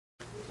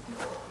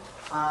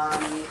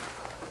That's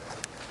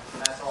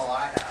all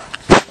I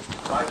have.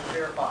 Vice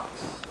Chair Fox.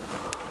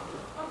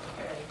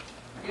 Okay.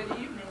 Good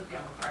evening,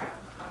 Democrats.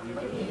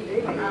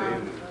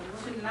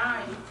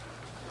 Tonight,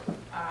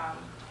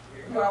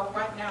 well,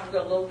 right now we're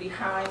a little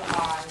behind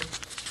on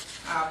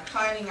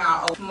planning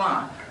our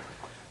month.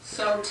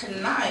 So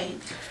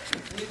tonight,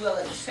 we will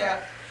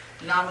accept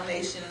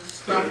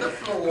nominations from the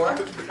floor, or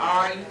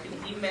you can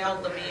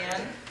email them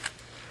in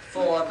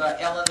for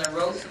the Eleanor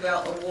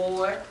Roosevelt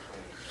Award,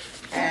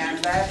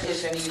 and that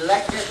is an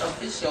elected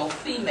official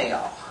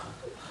female.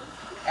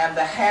 And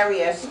the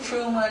Harry S.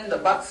 Truman, the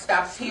Buck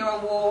Stops Here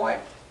Award,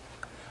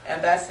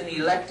 and that's an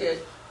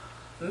elected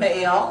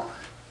male.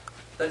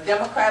 The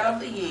Democrat of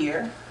the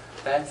Year,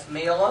 that's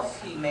male or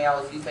female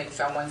if you think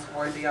someone's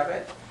worthy of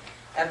it.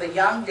 And the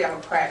Young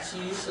Democrats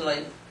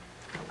usually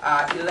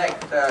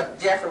elect the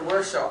Jeffrey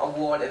Worshall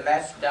Award, and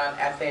that's done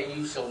at their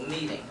usual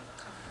meeting.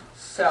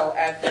 So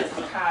at this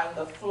time,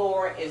 the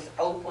floor is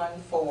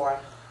open for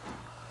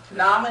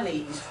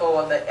nominees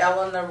for the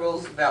Eleanor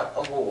Roosevelt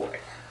Award.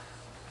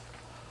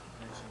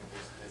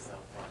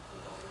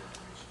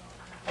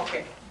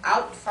 Okay,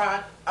 out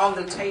front on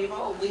the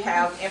table, we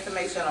have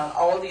information on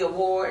all the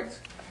awards,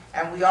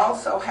 and we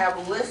also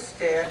have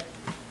listed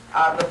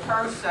the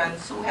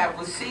persons who have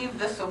received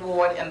this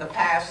award in the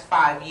past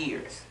 5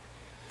 years.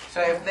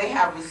 So if they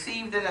have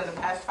received it in the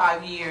past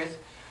 5 years,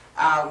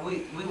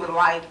 we would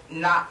like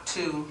not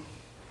to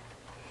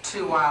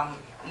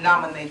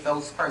nominate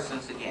those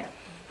persons again.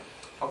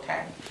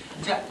 Okay.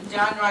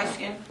 John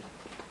Reiskin,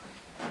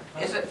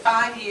 is it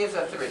 5 years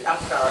or 3? I'm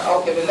sorry.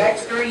 Okay, the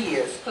next 3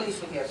 years. Please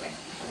forgive me.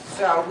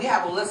 So we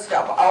have a list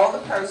of all the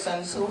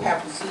persons who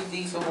have received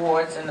these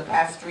awards in the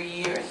past 3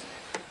 years.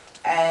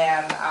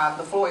 And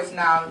the floor is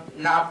now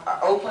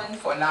open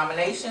for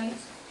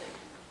nominations.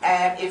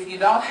 And if you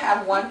don't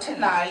have one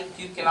tonight,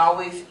 you can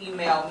always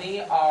email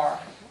me or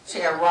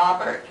Chair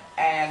Robert,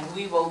 and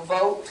we will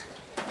vote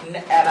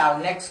at our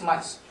next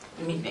month's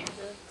meeting.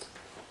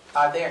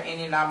 Are there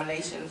any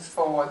nominations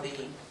for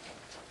the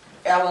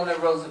Eleanor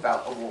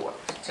Roosevelt Award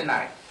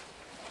tonight?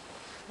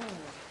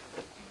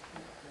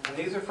 And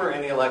these are for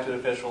any elected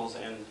officials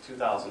in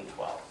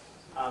 2012.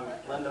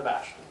 Linda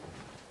Basham.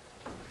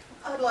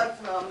 I'd like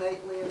to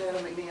nominate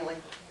Leonetta McNeely.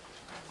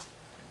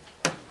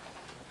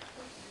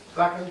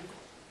 Second.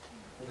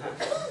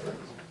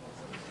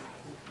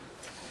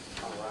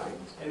 All right.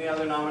 Any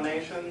other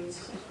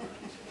nominations?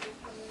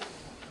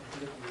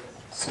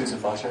 Susan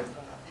Butcher.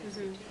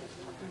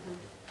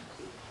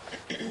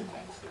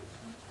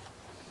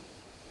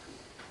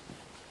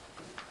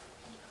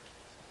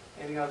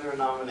 Any other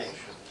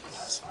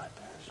nominations?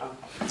 I'd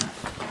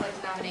like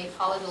to nominate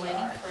Paula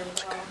Delaney for the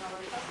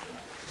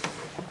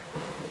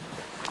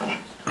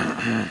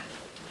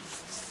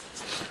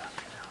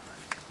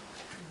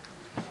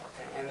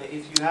And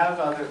if you have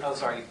other, oh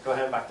sorry, go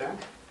ahead back there.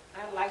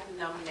 I'd like to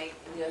nominate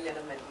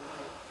Leonetta McNeely.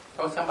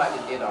 Oh, somebody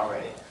did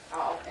already.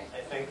 Oh, okay.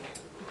 I think.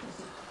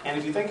 And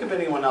if you think of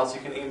anyone else,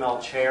 you can email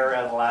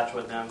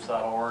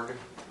chair@alachuadems.org.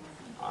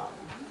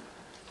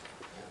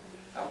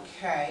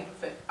 Okay.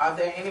 Are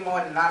there any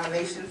more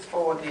nominations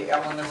for the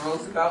Eleanor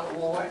Roosevelt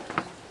Award?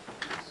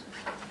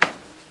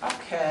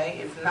 Okay.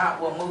 If not,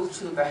 we'll move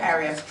to the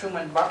Harry S.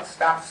 Truman Buck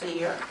Stops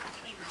Here.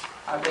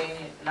 Are there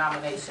any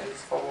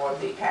nominations for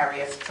the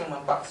Harry S.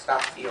 Truman Buck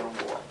Stops Here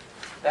Award?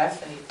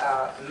 That's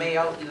a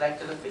male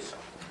elected official.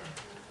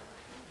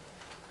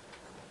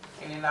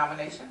 Any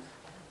nominations?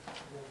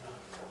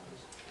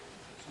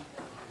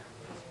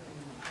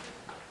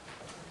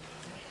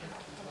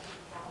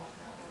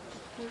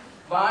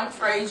 Vaughn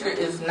Frazier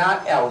is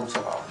not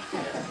eligible.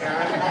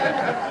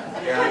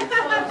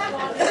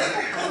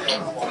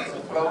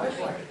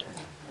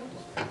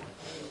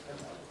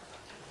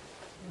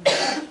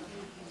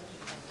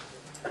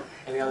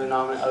 Any other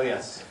nominations? Oh,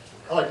 yes.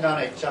 I'd like to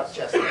nominate Chuck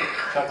Chestnut.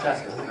 Chuck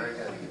Chestnut. Very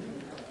good.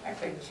 I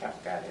think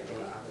Chuck got it.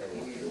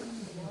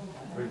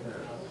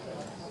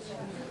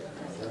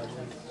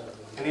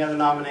 Any other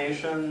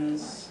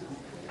nominations?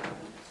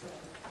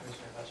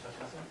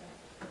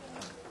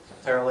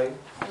 Sarah Lee?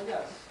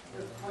 Yes,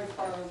 if Mike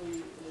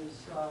Farley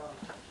is able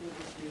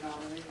to be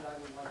nominated, I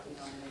would like to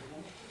nominate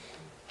him.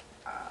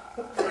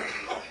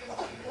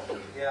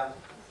 Yeah.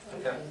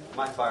 Okay.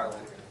 Mike Farley.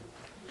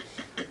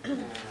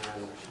 And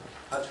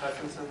Hutch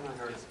Hutchinson, I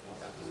heard.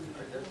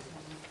 Very good.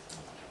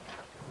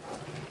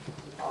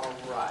 All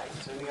right.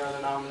 Any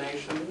other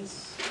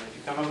nominations? And if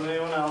you come up with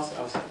anyone else,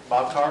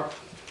 Bob Carp.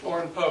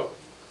 Lauren Pope.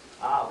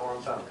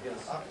 Lauren Pope,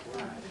 yes.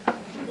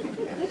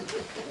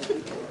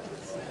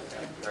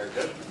 Very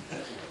good.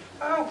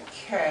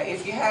 Okay,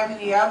 if you have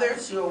any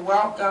others, you're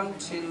welcome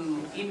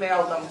to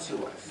email them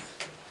to us.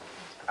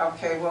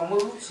 Okay, we'll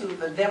move to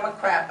the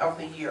Democrat of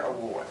the Year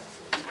Award.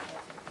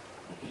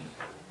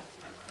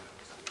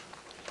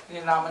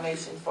 Any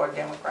nominations for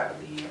Democrat of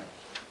the Year?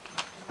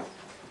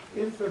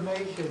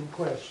 Information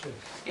question.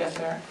 Yes,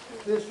 sir.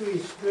 This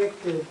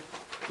restricted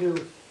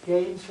to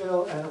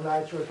Gainesville and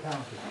Alachua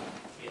County.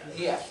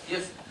 Yes.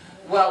 Just,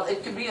 well,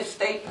 it could be a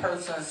state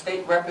person, a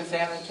state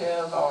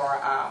representative,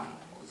 or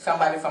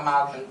somebody from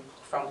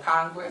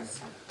Congress.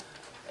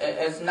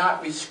 is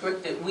not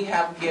restricted. We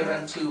have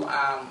given to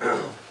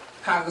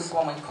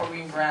Congresswoman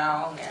Corrine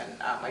Brown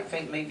and I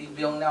think maybe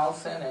Bill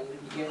Nelson, and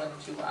we've given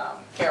to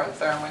Karen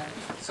Thurman.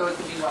 So it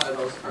could be one of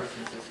those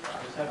persons as well.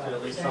 Just have to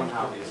at least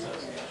somehow be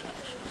associated.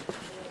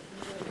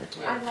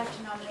 I'd like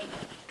to nominate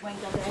Wayne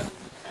Gilday.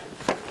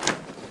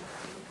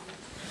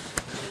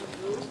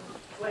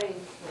 Wayne.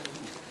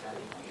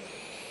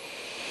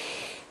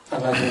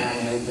 I'd like to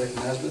nominate Rick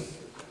Nesbitt.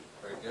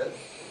 Very good.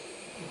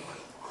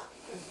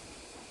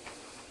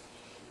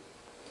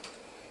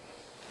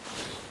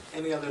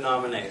 Any other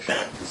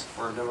nominations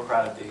for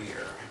Democrat of the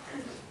Year?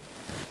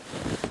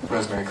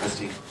 Rosemary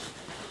Christie.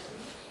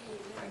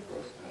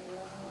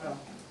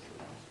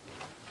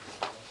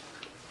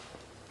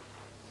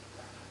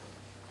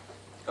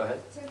 Go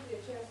ahead.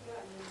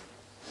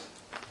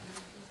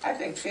 I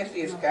think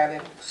Cynthia's got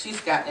it.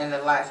 She's gotten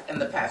in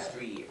the past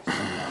 3 years.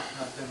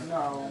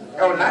 No.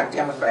 Oh, not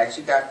Democrat.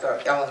 She got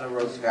Eleanor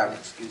Roosevelt.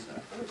 Excuse me. I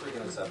think we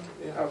can accept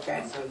it. Yeah.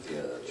 Okay.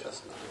 Cynthia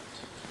Chestnut.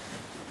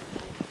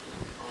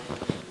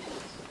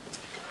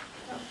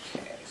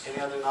 Okay. Any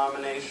other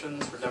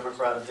nominations for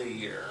Democrat of the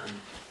Year?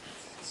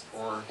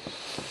 For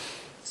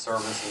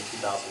service in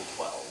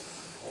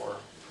 2012 or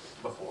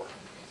before?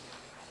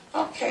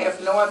 Okay, if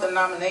no other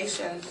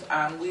nominations,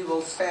 we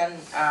will send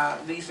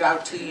these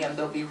out to you and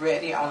they'll be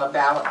ready on the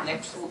ballot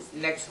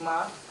next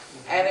month.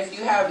 And if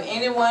you have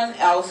anyone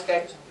else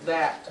that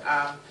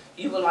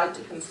you would like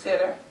to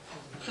consider,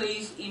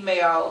 please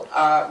email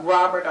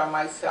Robert or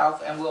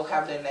myself and we'll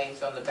have their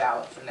names on the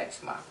ballot for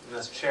next month. And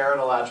that's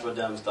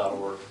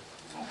chair@alachuadems.org.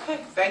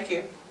 Okay, thank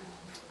you.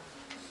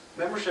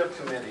 Membership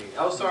committee.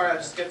 Oh, sorry, I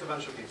just skipped a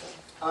bunch of people.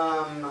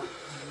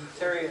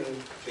 Terry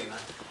and Gina.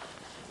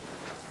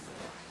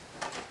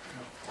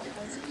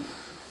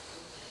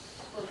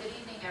 Well, good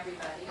evening,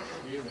 everybody.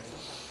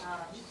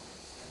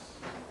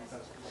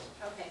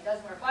 Okay, it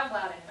doesn't work. Well, I'm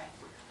loud anyway.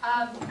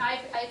 I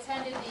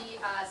attended the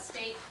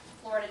state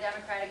Florida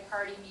Democratic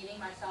Party meeting,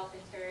 myself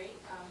and Terry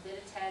did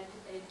attend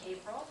in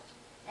April.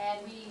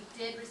 And we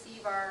did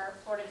receive our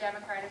Florida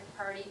Democratic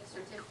Party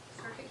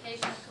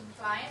certification of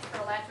compliance for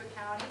Alachua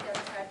County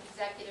Democratic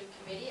Executive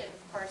Committee. And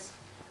of course,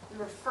 we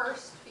were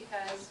first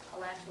because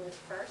Alachua was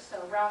first.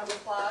 So a round of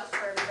applause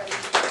for everybody.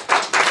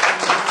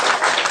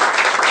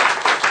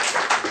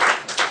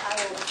 I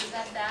will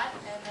present that.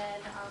 And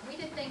then we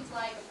did things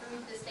like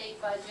approve the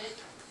state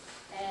budget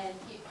and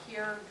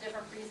hear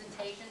different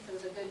presentations. It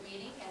was a good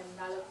meeting, and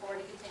I look forward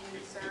to continuing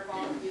to serve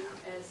all of you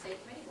as state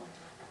committee members.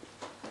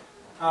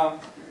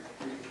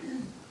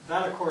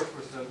 That, of course,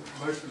 was the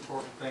most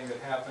important thing that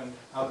happened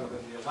other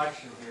than the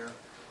election here.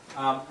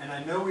 And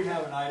I know we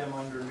have an item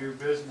under new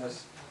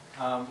business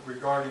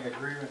regarding a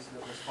grievance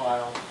that was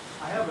filed.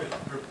 I have a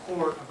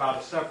report about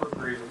a separate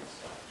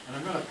grievance, and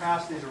I'm going to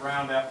pass these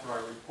around after I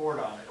report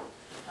on it.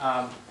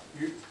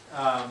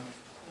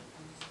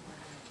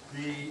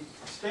 The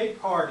state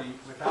party,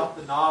 without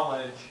the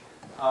knowledge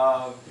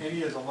of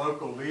any of the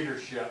local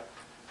leadership,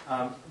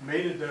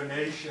 made a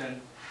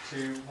donation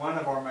to one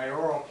of our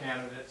mayoral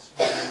candidates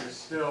when there was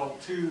still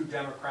 2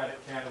 Democratic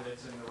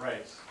candidates in the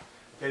race.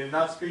 They did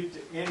not speak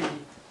to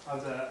any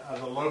of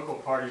the local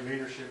party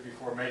leadership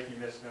before making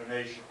this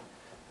donation.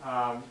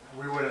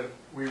 We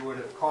would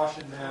have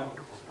cautioned them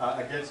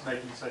against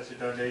making such a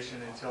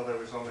donation until there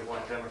was only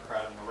 1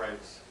 Democrat in the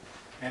race.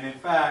 And in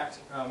fact,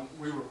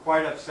 we were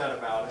quite upset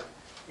about it,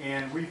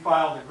 and we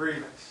filed a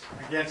grievance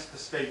against the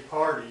state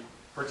party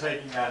for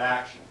taking that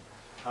action.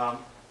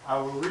 I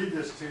will read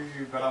this to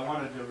you, but I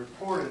wanted to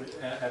report it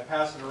and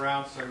pass it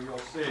around so you'll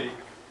see.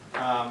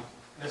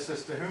 This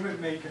is to whom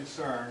it may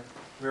concern.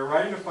 We are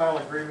writing to file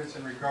a grievance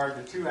in regard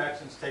to 2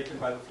 actions taken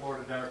by the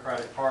Florida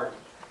Democratic Party.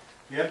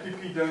 The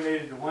FDP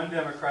donated to 1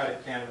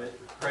 Democratic candidate,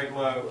 Craig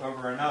Lowe,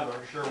 over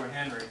another, Sherwin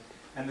Henry,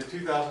 in the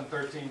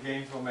 2013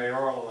 Gainesville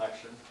mayoral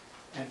election.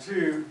 And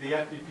 2, the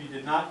FDP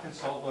did not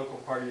consult local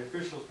party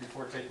officials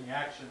before taking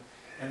action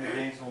in the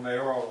Gainesville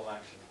mayoral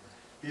election.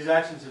 These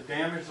actions have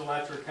damaged the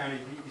Alachua County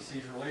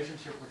DEC's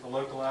relationship with the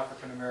local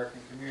African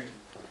American community.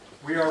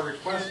 We are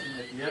requesting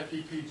that the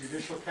FDP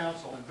Judicial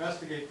Council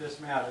investigate this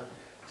matter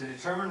to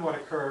determine what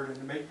occurred and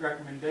to make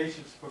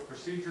recommendations to put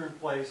procedure in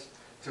place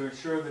to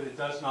ensure that it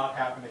does not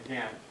happen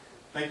again.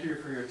 Thank you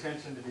for your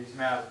attention to these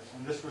matters.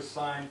 And this was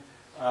signed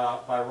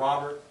by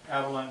Robert,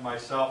 Evelyn,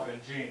 myself,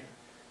 and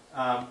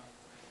Gina.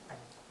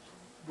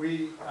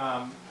 We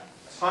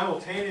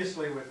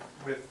simultaneously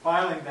with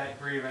filing that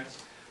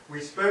grievance, we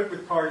spoke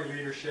with party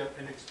leadership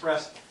and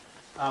expressed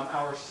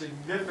our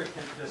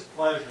significant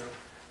displeasure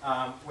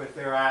with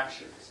their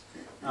actions.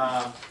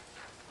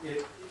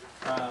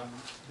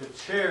 The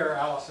chair,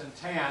 Allison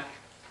Tant,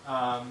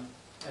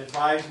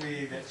 advised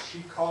me that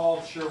she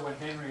called Sherwin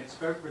Henry and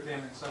spoke with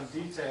him in some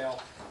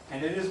detail,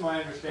 and it is my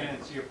understanding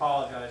that she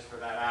apologized for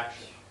that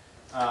action.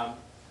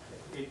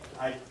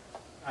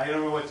 I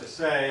don't know what to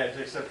say,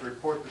 except to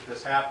report that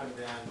this happened,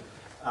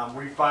 and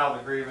we filed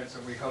a grievance,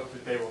 and we hope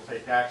that they will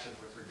take action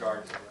with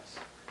regard to this.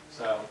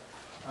 So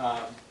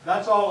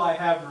that's all I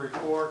have to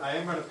report. I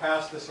am going to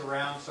pass this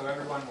around so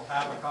everyone will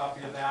have a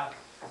copy of that,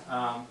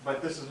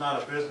 but this is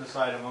not a business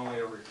item, only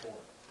a report.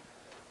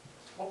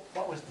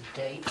 What was the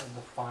date of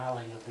the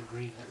filing of the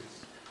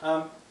grievance?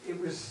 It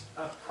was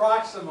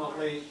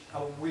approximately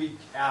a week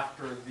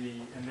after the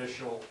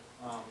initial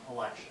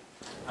election.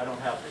 I don't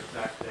have the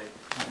exact date.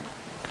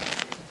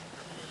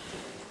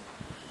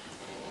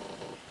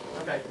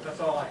 Okay, that's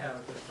all I have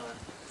at this time.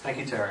 Thank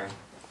you, Terry.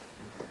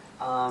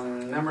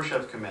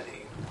 Membership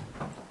committee.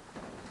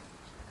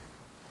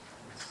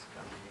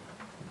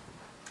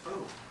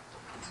 Oh,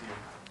 it's you.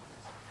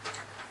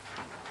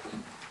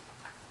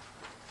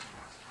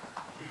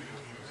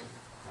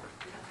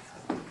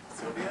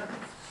 Sylvia?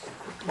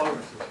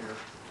 Clovis is here.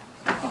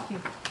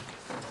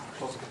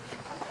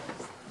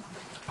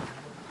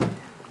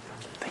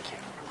 Thank you.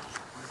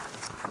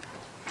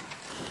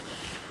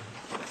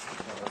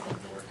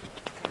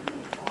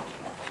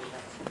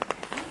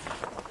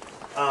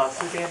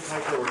 Suzanne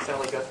Tyker or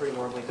Sally Guthrie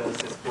normally does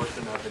this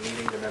portion of the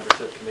meeting, the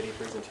membership committee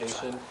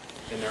presentation.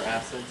 In their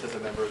absence as a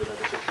member of the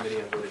membership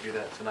committee, I'm going to do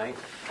that tonight.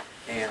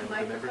 And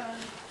the member,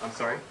 I'm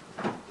sorry?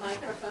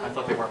 Microphone. I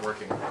thought they weren't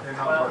working. They're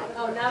not working.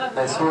 Oh, none of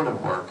They them. sort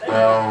of work.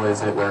 Well,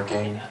 is it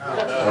working?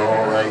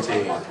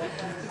 Alrighty.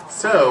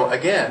 So,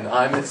 again,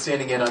 I'm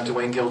standing in, I'm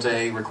Dwayne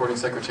Gilday, recording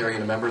secretary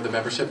and a member of the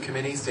membership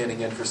committee,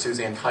 standing in for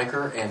Suzanne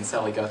Kiker and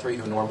Sally Guthrie,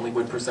 who normally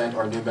would present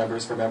our new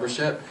members for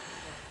membership.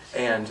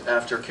 And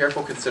after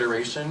careful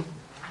consideration,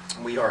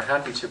 we are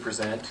happy to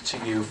present to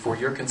you for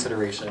your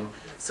consideration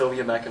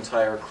Sylvia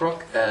McIntyre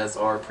Crook as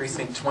our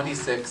Precinct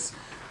 26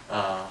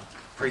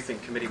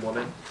 Precinct Committee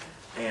woman.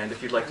 And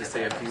if you'd like to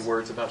say a few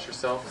words about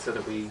yourself so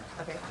that we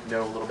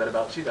know a little bit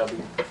about you, that would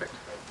be perfect.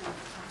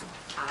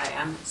 Hi,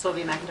 I'm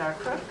Sylvia McIntyre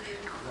Crook.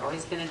 I've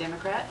always been a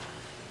Democrat.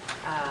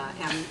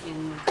 I'm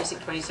in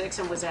Precinct 26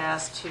 and was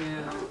asked to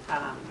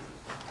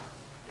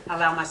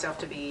allow myself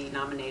to be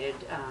nominated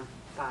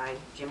by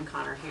Jim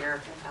Connor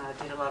here.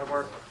 Did a lot of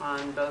work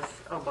on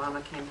both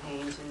Obama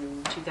campaigns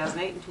in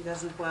 2008 and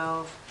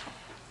 2012,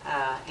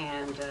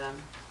 and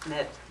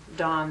met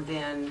Dawn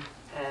then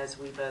as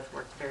we both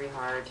worked very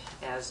hard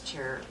as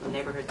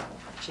neighborhood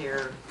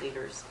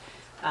cheerleaders.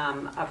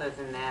 Other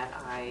than that,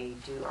 I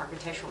do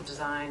architectural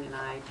design and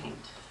I paint.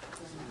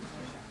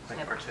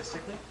 Like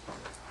artistically?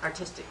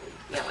 Artistically,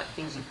 yeah, like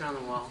things you put on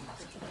the wall.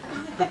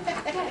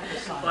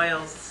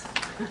 Oils.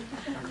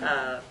 I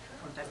have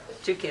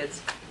 2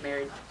 kids,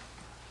 married.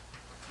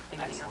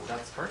 Anything else?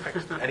 That's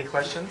perfect. Any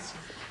questions?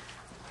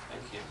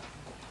 Thank you.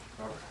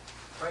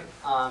 Great.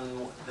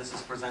 This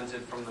is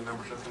presented from the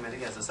membership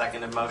committee as a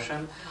seconded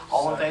motion.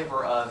 All in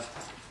favor of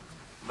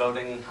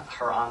voting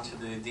her onto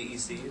the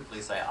DEC,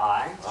 please say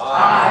aye.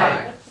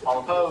 Aye. All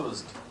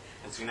opposed?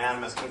 It's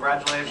unanimous.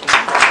 Congratulations.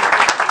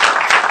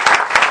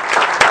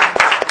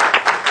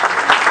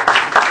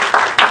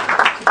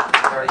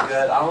 Very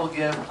good. I will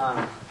give,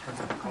 I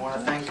want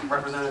to thank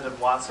Representative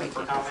Watson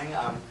for coming.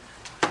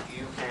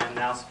 You can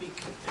now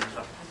speak.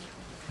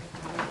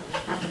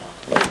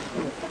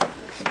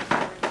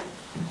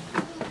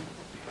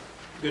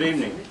 Good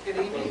evening. Good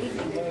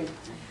evening.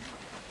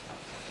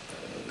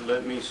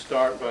 Let me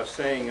start by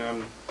saying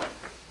I'm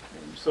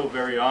so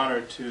very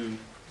honored to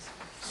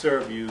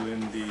serve you in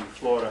the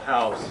Florida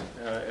House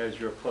as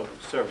your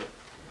public servant.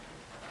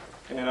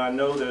 And I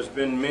know there's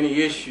been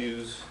many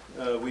issues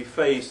we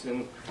faced,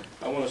 and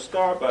I want to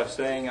start by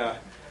saying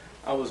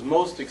I was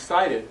most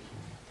excited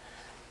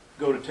to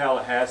go to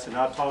Tallahassee, and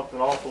I talked an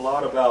awful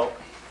lot about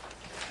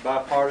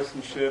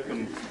bipartisanship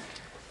and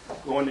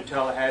going to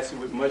Tallahassee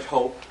with much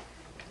hope.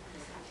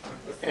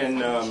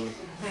 And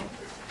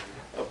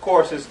of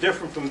course, it's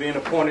different from being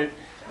appointed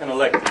and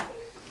elected.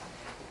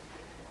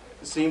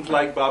 It seems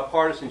like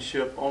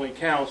bipartisanship only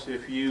counts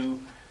if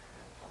you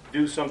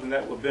do something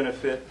that will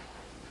benefit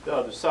the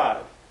other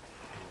side.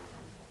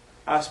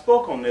 I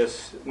spoke on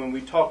this when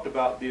we talked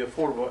about the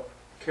Affordable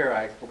Care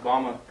Act,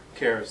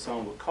 Obamacare as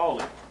some would call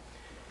it.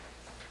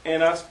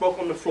 And I spoke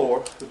on the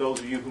floor, for those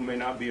of you who may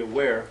not be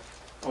aware,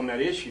 on that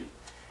issue.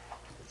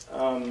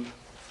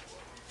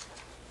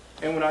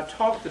 And when I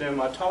talked to them,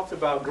 I talked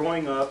about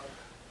growing up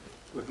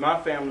with my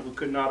family who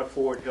could not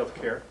afford health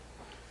care.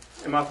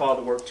 And my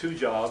father worked 2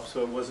 jobs,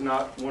 so it was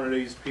not one of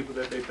these people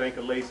that they think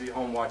are lazy at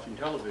home watching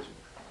television.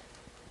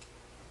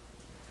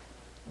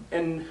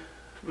 And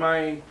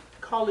my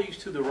colleagues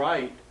to the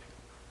right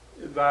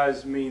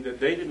advised me that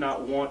they did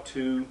not want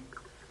to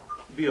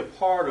be a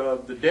part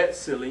of the debt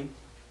ceiling,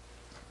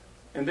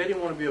 and they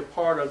didn't want to be a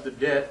part of the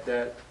debt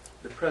that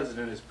the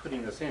president is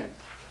putting us in.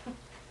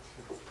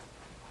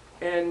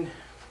 And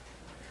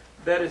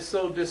that is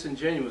so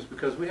disingenuous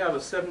because we have a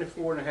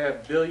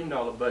 $74.5 billion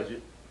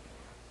budget.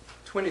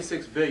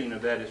 $26 billion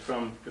of that is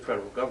from the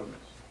federal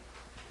government.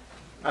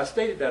 I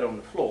stated that on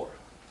the floor.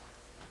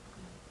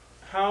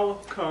 How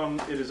come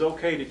it is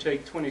okay to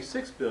take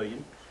 $26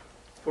 billion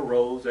for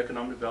roads,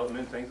 economic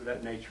development, things of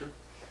that nature,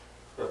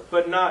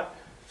 but not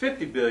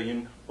 $50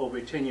 billion over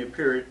a 10-year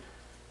period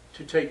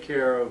to take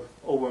care of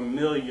over 1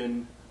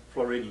 million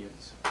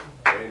Floridians?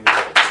 Amen.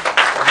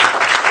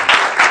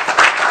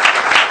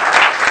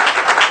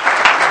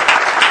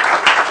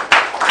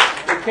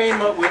 They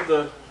came up with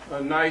a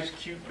nice,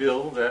 cute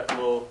bill that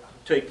will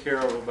take care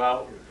of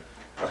about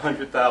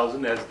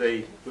 100,000, as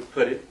they would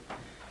put it.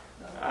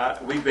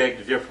 we beg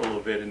to differ a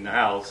little bit in the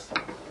House.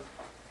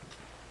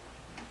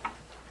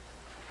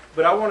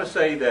 But I want to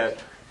say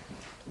that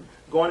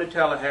going to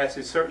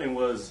Tallahassee certainly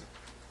was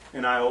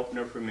an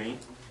eye-opener for me.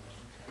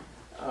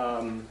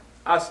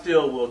 I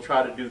still will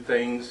try to do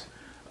things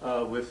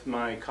with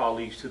my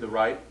colleagues to the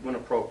right when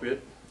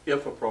appropriate,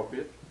 if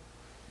appropriate.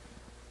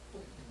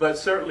 But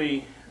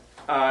certainly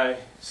I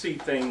see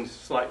things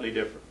slightly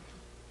different.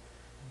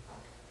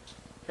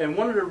 And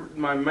one of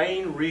my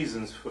main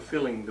reasons for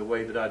feeling the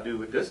way that I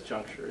do at this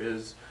juncture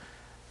is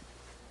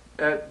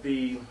at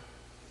the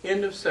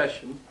end of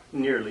session,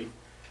 nearly,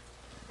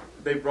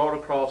 they brought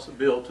across a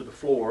bill to the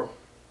floor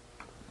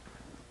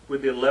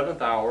with the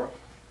 11th hour,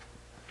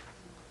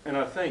 and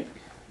I think,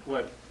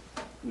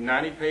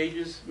 90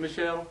 pages,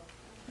 Michelle?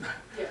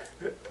 Yeah.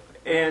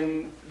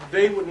 And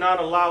they would not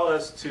allow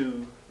us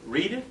to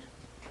read it,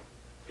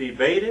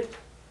 debate it,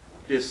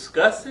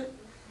 discuss it,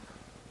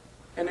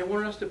 and they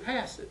wanted us to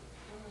pass it.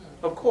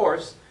 Of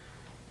course,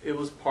 it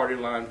was party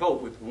line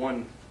vote with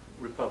one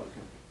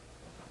Republican.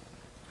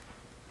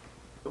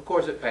 Of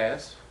course it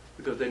passed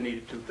because they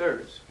needed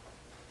 2/3.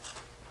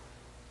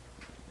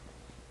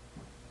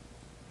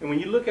 And when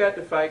you look at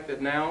the fact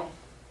that now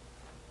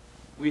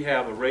we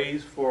have a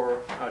raise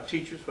for our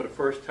teachers for the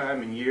first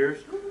time in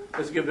years,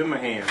 let's give them a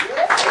hand.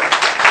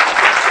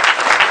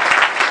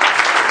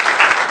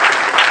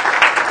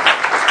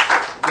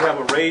 We have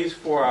a raise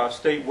for our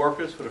state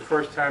workers for the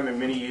first time in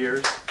many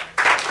years.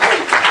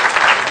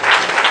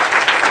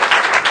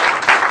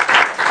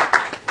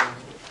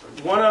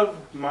 One of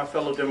my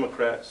fellow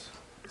Democrats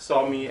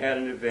saw me at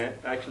an event,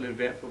 actually an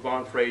event for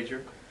Von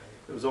Frazier.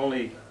 There was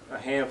only a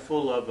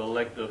handful of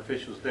elected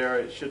officials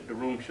there. The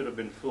room should have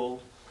been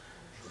full,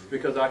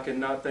 because I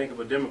cannot think of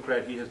a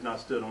Democrat he has not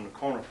stood on the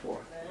corner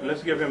for. And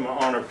let's give him an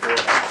honor for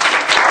it.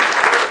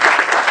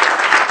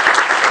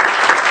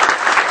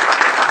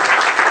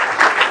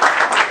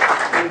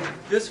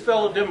 This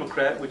fellow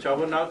Democrat, which I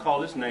will not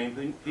call his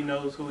name, he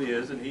knows who he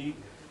is, and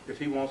if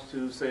he wants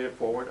to say it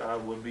forward, I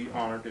would be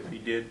honored if he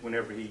did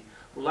whenever he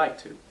would like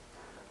to.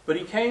 But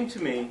he came to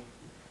me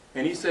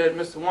and he said,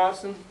 "Mr.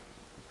 Watson,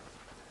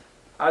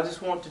 I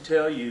just want to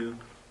tell you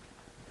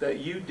that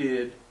you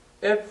did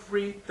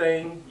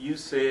everything you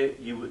said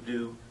you would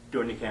do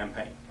during the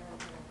campaign.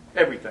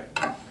 Everything."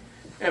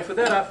 And for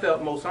that I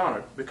felt most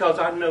honored, because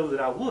I know that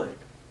I would.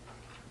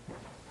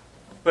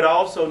 But I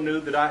also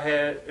knew that I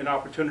had an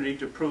opportunity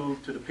to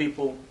prove to the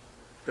people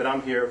that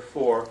I'm here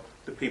for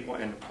the people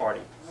and the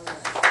party.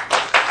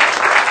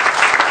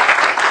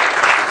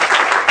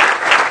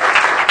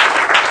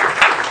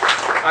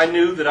 I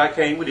knew that I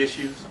came with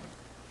issues.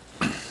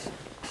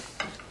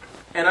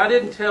 And I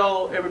didn't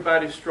tell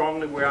everybody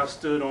strongly where I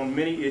stood on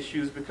many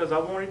issues, because I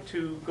wanted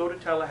to go to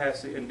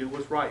Tallahassee and do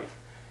what's right.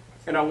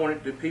 And I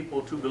wanted the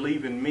people to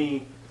believe in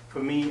me, for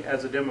me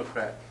as a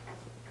Democrat.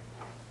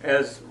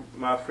 As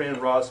my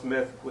friend Rod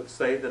Smith would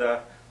say, that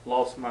I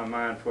lost my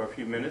mind for a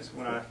few minutes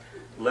when I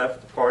left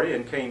the party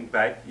and came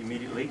back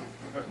immediately.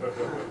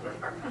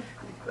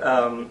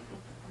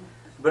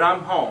 But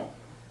I'm home.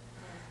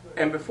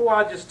 And before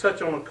I just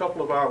touch on a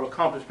couple of our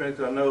accomplishments,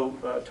 I know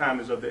time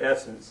is of the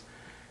essence.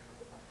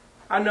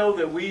 I know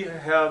that we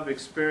have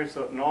experienced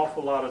an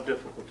awful lot of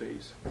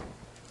difficulties.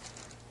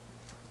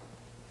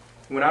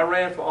 When I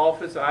ran for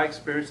office, I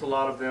experienced a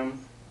lot of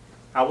them.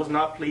 I was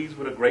not pleased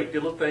with a great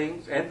deal of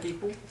things and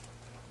people.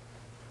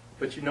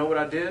 But you know what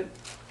I did?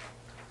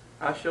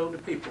 I showed the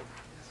people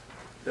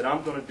that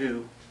I'm going to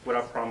do what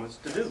I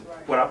promised to do,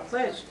 what I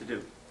pledged to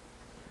do.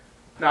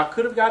 Now, I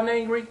could have gotten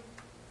angry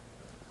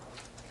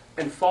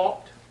and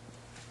fought,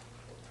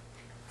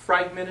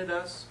 fragmented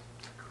us,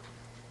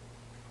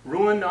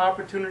 ruined the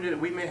opportunity that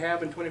we may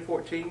have in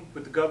 2014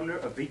 with the governor,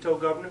 a veto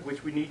governor,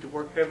 which we need to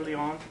work heavily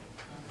on.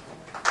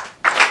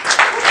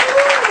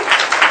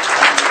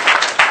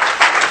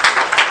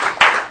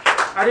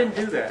 I didn't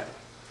do that,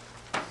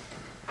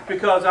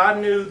 because I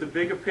knew the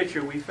bigger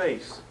picture we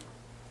face.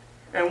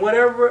 And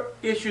whatever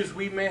issues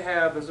we may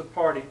have as a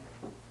party,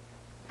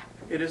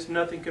 it is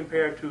nothing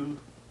compared to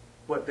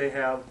what they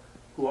have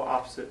who are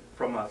opposite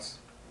from us.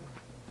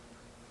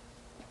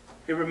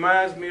 It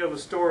reminds me of a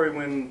story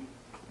when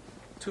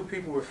two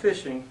people were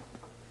fishing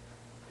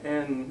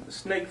and a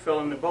snake fell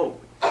in the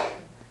boat.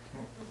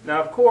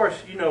 Now, of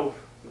course, you know,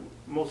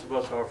 most of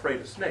us are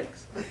afraid of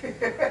snakes.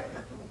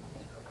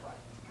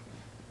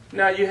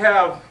 Now, you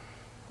have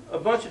a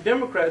bunch of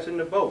Democrats in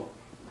the boat.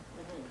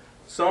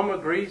 Some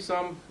agree,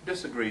 some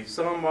disagree.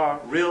 Some are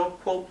real,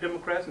 quote,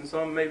 Democrats, and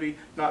some maybe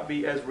not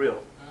be as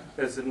real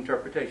as the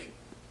interpretation.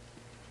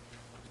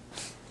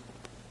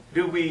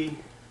 Do we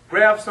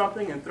grab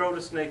something and throw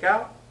the snake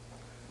out?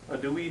 Or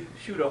do we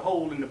shoot a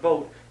hole in the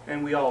boat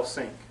and we all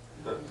sink?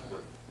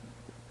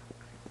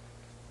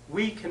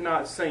 We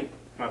cannot sink,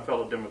 my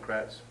fellow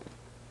Democrats.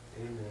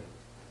 Amen.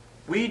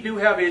 We do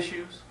have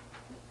issues.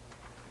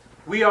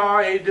 We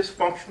are a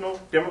dysfunctional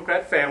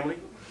Democrat family,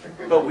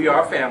 but we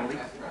are family.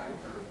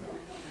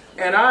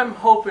 And I'm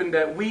hoping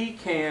that we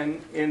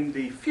can, in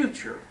the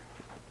future,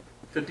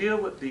 to deal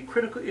with the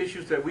critical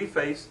issues that we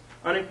face,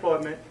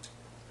 unemployment,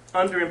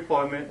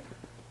 underemployment,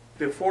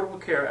 the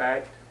Affordable Care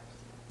Act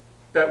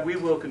that we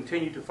will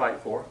continue to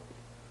fight for,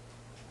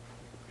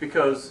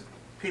 because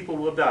people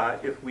will die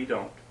if we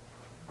don't.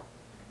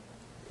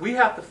 We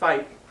have to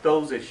fight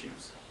those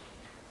issues.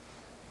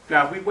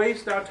 Now, if we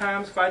waste our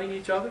times fighting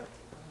each other,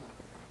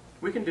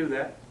 we can do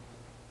that.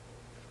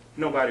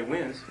 Nobody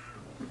wins.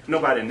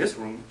 Nobody in this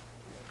room.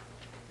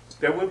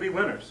 There will be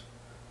winners.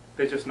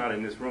 They're just not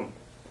in this room.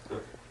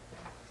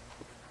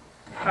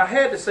 I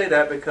had to say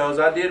that because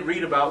I did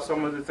read about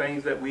some of the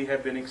things that we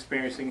have been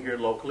experiencing here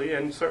locally,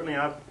 and certainly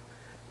I've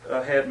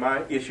had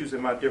my issues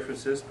and my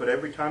differences, but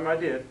every time I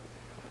did,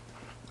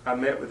 I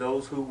met with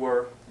those who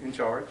were in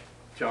charge,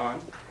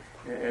 John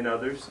and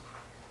others,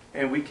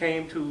 and we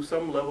came to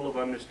some level of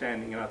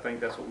understanding, and I think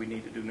that's what we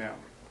need to do now.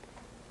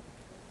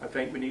 I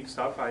think we need to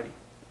stop fighting.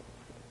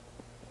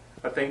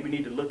 I think we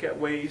need to look at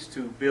ways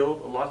to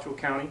build Alachua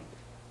County.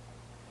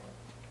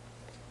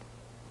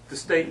 The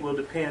state will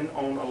depend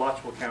on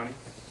Alachua County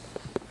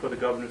for the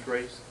governor's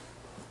race.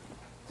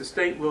 The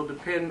state will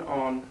depend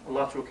on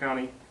Alachua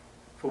County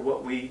for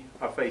what we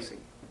are facing.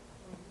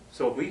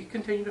 So if we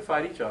continue to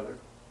fight each other,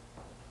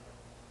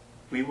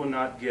 we will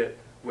not get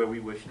where we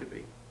wish to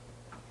be.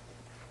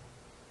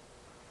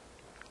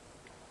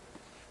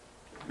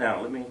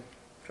 Now, let me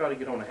try to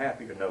get on a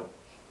happier note.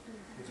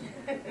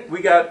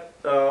 We got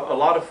a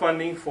lot of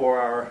funding for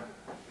our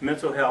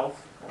mental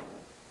health.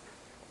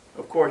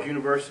 Of course,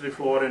 University of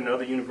Florida and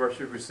other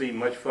universities received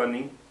much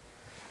funding.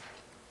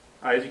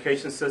 Our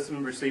education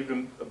system received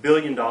 $1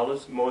 billion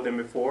more than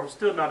before.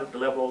 Still not at the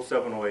level of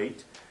 07,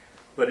 08,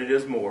 but it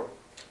is more.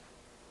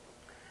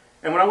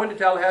 And when I went to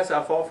Tallahassee,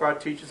 I fought for our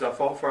teachers, I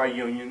fought for our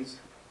unions.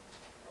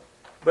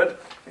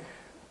 But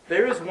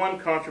there is one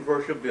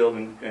controversial bill,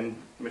 and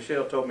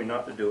Michelle told me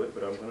not to do it,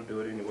 but I'm going to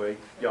do it anyway.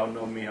 Y'all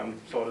know me,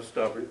 I'm sort of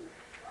stubborn.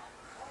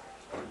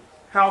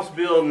 House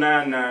Bill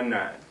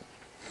 999.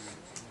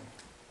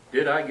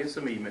 Did I get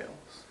some emails?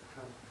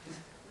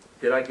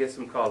 Did I get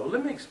some calls? Well,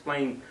 let me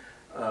explain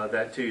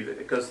that to you,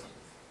 because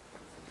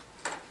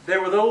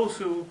there were those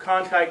who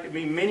contacted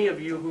me. Many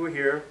of you who were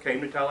here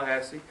came to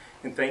Tallahassee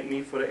and thanked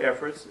me for the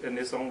efforts, and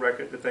it's on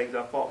record, the things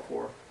I fought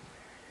for.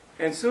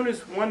 And as soon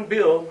as one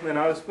bill, and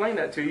I'll explain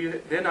that to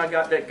you, then I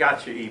got that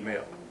gotcha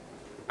email.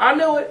 I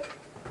knew it.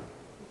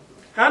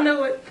 I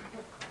knew it.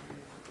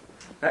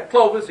 That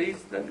Clovis,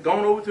 he's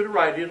gone over to the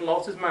right. He done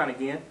lost his mind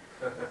again.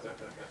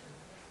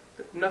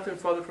 Nothing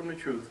further from the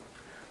truth.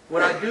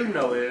 What I do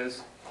know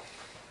is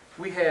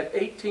we had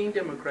 18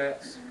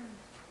 Democrats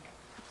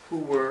who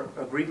were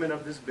in agreement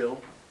of this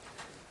bill,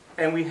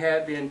 and we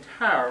had the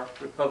entire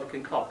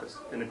Republican caucus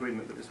in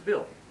agreement with this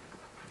bill.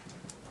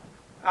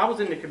 I was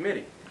in the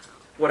committee.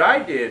 What I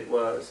did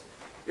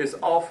is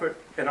offered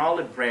an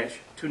olive branch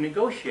to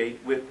negotiate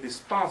with the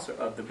sponsor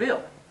of the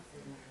bill.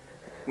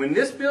 When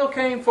this bill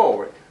came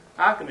forward,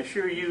 I can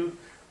assure you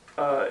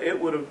it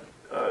would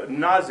have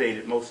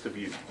nauseated most of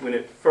you when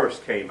it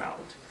first came out.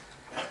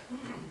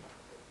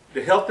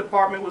 The health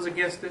department was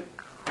against it.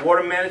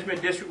 Water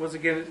management district was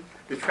against it.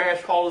 The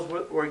trash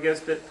haulers were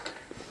against it.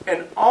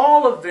 And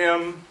all of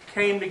them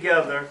came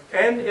together,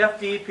 and the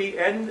FDP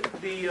and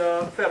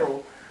the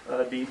federal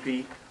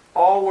DP,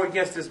 all were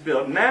against this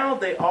bill. Now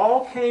they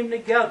all came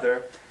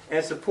together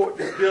and support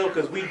this bill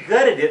because we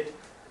gutted it,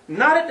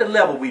 not at the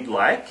level we'd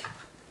like.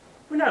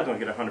 We're not going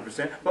to get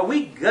 100%, but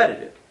we gutted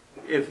it.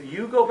 If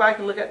you go back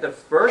and look at the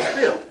first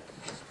bill,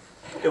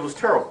 it was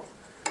terrible.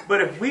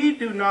 But if we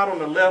do not on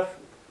the left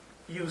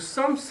use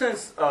some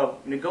sense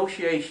of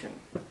negotiation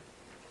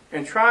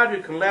and try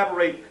to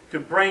collaborate to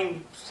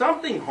bring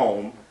something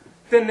home,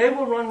 then they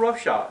will run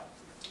roughshod.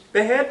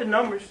 They had the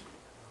numbers.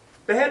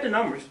 They had the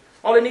numbers.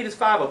 All they need is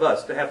 5 of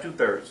us to have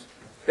 2/3.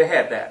 They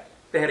had that.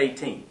 They had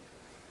 18.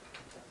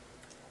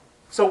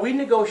 So we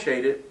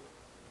negotiated.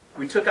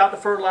 We took out the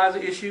fertilizer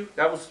issue.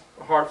 That was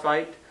a hard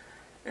fight.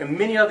 And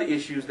many other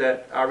issues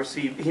that I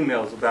received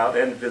emails about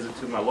and a visit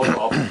to my local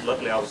office.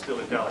 Luckily, I was still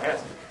in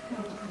Tallahassee.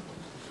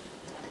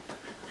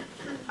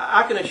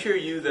 I can assure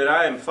you that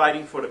I am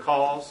fighting for the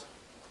cause.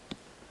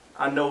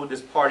 I know what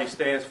this party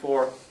stands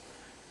for.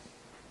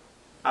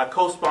 I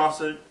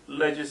co-sponsored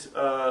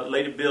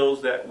legislative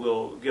bills that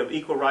will give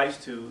equal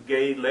rights to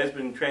gay,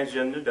 lesbian,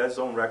 transgender. That's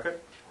on record.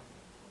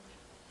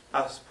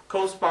 I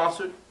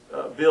co-sponsored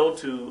a bill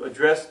to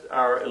address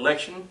our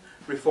election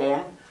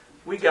reform.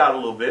 We got a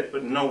little bit,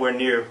 but nowhere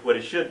near what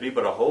it should be,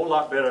 but a whole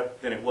lot better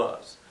than it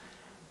was.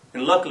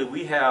 And luckily,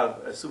 we have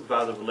a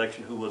supervisor of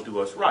election who will do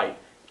us right,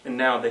 and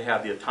now they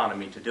have the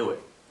autonomy to do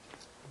it.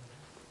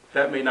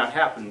 That may not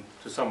happen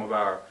to some of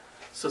our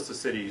sister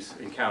cities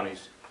and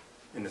counties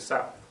in the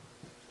South.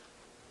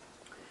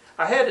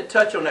 I had to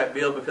touch on that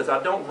bill because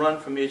I don't run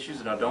from issues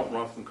and I don't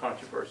run from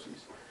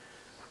controversies.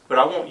 But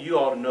I want you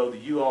all to know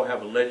that you all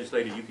have a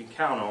legislator you can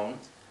count on.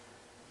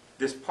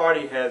 This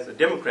party has a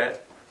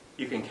Democrat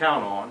you can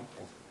count on.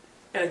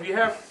 And if you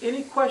have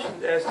any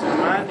questions as to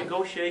my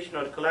negotiation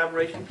or the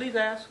collaboration, please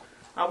ask.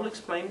 I will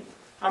explain it.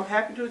 I'm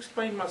happy to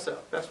explain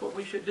myself. That's what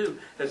we should do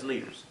as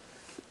leaders.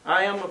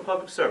 I am a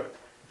public servant.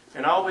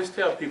 And I always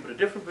tell people the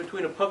difference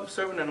between a public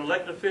servant and an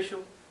elected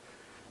official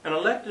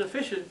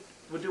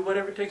will do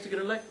whatever it takes to get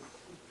elected.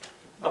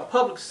 A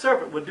public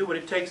servant will do what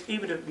it takes,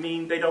 even if it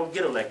means they don't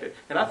get elected.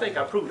 And I think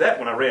I proved that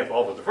when I ran for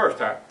office the first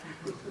time.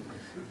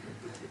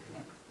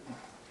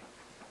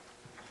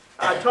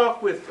 I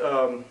talked with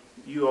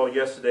you all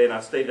yesterday, and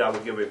I stated I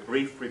would give a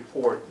brief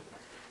report.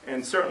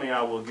 And certainly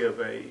I will give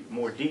a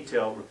more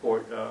detailed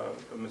report,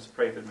 Ms.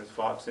 Prather and Ms.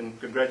 Fox. And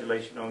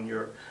congratulations on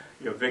your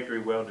victory,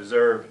 well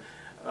deserved.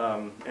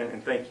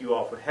 And thank you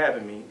all for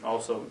having me,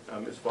 also,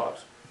 Ms.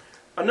 Fox.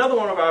 Another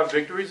one of our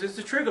victories is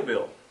the trigger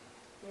bill.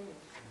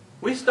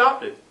 We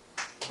stopped it.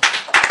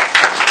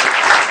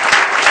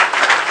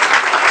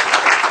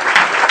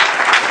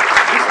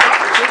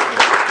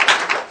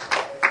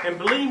 And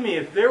believe me,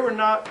 if there were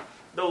not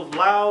those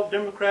loud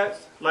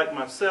Democrats like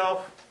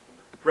myself,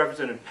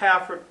 Representative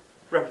Pafford,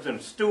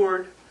 Representative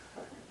Stewart,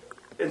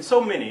 and so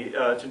many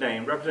to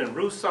name, Representative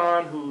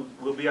Roussan, who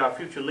will be our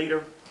future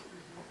leader,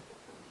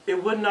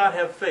 it would not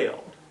have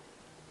failed.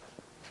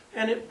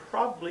 And it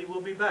probably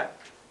will be back.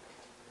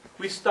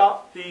 We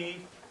stopped the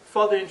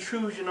further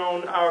intrusion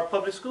on our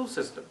public school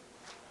system.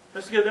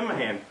 Let's give them a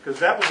hand, because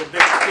that was a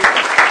big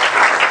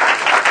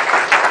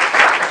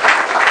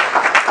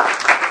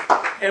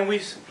deal. And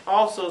we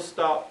also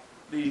stopped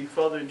the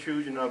further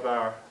intrusion of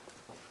our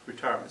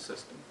retirement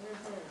system.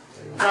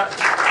 Now,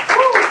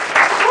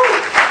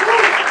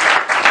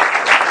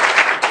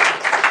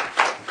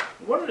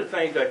 one of the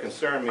things that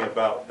concerned me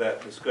about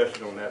that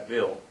discussion on that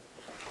bill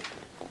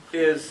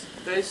is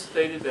they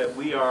stated that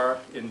we are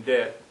in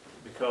debt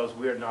because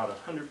we are not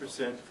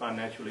 100%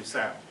 financially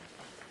sound.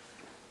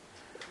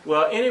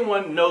 Well,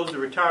 anyone who knows the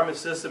retirement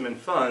system and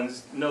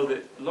funds know that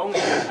as long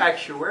as you're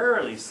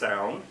actuarially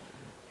sound,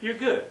 you're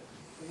good.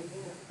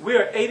 We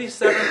are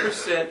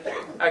 87%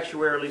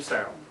 actuarially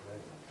sound.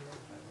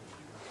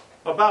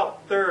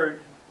 About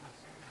third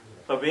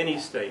of any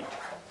state.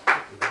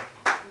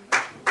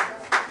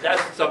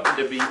 That's something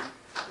to be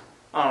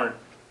honored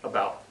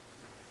about.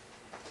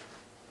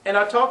 And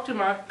I talk to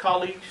my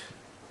colleagues,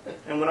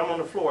 and when I'm on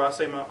the floor, I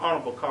say my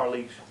honorable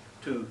colleagues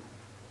to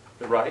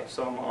the right.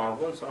 Some are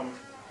honorable, and some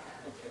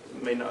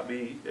may not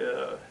be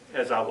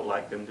as I would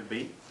like them to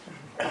be.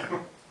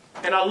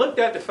 And I looked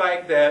at the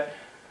fact that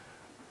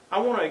I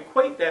want to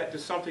equate that to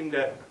something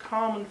that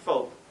common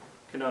folk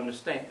can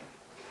understand.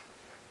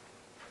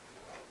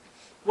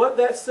 What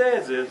that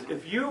says is,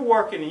 if you're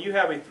working and you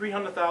have a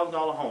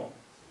 $300,000 home,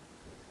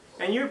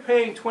 and you're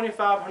paying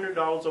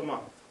 $2,500 a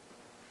month,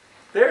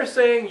 they're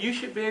saying you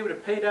should be able to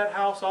pay that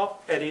house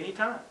off at any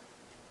time.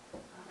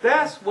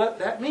 That's what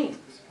that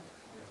means.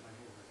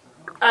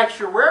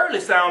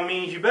 Actuarially sound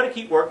means you better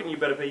keep working, you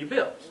better pay your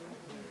bills.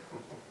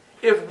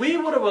 If we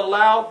would have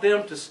allowed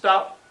them to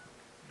stop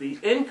the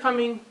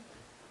incoming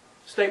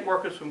state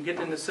workers from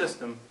getting in the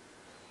system,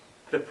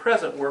 the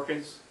present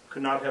workers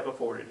could not have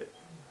afforded it.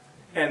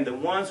 And the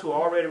ones who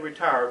are already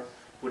retired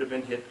would have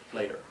been hit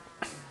later.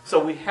 So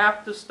we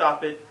have to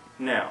stop it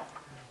now.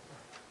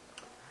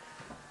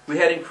 We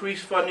had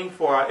increased funding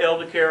for our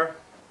elder care,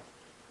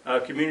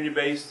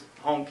 community-based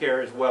home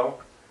care as well.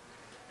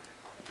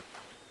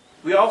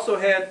 We also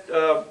had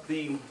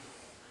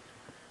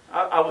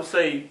I would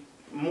say,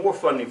 more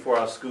funding for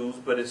our schools,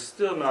 but it's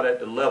still not at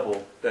the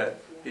level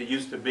that it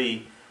used to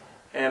be.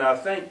 And I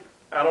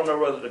don't know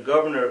whether the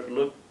governor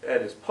looked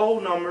at his poll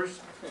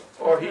numbers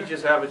or he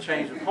just have a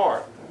change of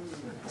heart.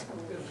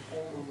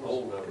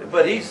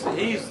 But he's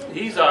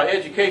our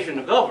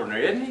education governor,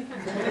 isn't he?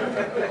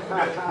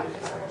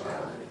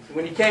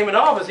 When he came in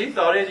office, he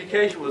thought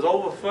education was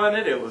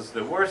overfunded. It was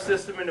the worst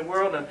system in the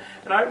world. And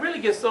I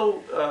really get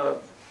so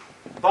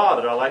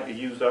bothered. I don't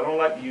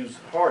like to use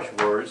harsh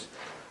words.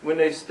 When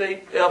they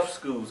state F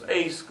schools,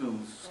 A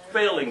schools,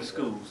 failing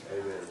schools,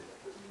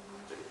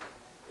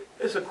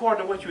 it's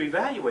according to what you're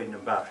evaluating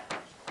them by.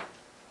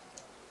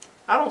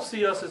 I don't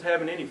see us as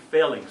having any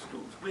failing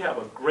schools. We have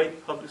a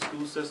great public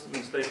school system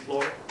in the state of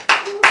Florida.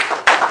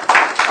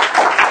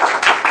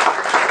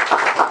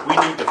 We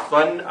need to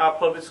fund our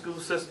public school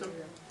system.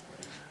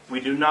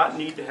 We do not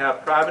need to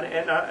have private,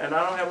 and I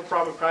don't have a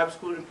problem with private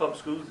schools and public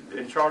schools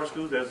and charter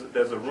schools.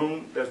 There's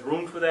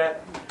room for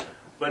that,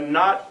 but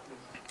not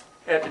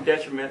at the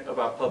detriment of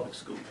our public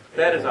schools.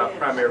 That is our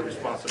primary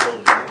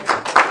responsibility.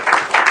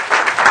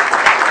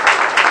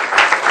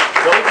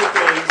 Those are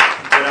things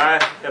that I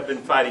have been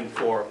fighting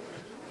for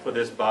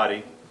this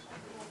body,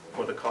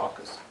 for the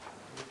caucus.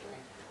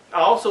 I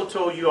also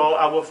told you all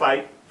I will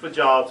fight for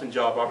jobs and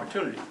job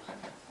opportunities.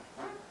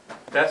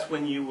 That's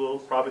when you will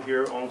probably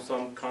hear on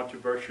some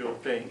controversial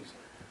things.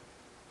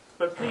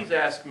 But please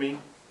ask me.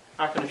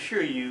 I can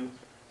assure you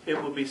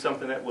it will be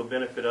something that will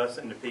benefit us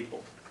and the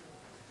people.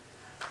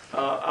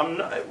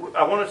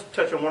 I want to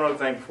touch on one other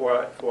thing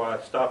before I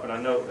stop, and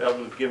I know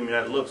Evelyn's giving me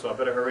that look, so I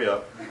better hurry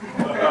up.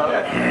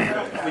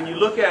 When you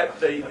look at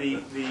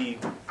the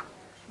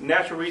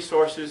natural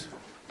resources,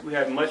 we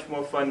have much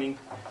more funding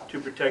to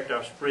protect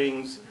our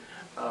springs,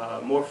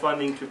 more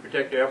funding to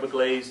protect the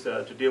Everglades,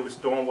 to deal with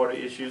stormwater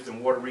issues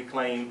and water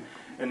reclaim,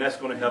 and that's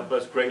going to help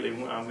us greatly.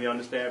 We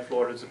understand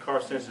Florida is a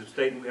car-sensitive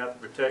state, and we have to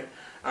protect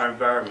our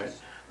environment.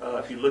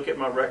 If you look at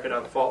my record,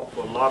 I've fought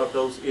for a lot of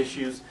those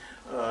issues.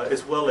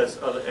 as well as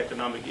other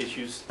economic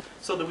issues,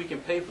 so that we can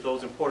pay for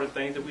those important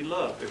things that we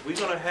love. If we're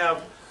going to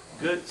have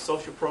good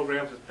social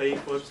programs that pay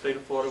for the state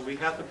of Florida, we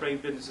have to bring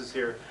businesses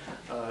here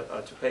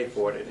to pay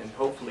for it, and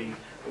hopefully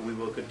we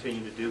will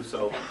continue to do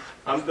so.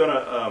 I'm going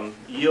to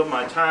yield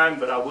my time,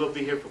 but I will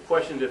be here for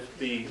questions if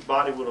the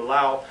body would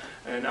allow,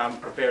 and I'm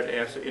prepared to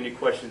answer any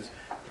questions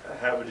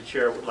however the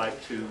chair would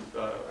like to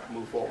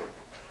move forward.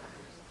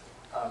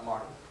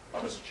 Martin.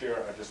 Mr.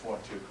 Chair, I just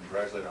want to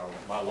congratulate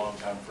my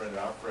longtime friend and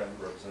our friend,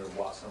 Representative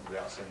Watson, for the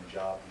outstanding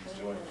job he's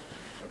doing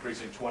in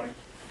Precinct 20.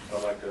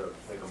 I'd like to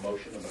make a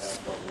motion on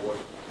behalf of our ward.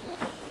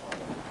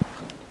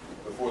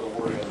 Before the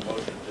wording of the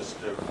motion,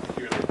 just to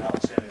hear the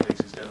outstanding things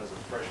he's done as a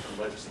freshman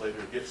legislator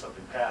to get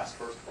something passed,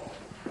 first of all.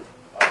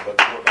 But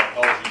on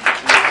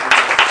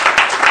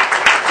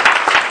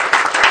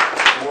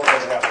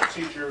behalf of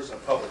teachers and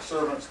public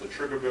servants, the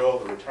trigger bill,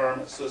 the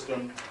retirement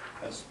system,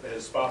 and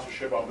his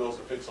sponsorship on bills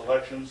to fix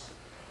elections,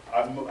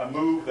 I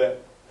move that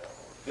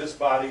this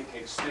body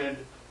extend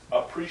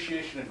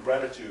appreciation and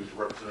gratitude to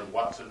Representative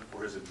Watson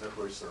for his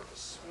exemplary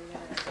service.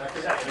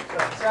 Second.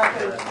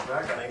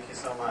 Thank you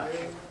so much.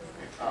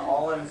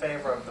 All in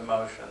favor of the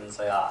motion,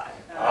 say aye.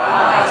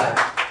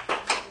 Aye.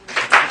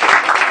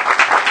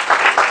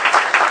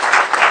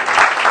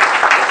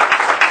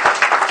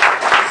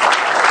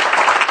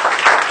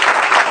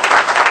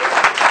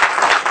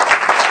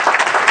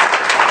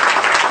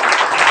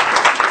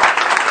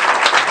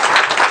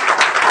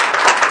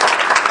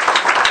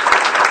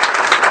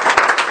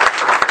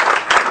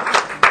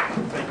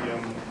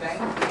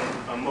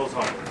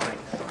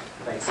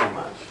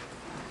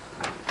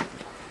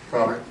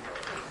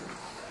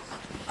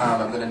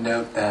 I'm going to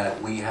note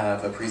that we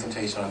have a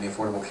presentation on the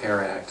Affordable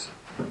Care Act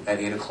at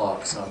 8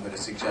 o'clock, so I'm going to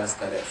suggest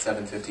that at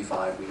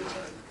 7:55 we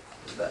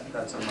adjourn.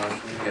 That's a motion.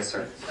 Yes,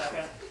 sir.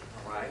 Second.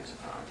 All right.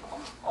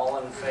 All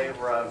in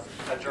favor of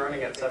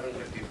adjourning at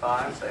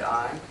 7:55, say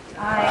aye.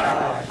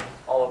 Aye.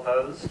 All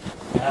opposed?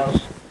 No.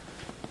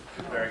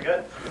 Very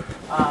good.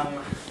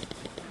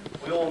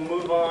 We will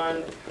move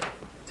on.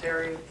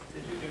 Terry,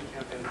 did you do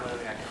campaign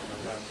planning? I can't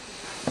remember.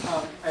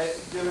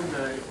 Given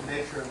the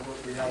nature of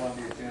what we have on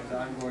the agenda,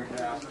 I'm going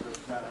to ask for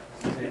this matter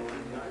table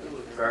tonight.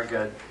 Very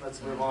good.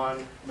 Let's move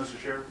on. Mr.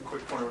 Chair,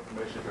 quick point of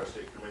information to our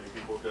state committee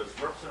people. Does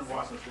Representative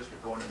Watson's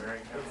district go into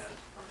Marion County?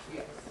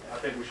 Yes. I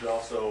think we should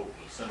also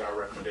send our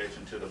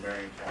recommendation to the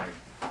Marion County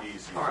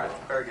DEC. All right.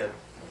 Very good.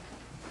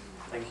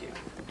 Thank you.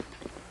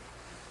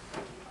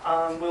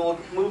 We will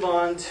move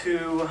on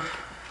to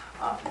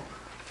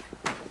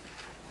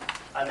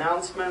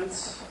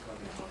announcements.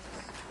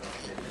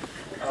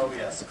 Oh,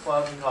 yes.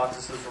 Club and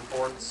Caucus's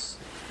reports.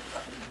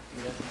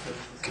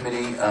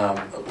 Committee,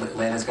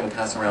 Lynn is going to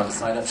pass around a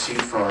sign-up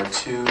sheet for our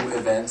two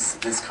events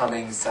this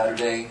coming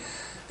Saturday.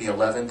 The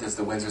 11th is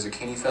the Windsor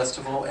Zucchini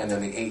Festival, and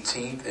then the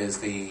 18th is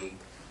the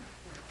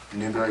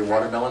Newberry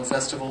Watermelon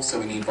Festival.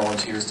 So we need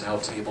volunteers to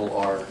help table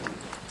our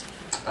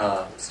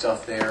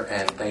stuff there,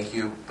 and thank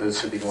you. Those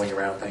should be going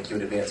around. Thank you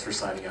in advance for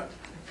signing up.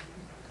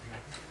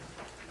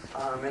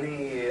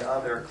 Any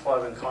other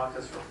club and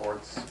caucus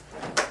reports?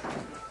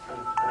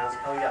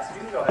 Oh, yes,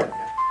 you can go ahead.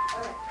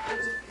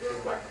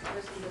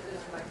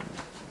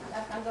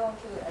 I'm going to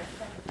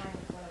spend time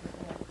with one of the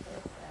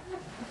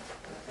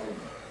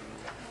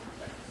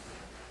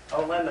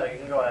Oh, Linda, you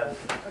can go ahead.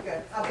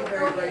 Okay, I'll be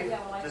very brief.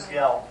 Just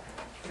yell.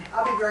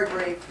 I'll be very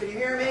brief. Can you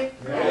hear me?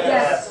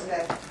 Yes.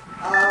 Okay.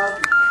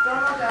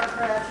 Toronto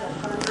Democrats have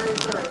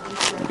fundraiser at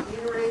East End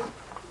Eatery,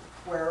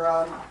 where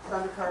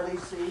Thunder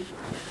Carlisi,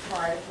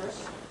 proprietress,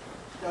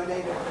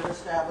 donated for the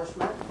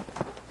establishment.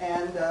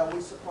 And we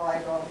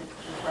supplied all the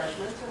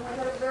refreshments, and we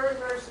had a very,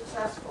 very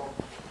successful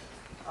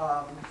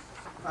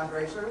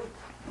fundraiser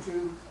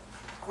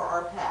for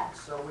our PAC.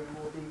 So we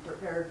will be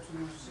prepared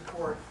to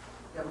support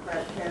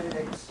Democratic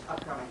candidates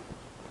upcoming.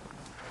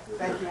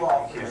 Thank you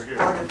all for your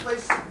support, and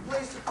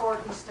please support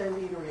East End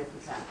Eatery if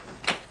you can.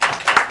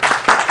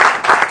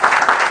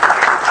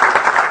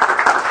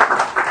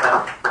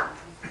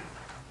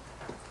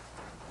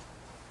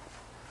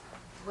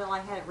 Well, I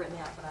had it written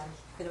out, but I'm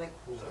going to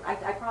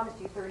make, I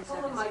promised you 30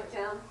 seconds. Pull the mic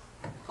down.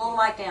 Pull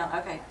the mic down.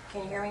 Okay.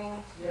 Can you hear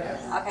me?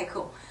 Yes. Okay,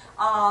 cool.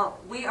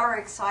 We are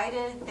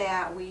excited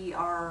that we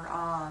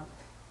are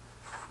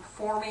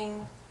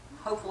forming,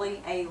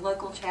 hopefully, a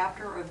local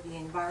chapter of the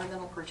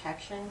Environmental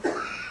Protection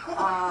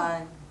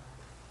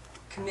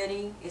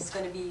Committee. It's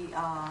going to be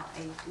a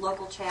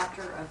local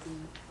chapter of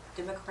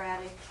the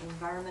Democratic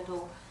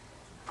Environmental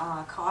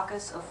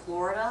Caucus of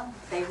Florida.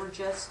 They were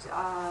just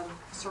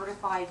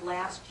certified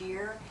last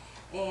year,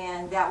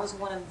 and that was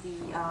one of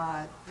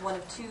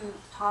two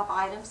top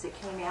items that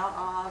came out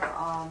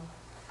of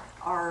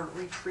our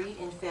retreat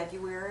in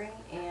February,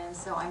 and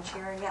so I'm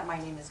chairing that. My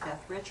name is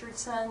Beth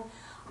Richardson.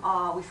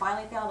 We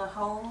finally found a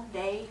home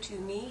day to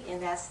meet,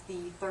 and that's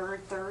the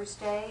third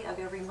Thursday of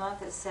every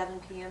month at 7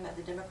 p.m. at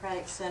the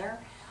Democratic Center.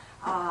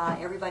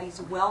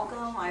 Everybody's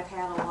welcome. I've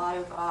had a lot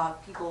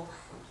of people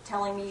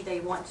telling me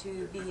they want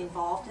to be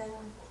involved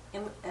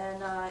in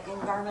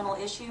environmental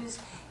issues,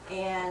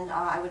 and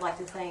I would like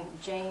to thank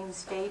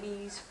James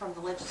Davies from the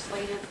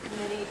Legislative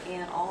Committee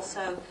and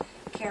also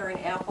Karen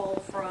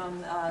Apple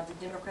from the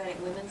Democratic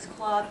Women's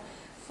Club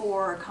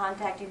for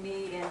contacting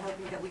me and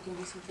hoping that we can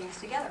do some things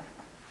together.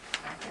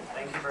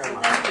 Thank you very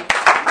much. Thank you.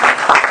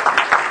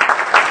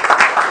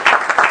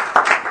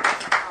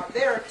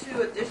 There are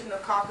 2 additional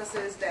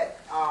caucuses that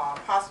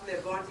possibly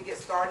are going to get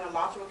started in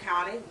Alachua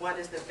County. One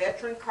is the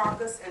Veteran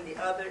Caucus and the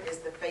other is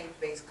the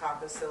Faith-Based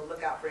Caucus. So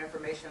look out for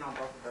information on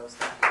both of those.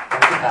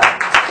 Thank you,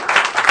 Pat.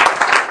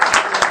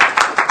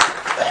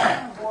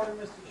 Water,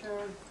 Mr.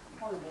 Chairman,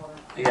 point of order.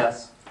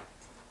 Yes.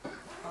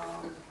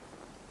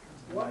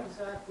 What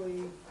exactly?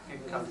 You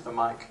can come to the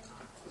mic.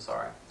 I'm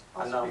sorry.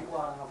 I know. I'll speak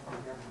loud enough from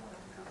here.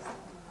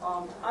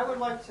 I would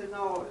like to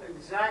know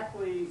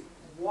exactly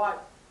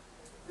what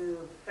the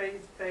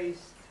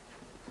faith-based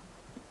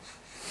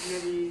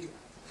committee,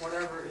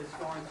 whatever, is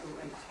going to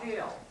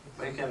entail.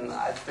 We can,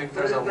 I think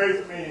there's a...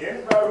 Faith meaning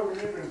anybody who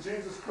believes in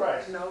Jesus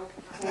Christ. No.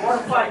 What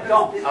if I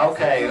don't?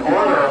 Okay,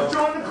 order.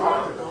 Join the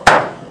caucus.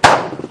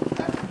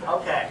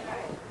 Okay.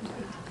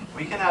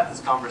 We can have this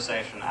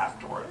conversation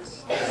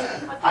afterwards.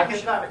 I can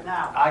have it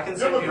now. I can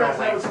send you a Democrats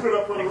link. never stood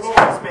up for the Lord.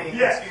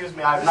 Excuse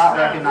me, I've not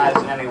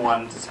recognized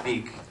anyone to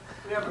speak.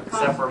 We have a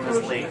Except for Ms.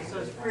 Lee. constitution that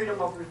says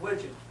freedom of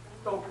religion.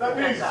 Don't That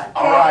forget means- that.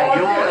 All right,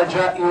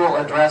 you will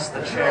address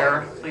the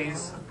chair,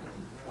 please.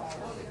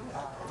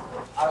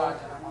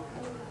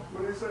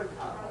 What did he say?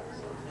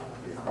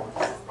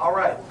 All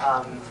right,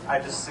 I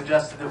just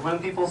suggested that when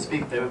people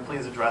speak, they would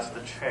please address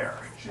the chair.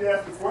 She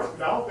asked the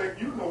question. I don't think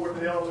you know what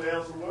the hell the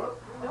answer was.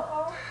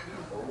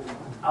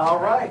 All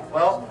right,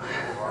 well,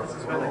 this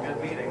has been a good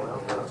meeting,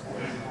 though.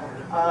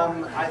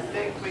 I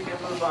think we can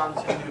move on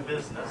to new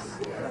business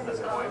at this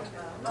point.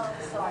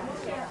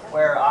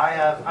 Where I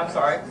have, I'm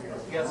sorry,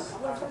 yes?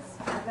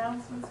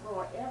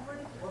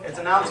 It's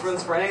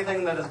announcements for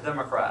anything that is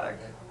democratic.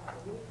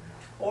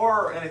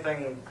 Or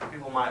anything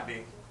people might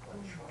be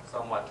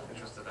somewhat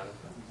interested in.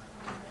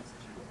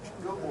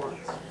 Go for it.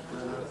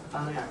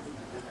 Oh, yeah.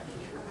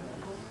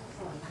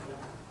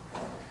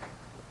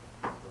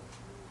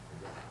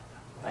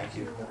 Thank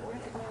you.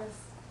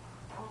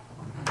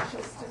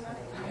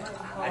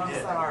 I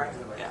did. Sorry.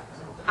 Yeah.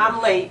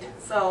 I'm late,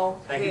 so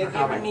Thank you they're for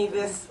coming. giving me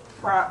this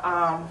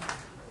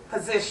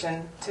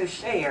position to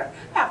share.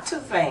 I have 2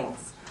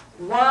 things.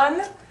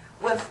 One,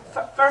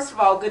 first of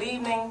all, good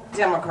evening,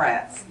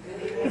 Democrats.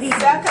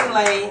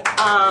 Secondly,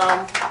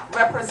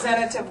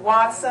 Representative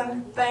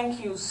Watson, thank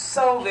you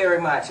so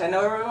very much. I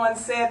know everyone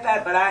said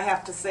that, but I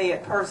have to say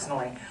it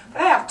personally.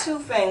 But I have 2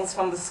 things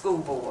from the school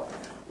board.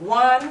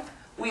 One,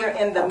 we are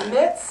in the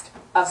midst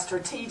of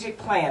strategic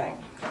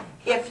planning.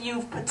 If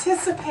you've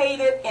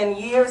participated in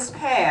years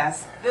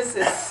past, this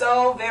is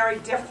so very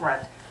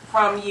different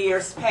from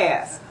years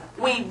past.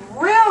 We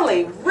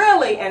really,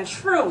 really and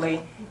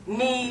truly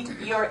need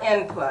your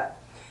input.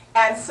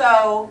 And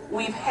so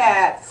we've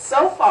had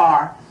so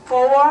far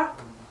 4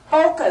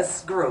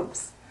 focus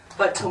groups.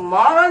 But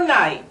tomorrow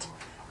night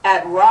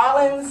at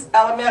Rollins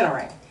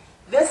Elementary,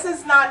 this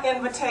is not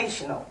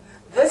invitational.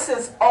 This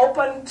is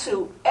open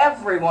to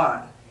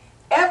everyone.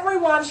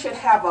 Everyone should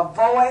have a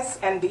voice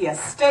and be a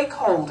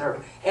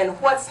stakeholder in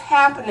what's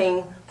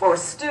happening for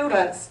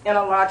students in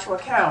Alachua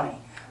County.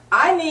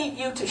 I need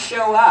you to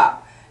show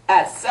up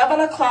at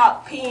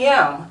 7:00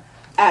 p.m.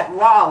 at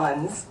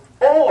Rollins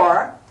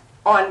or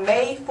on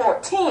May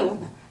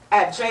 14th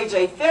at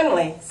J.J.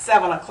 Finley,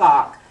 7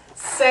 o'clock.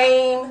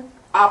 Same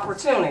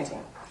opportunity.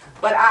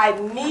 But I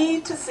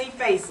need to see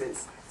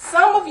faces.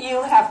 Some of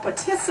you have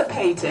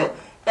participated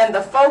in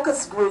the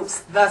focus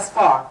groups thus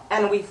far,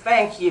 and we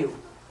thank you.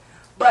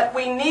 But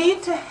we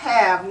need to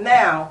have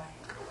now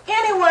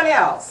anyone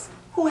else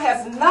who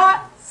has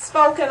not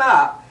spoken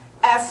up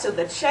as to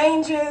the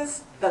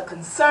changes, the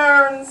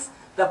concerns,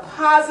 the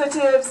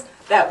positives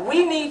that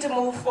we need to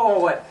move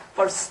forward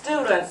for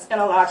students in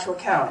Alachua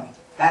County.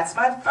 That's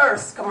my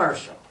first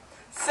commercial.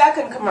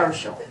 Second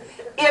commercial,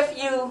 if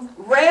you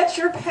read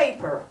your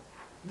paper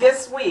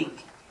this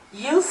week,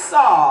 you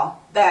saw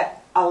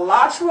that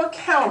Alachua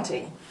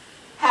County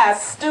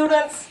has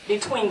students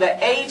between the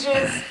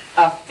ages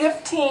of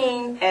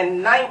 15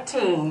 and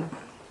 19,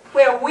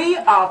 where we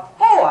are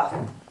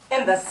 4th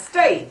in the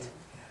state.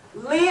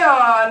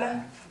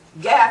 Leon,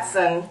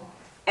 Gadsden,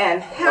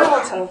 and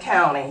Hamilton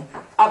County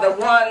are the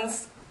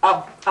ones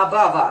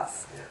above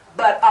us.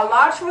 But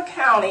Alachua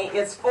County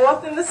is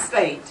 4th in the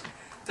state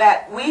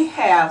that we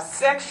have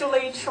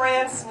sexually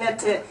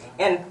transmitted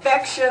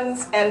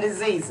infections and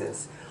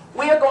diseases.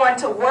 We are going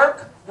to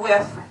work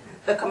with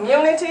the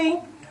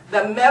community,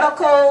 the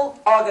medical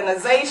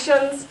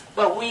organizations,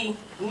 but we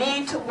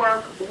need to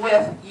work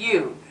with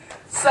you.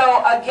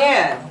 So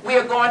again, we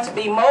are going to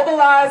be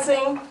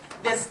mobilizing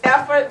this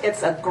effort.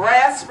 It's a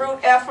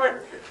grassroots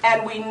effort,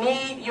 and we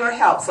need your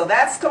help. So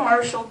that's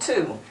commercial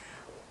 2.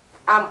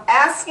 I'm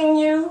asking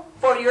you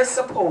for your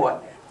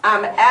support.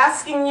 I'm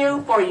asking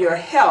you for your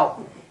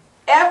help.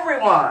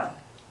 Everyone,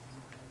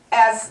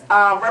 as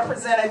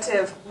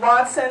Representative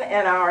Watson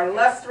and our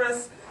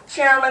illustrious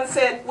chairman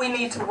said, we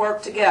need to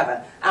work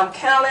together. I'm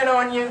counting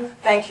on you.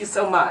 Thank you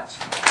so much.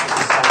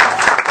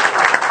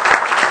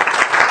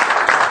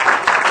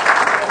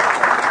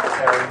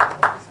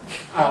 Terry.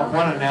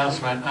 One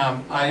announcement.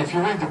 If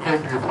you read the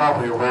paper, you're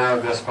probably aware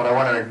of this, but I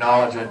want to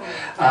acknowledge it.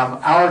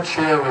 Our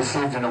chair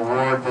received an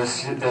award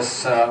this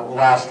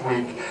last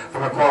week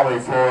from Equality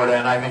Florida,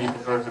 and I think he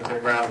deserves a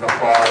big round of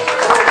applause.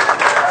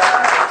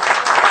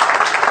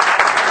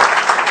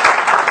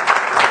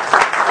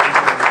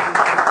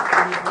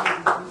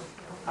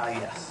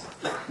 Yes.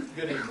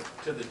 Good evening.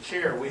 To the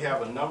chair, we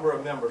have a number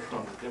of members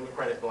from the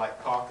Democratic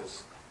Black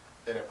Caucus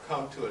that have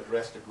come to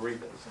address the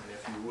grievance, and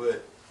if you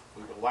would,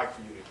 we would like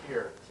for you to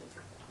hear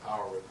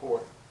our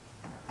report.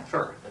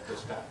 Sure. At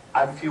this time.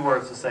 I have a few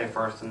words to say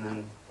first, and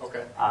then.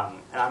 Okay.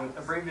 And I'm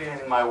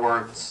abbreviating my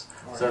words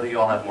so that you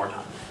all have more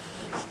time.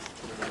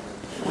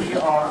 We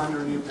are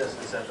under new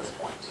business at this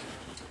point.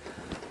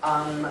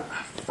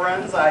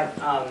 Friends, I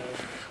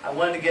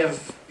wanted to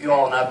give you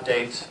all an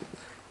update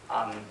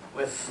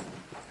with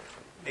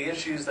the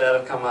issues that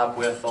have come up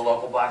with the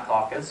local Black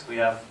Caucus. We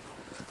have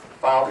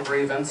filed a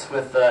grievance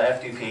with the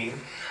FDP.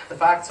 The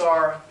facts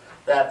are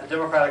that the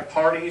Democratic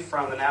Party,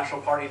 from the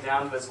national party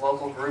down to its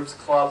local groups,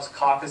 clubs,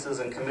 caucuses,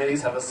 and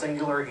committees, have a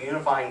singular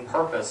unifying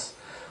purpose,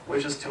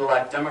 which is to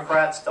elect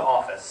Democrats to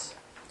office.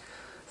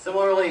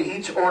 Similarly,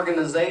 each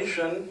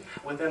organization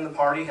within the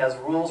party has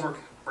rules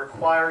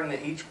requiring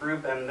that each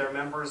group and their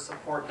members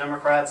support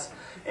Democrats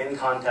in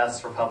contests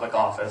for public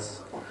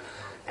office.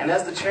 And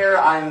as the chair,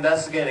 I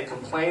investigated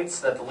complaints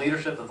that the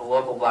leadership of the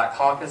local Black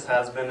Caucus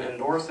has been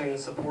endorsing,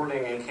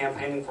 supporting, and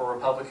campaigning for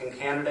Republican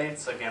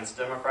candidates against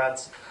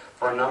Democrats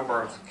for a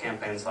number of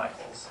campaign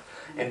cycles.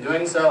 In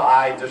doing so,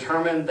 I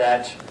determined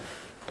that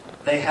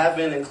they have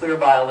been in clear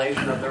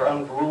violation of their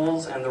own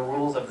rules and the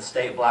rules of the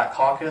state Black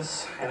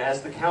Caucus. And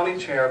as the county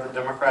chair of the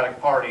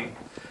Democratic Party,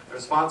 the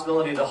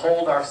responsibility to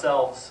hold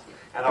ourselves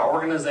and our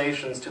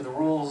organizations to the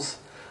rules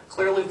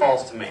clearly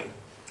falls to me.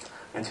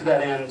 And to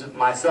that end,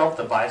 myself,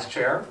 the vice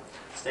chair,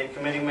 state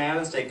committee man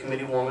and state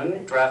committee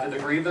woman, drafted a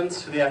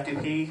grievance to the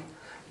FDP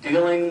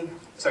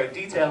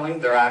detailing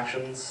their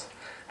actions,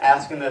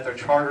 asking that their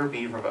charter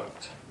be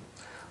revoked.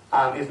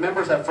 If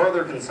members have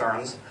further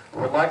concerns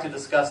or would like to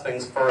discuss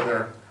things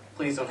further,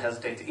 please don't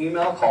hesitate to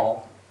email,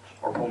 call,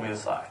 or pull me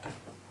aside.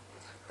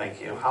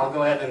 Thank you. I'll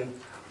go ahead and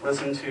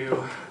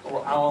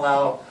I'll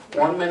allow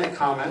 1-minute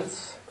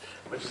comments,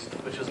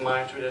 which is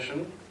my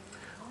tradition.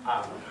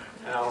 And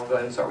I'll go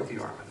ahead and start with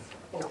you, Armin.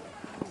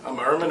 I'm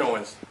Ermin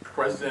Owens,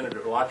 president of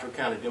the Alachua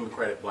County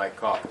Democratic Black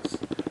Caucus.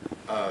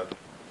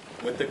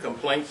 With the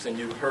complaints, and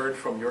you've heard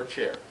from your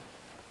chair,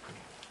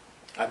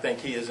 I think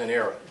he is in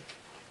error.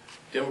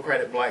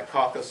 Democratic Black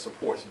Caucus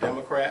supports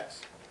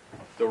Democrats.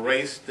 The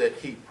race that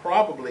he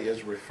probably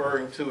is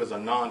referring to is a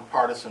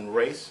nonpartisan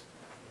race,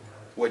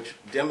 which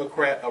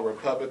Democrat or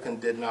Republican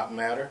did not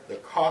matter. The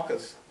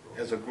caucus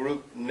as a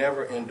group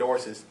never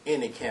endorses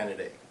any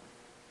candidate,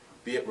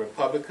 be it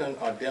Republican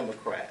or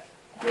Democrat,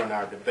 during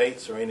our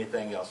debates or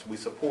anything else. We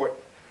support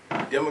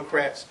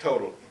Democrats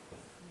totally.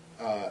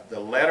 The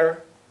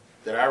letter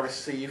that I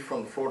received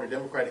from the Florida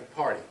Democratic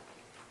Party,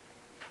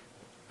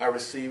 I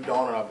received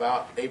on or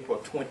about April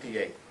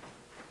 28th,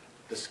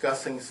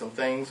 discussing some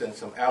things and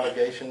some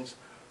allegations.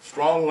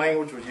 Strong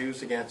language was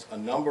used against a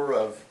number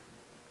of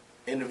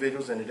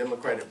individuals in the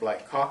Democratic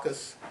Black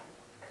Caucus.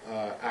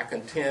 I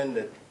contend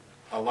that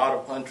a lot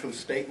of untrue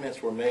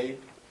statements were made.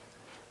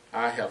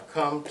 I have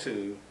come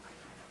to,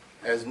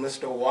 as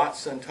Mr.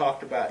 Watson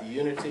talked about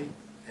unity,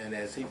 and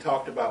as he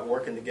talked about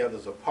working together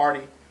as a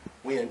party,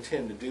 we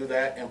intend to do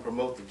that and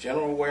promote the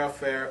general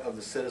welfare of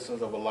the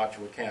citizens of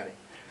Alachua County.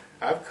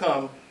 I've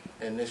come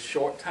in this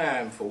short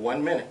time for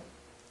 1 minute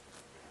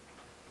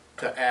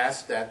to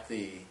ask that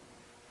the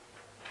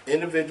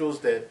individuals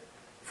that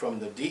from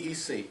the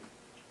DEC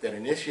that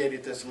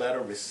initiated this letter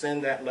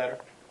rescind that letter,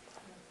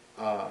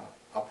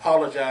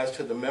 apologize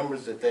to the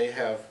members that they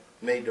have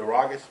made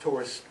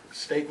derogatory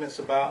statements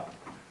about.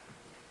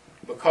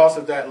 Because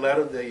of that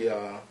letter,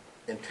 the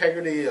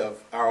integrity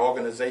of our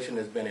organization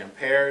has been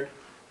impaired.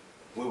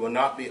 We will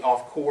not be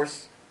off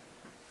course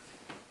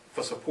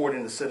for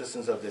supporting the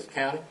citizens of this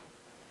county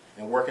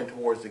and working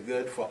towards the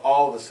good for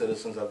all the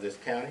citizens of this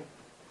county.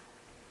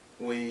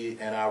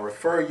 And I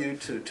refer you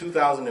to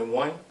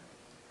 2001,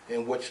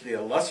 in which the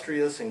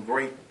illustrious and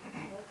great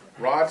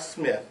Rod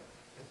Smith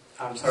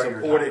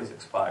supported your time has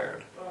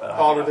expired,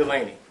 Paula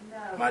Delaney.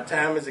 My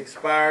time has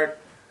expired.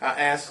 I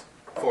ask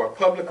for a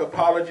public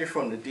apology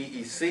from the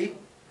DEC,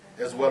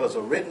 as well as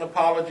a written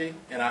apology,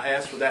 and I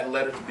ask for that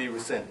letter to be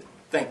rescinded.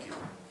 Thank you.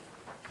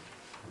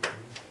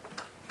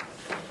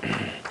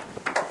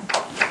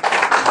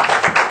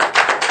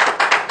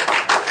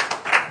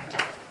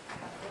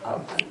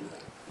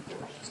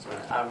 Just a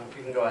minute.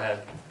 You can go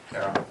ahead,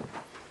 Carol.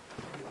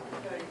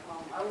 Okay,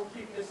 I will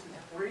keep this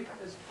as brief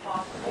as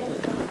possible.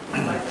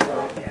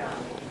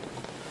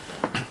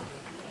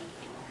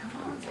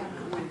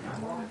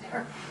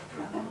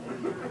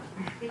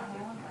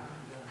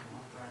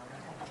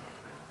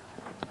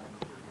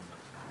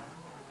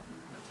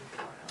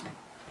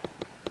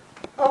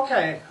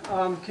 Okay,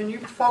 can you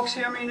folks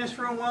hear me in this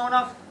room well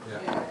enough?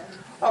 Yeah.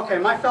 Okay,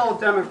 my fellow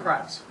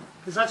Democrats,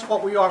 because that's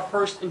what we are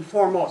first and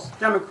foremost,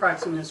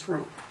 Democrats in this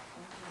room.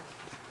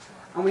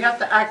 and we have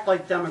to act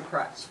like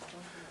Democrats,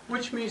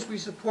 which means we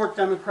support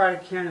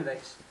Democratic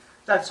candidates.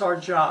 That's our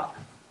job.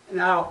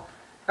 Now,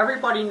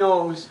 everybody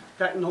knows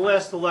that in the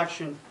last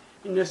election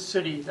in this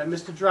city, that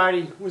Mr.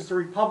 Dratty was the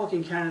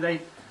Republican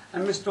candidate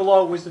and Mr.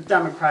 Lowe was the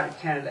Democratic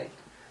candidate.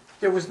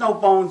 There was no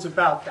bones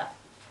about that.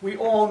 We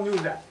all knew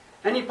that.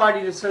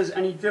 Anybody that says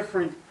any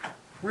different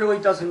really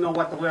doesn't know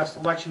what the last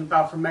election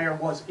about for mayor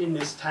was in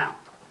this town.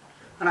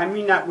 And I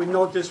mean that with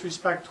no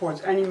disrespect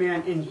towards any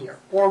man in here,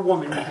 or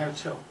woman in here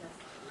too.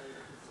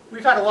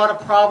 We've had a lot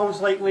of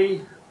problems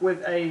lately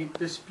with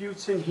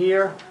disputes in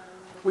here.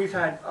 We've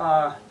had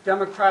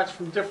Democrats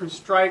from different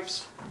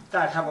stripes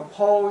that have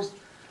opposed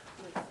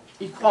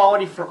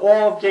equality for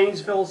all of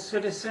Gainesville's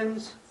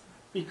citizens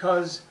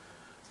because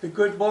the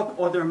good book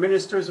or their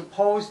ministers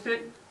opposed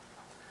it.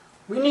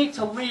 We need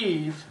to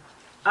leave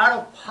out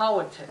of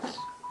politics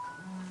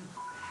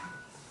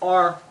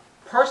our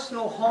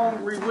personal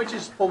home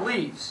religious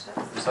beliefs.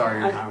 I'm sorry,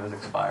 your time has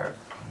expired.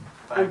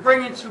 And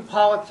bring into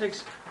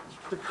politics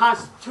the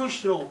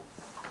constitutional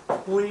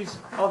beliefs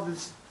of the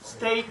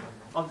state,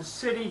 of the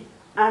city,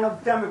 and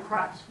of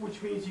Democrats,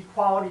 which means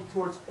equality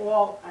towards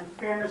all and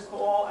fairness to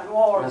all and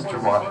all are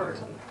Mr.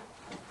 Washington.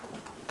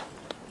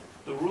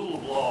 The rule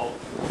of law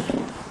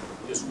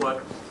is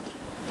what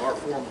our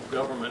form of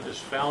government is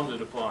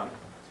founded upon.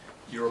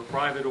 You're a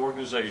private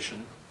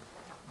organization,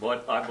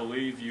 but I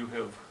believe you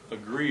have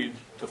agreed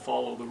to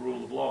follow the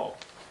rule of law.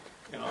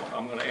 And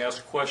I'm going to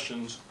ask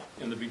questions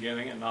in the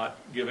beginning and not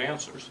give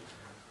answers.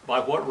 By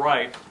what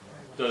right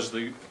does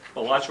the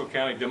Alachua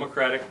County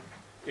Democratic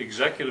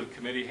Executive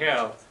Committee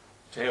have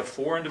to have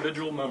 4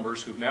 individual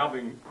members who've now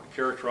been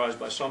characterized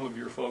by some of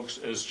your folks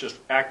as just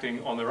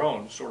acting on their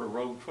own, sort of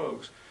rogue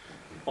folks,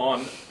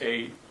 on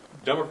a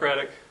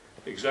Democratic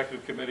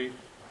Executive Committee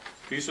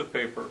piece of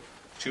paper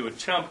to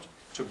attempt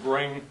to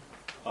bring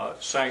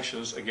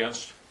sanctions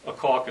against a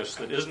caucus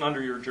that isn't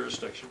under your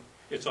jurisdiction?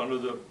 It's under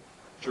the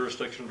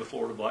jurisdiction of the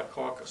Florida Black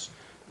Caucus.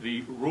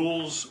 The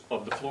rules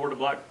of the Florida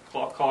Black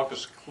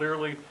Caucus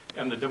clearly,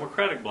 and the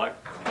Democratic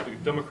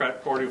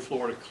Party of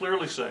Florida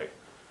clearly say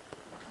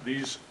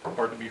these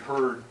are to be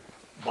heard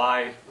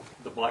by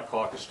the Black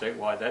Caucus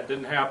statewide. That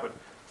didn't happen.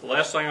 The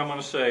last thing I'm going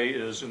to say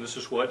is, and this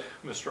is what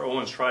Mr.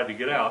 Owens tried to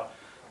get out,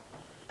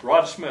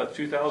 Rod Smith,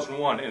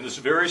 2001, in this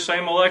very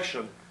same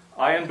election,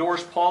 I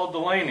endorsed Paula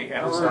Delaney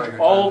and urged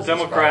all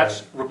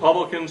Democrats,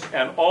 Republicans,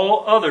 and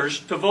all others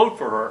to vote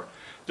for her.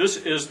 This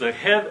is the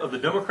head of the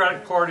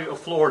Democratic Party of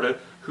Florida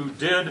who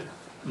did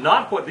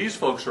not what these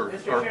folks are.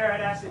 Mr. Chair,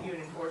 I'd ask that you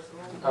enforce the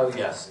rule. Oh,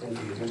 yes,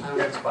 indeed. Your time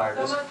has expired.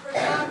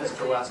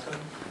 Mr. Weston.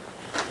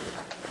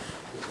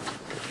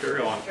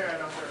 Carry on. Mr. Chair,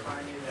 I'd also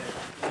remind you that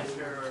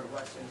Mr.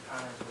 Weston's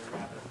comments were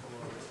rather full.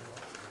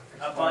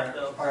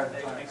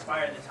 They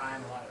expired at the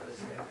time a lot of this.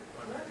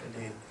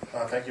 Indeed.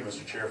 Thank you,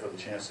 Mr. Chair, for the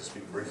chance to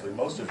speak briefly.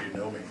 Most of you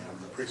know me. I'm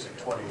the Precinct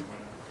 20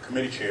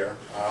 Committee Chair.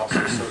 I also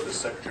served as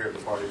Secretary of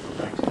the Party from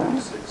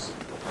 1996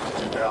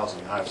 to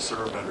 2000. I've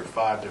served under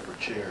 5 different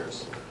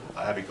chairs.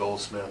 Abby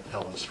Goldsmith,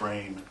 Helen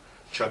Strain,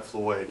 Chuck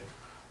Floyd,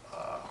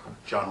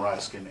 John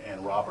Riskin,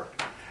 and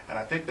Robert. And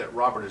I think that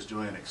Robert is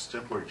doing an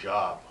exemplary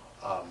job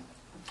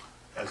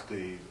as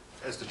the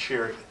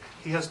chair.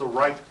 He has the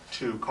right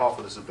to call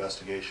for this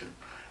investigation.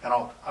 And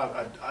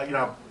I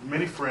have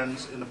many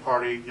friends in the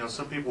party.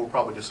 Some people will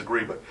probably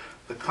disagree, but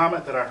the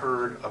comment that I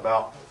heard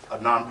about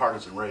a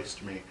nonpartisan race,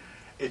 to me,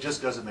 it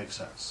just doesn't make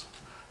sense.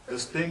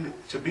 This thing,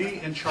 to be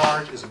in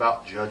charge is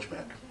about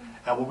judgment.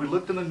 And when we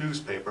looked in the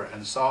newspaper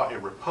and saw a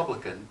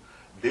Republican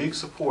being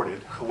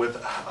supported with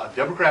a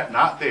Democrat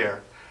not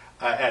there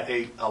at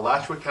a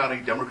Alachua County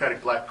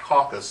Democratic Black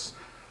Caucus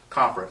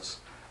conference,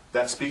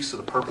 that speaks to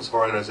the purpose of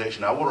our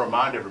organization. I want to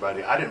remind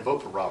everybody, I didn't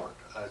vote for Robert.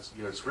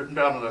 It's written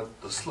down in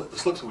the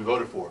slips that we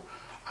voted for.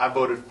 I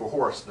voted for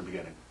Horace in the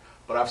beginning,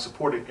 but I've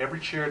supported every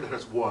chair that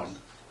has won.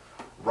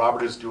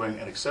 Robert is doing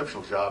an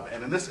exceptional job,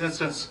 and in this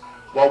instance,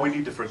 while we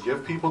need to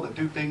forgive people that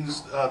do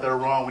things that are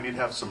wrong, we need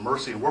to have some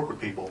mercy and work with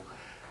people.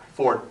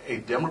 For a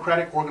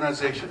Democratic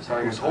organization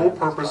whose whole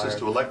purpose is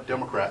to elect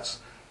Democrats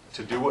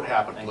to do what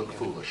happened, to look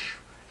foolish.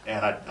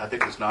 And I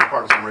think this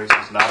nonpartisan race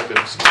is not a good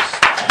excuse.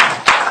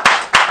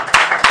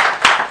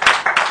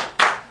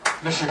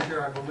 Mr.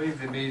 Chair, I believe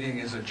the meeting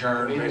is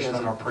adjourned based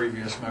on our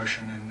previous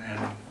motion and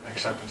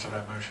acceptance of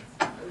that motion.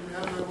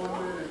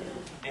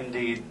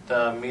 Indeed,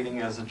 the meeting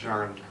is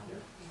adjourned.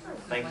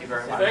 Thank you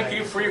very much. Thank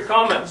you for your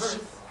comments.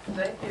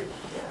 Thank you.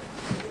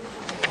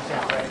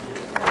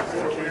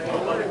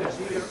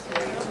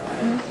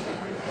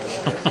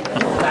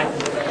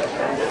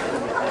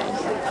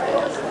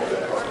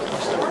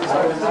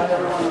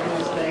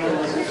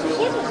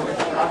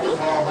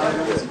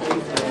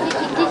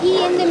 Did he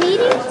end the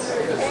meeting?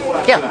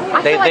 Yeah,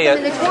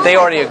 they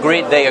already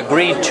agreed. They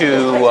agreed to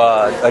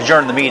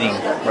adjourn the meeting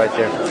right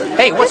there.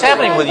 Hey, what's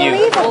happening with you?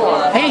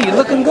 Hey, you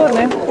looking good,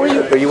 man.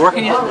 Are you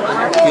working yet?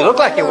 You look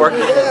like you're working.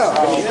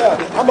 Yeah.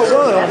 I'm gonna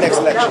run on the next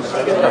election.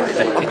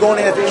 I'm going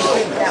in at the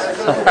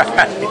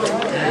independents.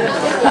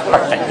 All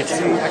right.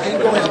 See, I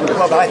can't go into the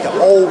Republican. I like the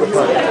old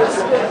Republicans.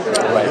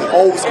 Right. The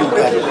old school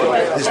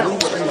Republicans. This new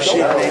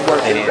shit, they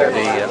work.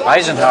 The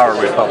Eisenhower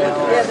Republic.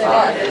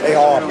 They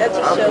all. That's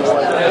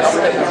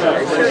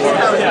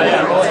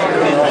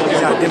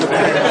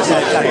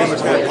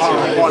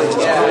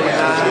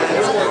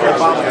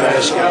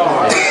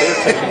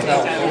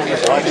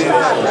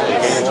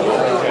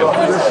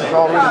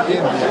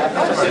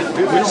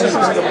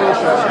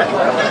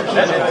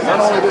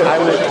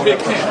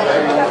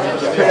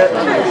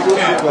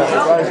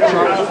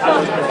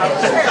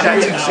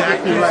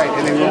exactly right.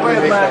 And then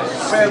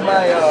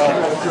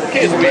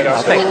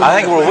I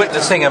think we're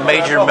witnessing a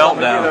major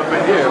meltdown.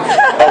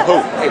 of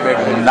who?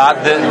 Not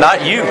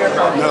you. No,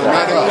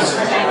 not us.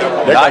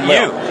 Not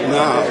you.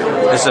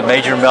 No. This is a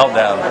major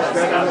meltdown.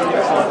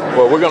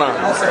 Well, we're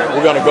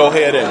gonna go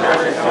ahead and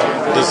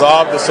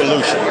dissolve the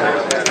solution.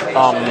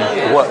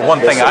 One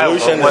thing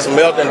that's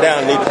melting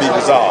down needs to be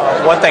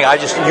dissolved. One thing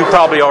you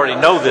probably already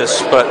know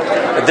this, but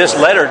this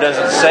letter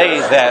doesn't say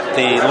that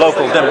the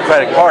local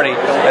Democratic Party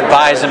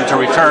advised them to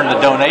return the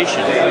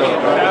donation.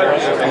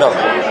 No.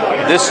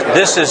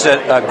 This is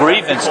a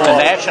grievance to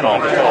national.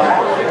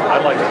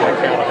 I'd like to get a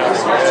count of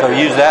houses. So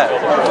use that.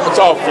 It's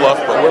all fluff,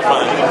 but we're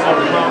fine.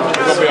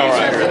 We're gonna be all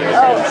right.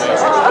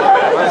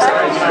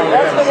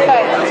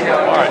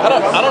 I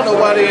don't know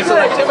why there's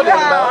activity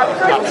about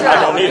it.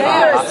 I don't need it.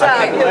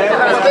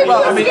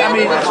 Well, I mean,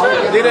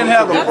 they didn't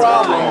have a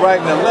problem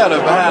writing a letter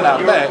behind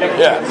our back.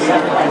 Yeah.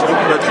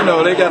 But you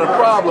know, they got a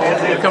problem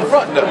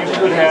confronting us.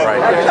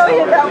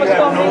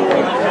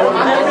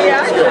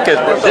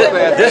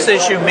 This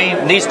issue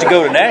needs to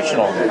go to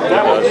national.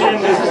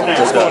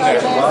 It's going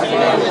there.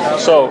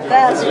 So, 2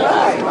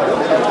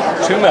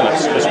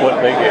 minutes is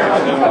what they gave.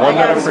 1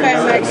 minute for you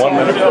and 1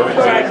 minute for me.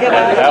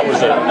 And that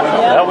was it.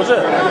 That was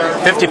it.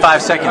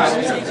 55 seconds.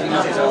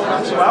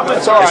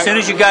 It's all right. As soon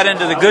as you got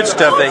into the good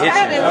stuff, they hit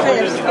you.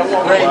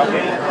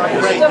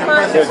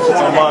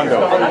 Armando.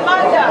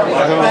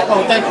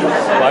 Oh, thank you.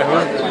 By who?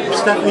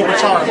 Stephanie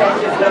Batar.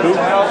 Who?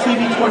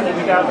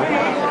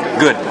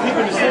 Good.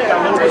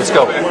 Let's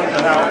go.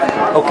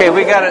 Okay,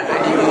 we got it.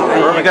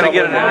 You're going to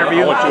get an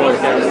interview?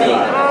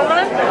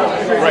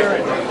 Great.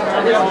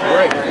 You know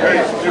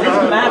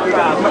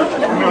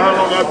how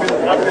long I've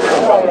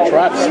been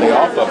trying to stay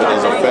off of it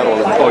as a federal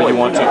employee. Oh, you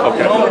want to?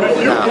 Okay. Now,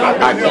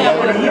 I can't.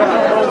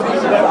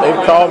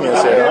 They've called me and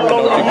said, if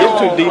you get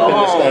too deep in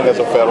this thing as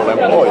a federal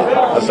employee,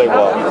 I say,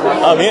 well,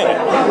 I'm in it.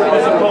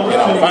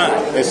 Fine.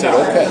 They said,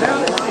 okay.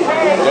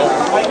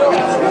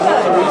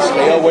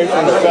 Stay away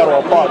from the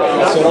federal part of it.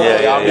 I said,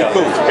 okay, I'll be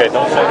cool. Okay,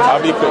 don't say that.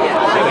 I'll be cool.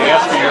 They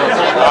ask you your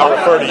I'll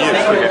refer to you.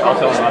 Okay, I'll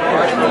tell them.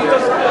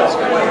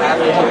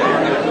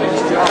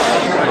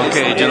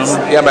 Okay,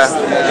 gentlemen. Yeah, man.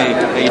 Hey,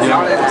 how you doing?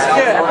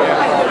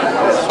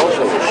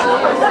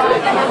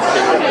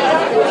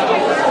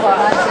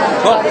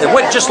 Well, it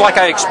went just like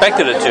I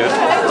expected it to.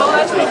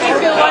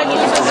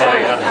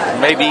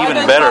 Maybe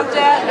even better.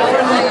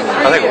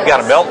 I think we've got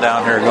a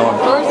meltdown here going.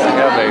 We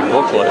have a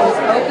booklet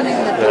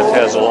that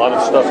has a lot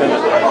of stuff in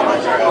it.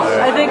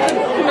 I think the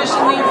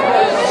commission needs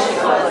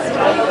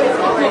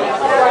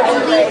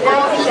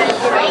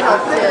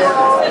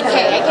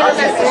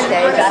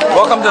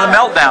Welcome to the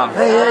meltdown.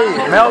 Hey,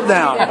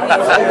 meltdown. I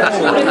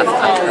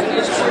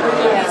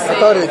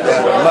thought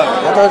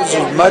this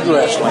was mud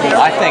wrestling.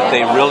 I think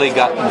they really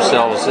got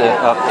themselves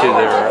up to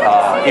their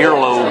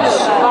earlobes.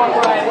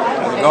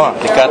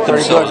 They got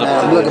themselves up to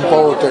I'm looking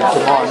forward to it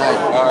tomorrow night.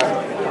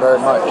 Very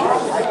much.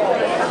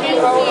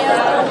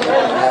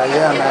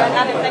 Yeah, man.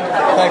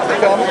 Thanks for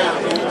coming.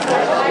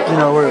 You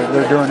know,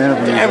 they're doing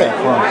interviews. Damn it.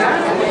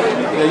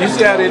 Yeah, you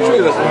see how they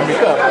treat us when we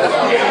come.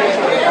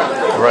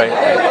 Right.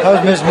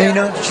 How's Miss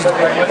Nina? She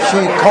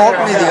called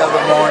me the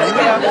other morning.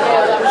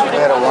 We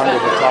had a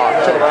wonderful talk.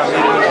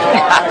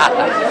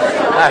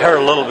 I heard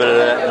a little bit of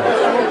that.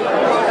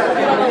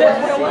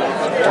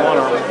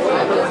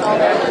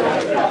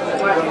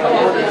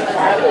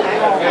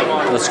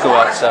 Let's go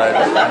outside.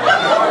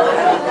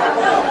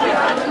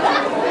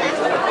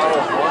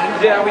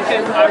 Yeah, we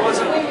can. I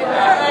wasn't. We were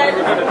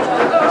going to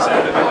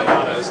decide to be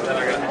honest, and I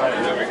got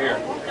invited over here.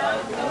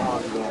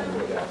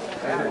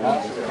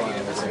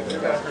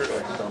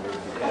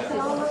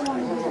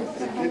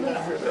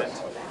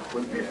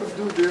 When people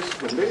do this,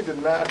 when they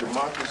deny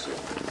democracy,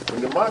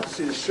 when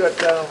democracy is shut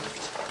down,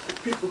 the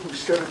people who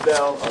shut it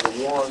down are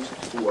the ones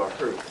who are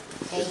hurt.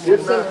 It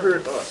did not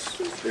hurt us.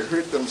 They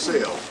hurt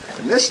themselves.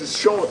 And this is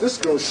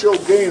going to show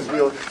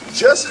Gainesville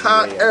just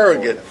how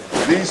arrogant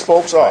these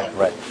folks are.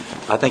 Right.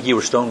 I think you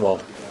were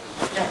stonewalled.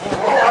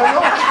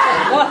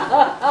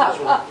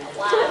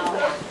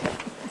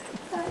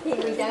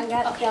 We done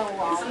got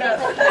stonewalled.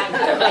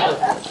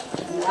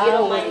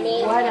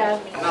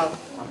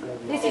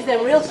 This is a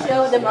real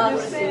show of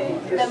democracy.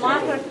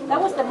 That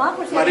was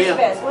democracy at its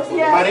best.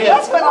 Maria.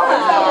 That's what I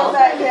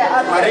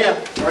Maria,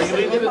 are you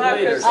leaving? No,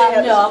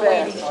 I'm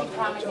waiting. She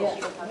promised you.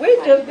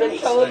 We've just been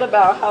told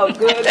about how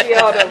good we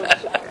are.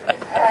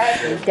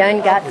 We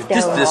done got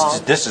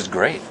stonewalled. This is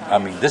great. I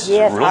mean, this is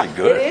really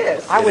good. It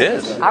is. It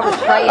is. I was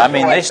praying. I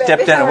mean, they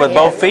stepped in it with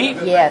both feet.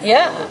 Yes.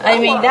 Yeah. I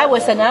mean, that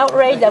was an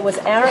outrage. That was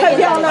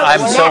arrogant.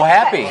 I'm so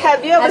happy.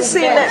 Have you ever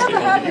seen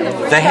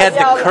that? They had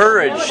the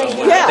courage.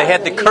 They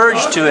had the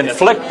courage to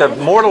inflict the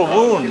mortal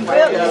wound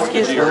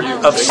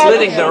of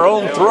slitting their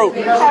own throat.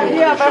 Have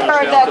you ever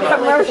heard that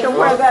commercial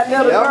where that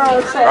little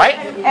girl said, Right?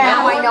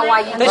 Now I know why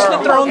you They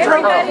slit their own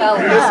throat.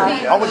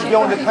 I was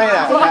going to plan.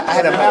 I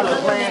had a master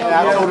plan, and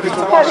I told her to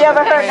go. Have you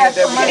ever heard that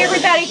commercial? Can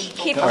everybody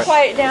keep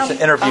quiet down? It's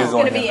an interview It's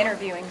going to going be on.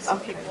 interviewing.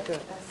 Okay, good.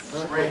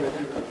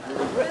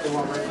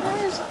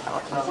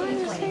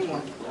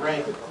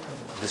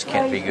 This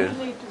can't be good.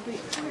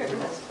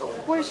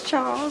 Where's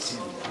Charles?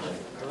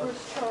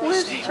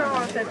 Where's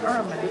Charles and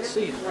Irma?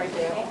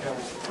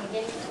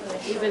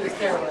 Even the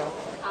stairwell.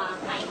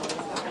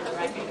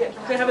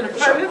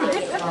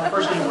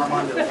 First name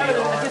Armando,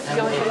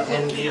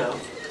 A-R-M-A-N-D-O.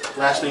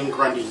 Last name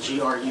Grundy,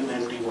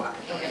 G-R-U-N-D-Y.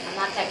 Okay, I'm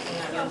not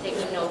texting on you, I'm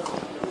taking notes.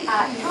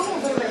 Tell me a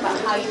little bit about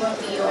how you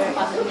feel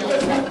about the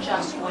meeting that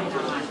just went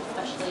on,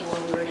 especially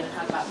when we were going to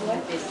talk about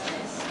new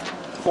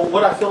business. Well,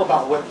 what I feel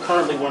about what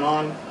currently went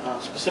on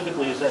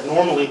specifically is that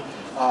normally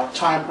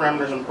time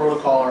parameters and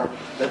protocol are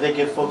that they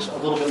give folks a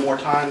little bit more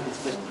time.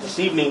 This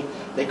evening,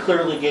 they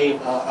clearly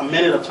gave a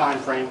minute of time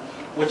frame,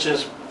 which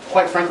is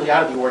quite frankly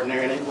out of the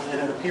ordinary, and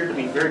it appeared to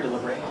be very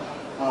deliberate.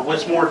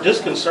 What's more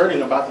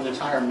disconcerting about the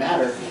entire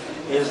matter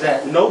is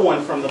that no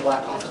one from the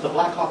Black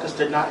Caucus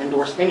did not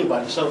endorse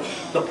anybody. So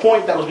the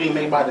point that was being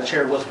made by the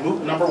chair was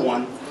moot, number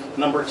one.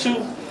 Number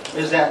two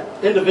is that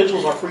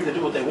individuals are free to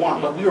do what they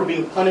want, but we were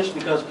being punished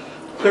because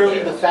clearly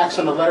the facts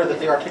in the letter that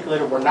they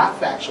articulated were not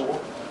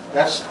factual.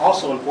 That's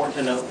also important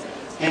to note.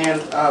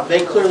 And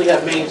they clearly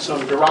have made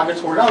some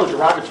derogatory, not only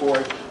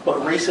derogatory, but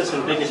racist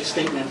and bigoted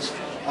statements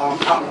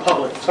out in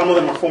public. Some of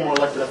them are former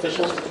elected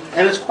officials,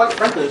 and it's quite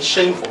frankly, it's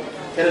shameful.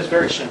 It is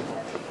very shameful.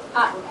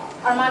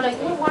 Armando,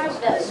 you were one of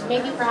those,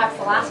 maybe perhaps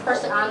the last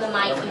person on the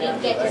mic. You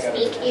didn't get to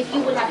speak. If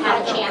you would have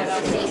had a chance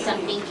to say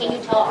something, can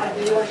you tell our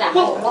viewers at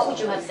home, what would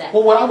you have said?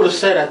 Well, what I would have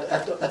said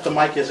at the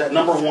mic is that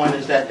number one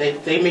is that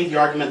they made the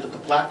argument that the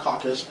Black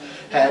Caucus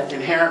had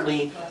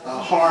inherently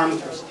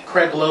harmed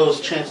Craig Lowe's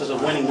chances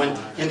of winning, when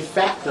in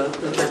fact the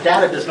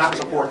data does not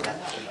support that.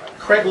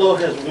 Craig Lowe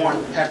had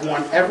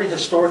won every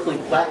historically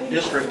black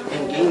district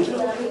in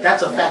Gainesville.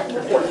 That's a fact,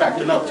 important fact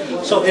to note.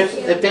 So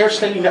if they're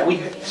stating that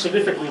we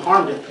significantly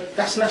harmed it,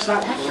 that's not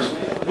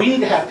accurate. We need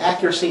to have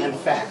accuracy and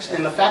facts,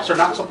 and the facts are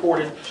not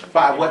supported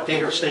by what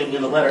they are stating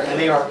in the letter, and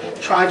they are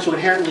trying to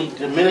inherently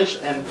diminish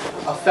and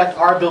affect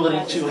our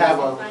ability to have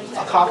a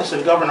caucus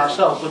and govern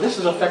ourselves. But this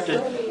has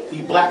affected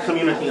the black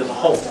community as a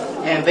whole,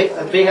 and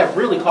they have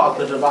really caused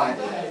the divide.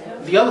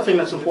 The other thing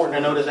that's important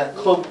to note is that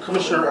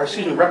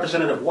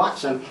Representative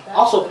Watson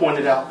also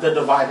pointed out the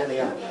divide that they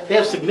have. They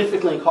have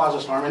significantly caused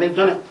us harm, and they've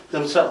done it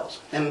themselves.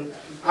 And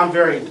I'm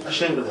very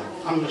ashamed of them.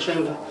 I'm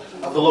ashamed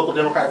of the local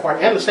Democratic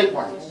Party and the state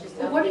party.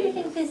 Where do you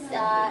think this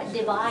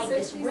divide,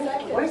 this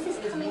rift, where is this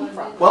coming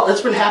from? Well,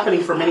 it's been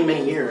happening for many,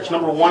 many years.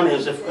 Number one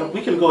is, if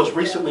we can go as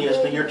recently as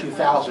the year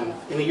 2000.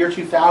 In the year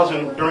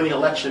 2000, during the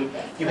election,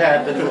 you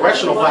had the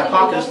Congressional Black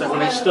Caucus that when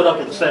they stood up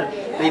and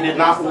said they did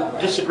not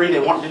disagree,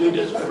 didn't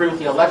disagree with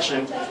the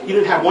election, you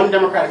didn't have one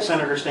Democratic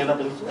senator stand up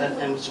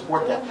and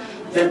support that.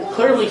 Then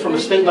clearly from the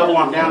state level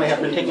on down, they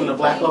have been taking the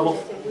black level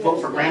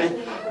vote for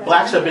granted.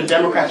 Blacks have been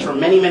Democrats for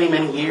many, many,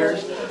 many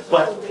years,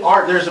 but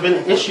there's been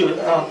an issue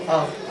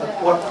of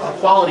what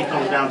equality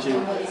comes down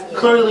to.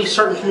 Clearly,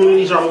 certain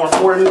communities are more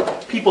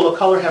important. People of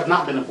color have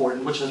not been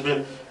important, which has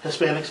been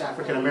Hispanics,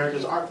 African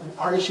Americans.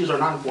 Our issues are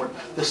not important.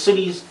 The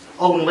city's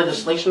own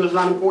legislation is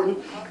not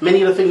important.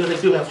 Many of the things that they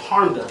do have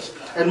harmed us.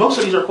 And most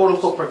of these are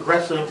quote-unquote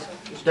progressive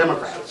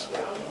Democrats.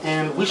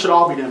 And we should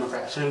all be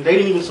Democrats. And they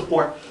didn't even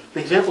support,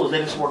 the example is they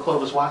didn't support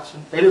Clovis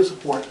Watson. They didn't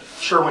support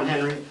Sherwin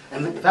Henry.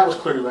 And that was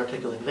clearly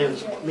articulated. They didn't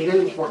support me. They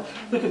didn't support,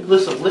 we could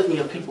list a litany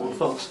of people and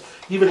folks.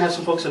 You even have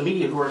some folks in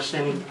media who are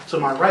standing to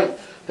my right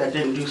that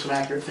didn't do some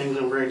accurate things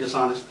and were very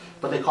dishonest,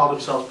 but they call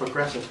themselves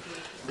progressive.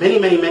 Many,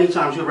 many, many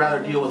times you'd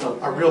rather deal with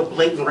a real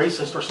blatant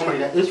racist or somebody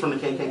that is from the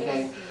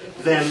KKK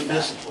than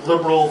this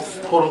liberal,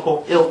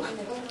 quote-unquote, ilk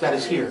that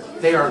is here.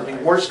 They are the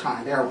worst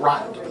kind. They are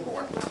rotten to the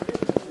core.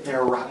 They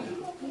are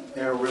rotten.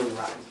 They are really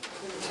rotten.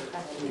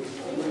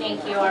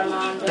 Thank you,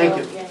 Armando. Thank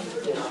you.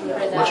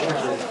 Much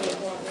appreciated.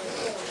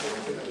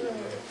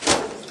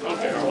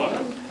 Okay,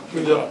 Armando.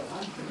 We go.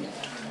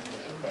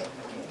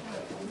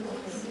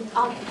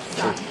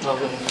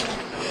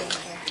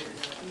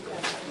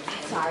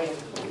 Sorry.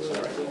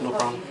 No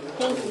problem.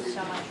 Thank you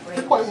so much for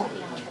your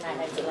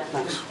tonight.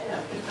 Thanks.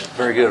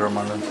 Very good,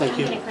 Armando. Thank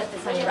you. I'm going to put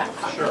this on your back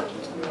pocket. Sure.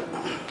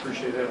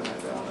 Appreciate it.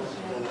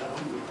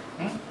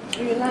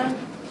 Are you done?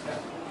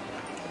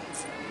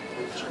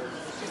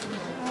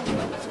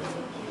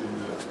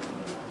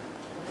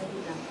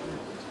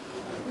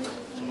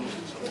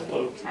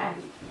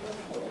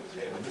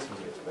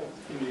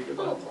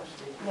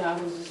 Yeah,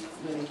 I was just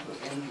waiting for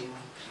NBO.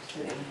 She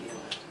said NBO.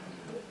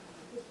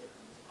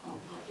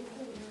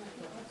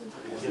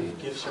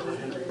 Give Sherwin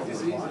Henry,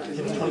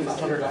 give him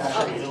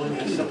 $2,500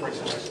 and separate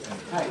us.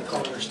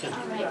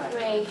 right,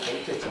 Ray.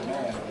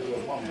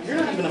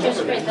 Just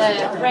for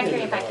the record,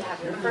 if I could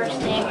have your first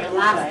name, your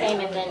last name,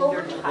 and then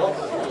your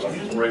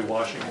title. Ray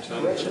Washington,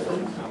 I'm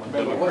a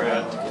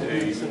Democrat,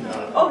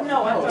 Oh,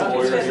 no, I thought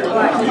you said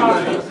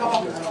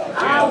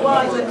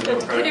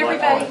Could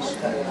everybody?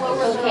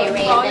 Okay,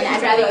 Ray, and then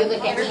I'd rather you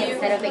look at me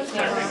instead of the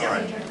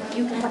camera.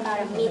 You can have about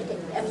a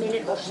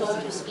minute or so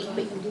to speak,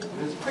 but you did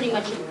pretty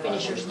much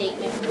finish your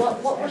statement.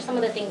 What were some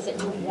of the things that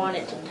you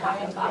wanted to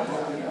talk about?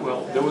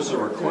 well, there was a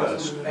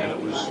request, and it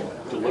was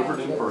delivered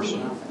in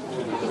person to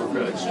the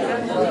Democratic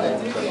Steering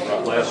Committee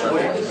last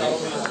week,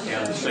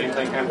 and the same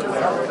thing happened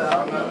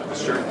there. The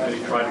Steering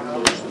Committee tried to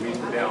close the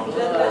meeting down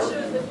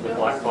before the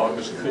Black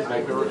Caucus could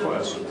make a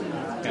request,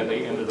 and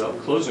they ended up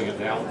closing it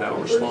down without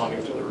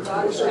responding to the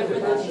request.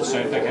 The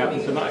same thing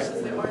happened tonight.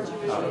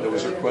 There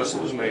was a request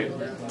that was made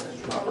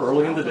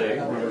early in the day.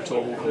 We were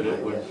told that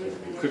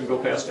it couldn't go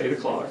past 8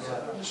 o'clock,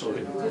 so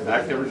they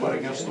backed everybody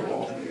against the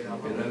wall,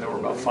 and then there were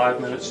about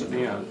 5 minutes at the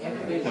end.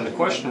 And the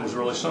question was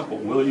really simple: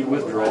 will you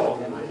withdraw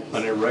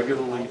an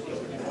irregularly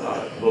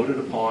voted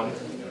upon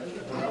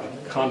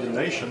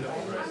condemnation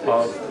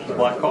of the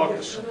Black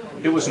Caucus?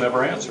 It was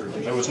never answered.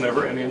 There was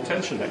never any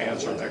intention to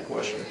answer that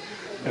question.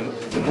 And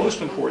the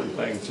most important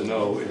thing to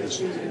know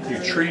is you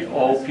treat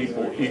all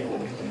people equal.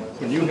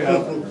 When you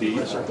have the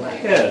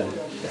head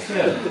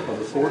of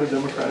the Florida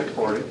Democratic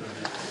Party,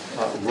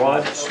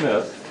 Rod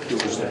Smith, who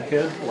was the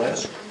head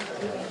last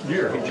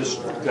year, he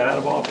just got out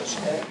of office.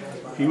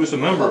 He was a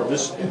member of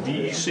this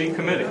DEC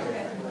committee,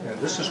 and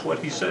this is what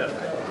he said.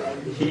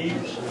 He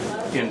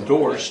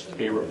endorsed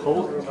a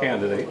Republican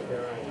candidate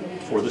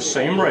for the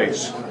same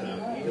race,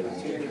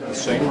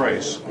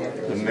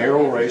 the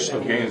mayoral race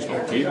of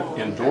Gainesville. He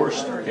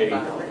endorsed a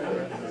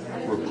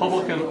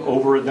Republican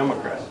over a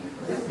Democrat.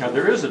 Now,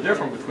 there is a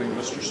difference between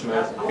Mr.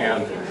 Smith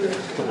and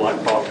the Black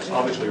Caucus.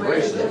 Obviously,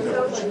 race is a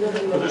difference.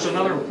 But there's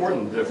another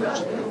important difference.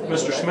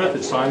 Mr. Smith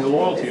had signed the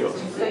loyalty oath.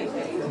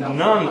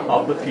 None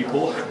of the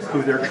people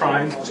who they're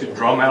trying to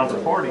drum out of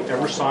the party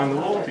ever signed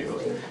the loyalty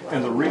oath.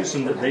 And the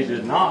reason that they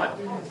did not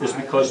is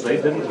because they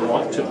didn't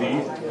want to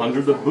be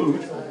under the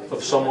boot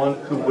of someone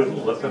who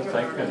wouldn't let them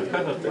think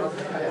independently.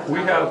 We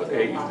have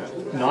a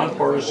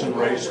nonpartisan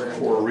race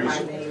for a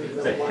reason.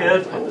 The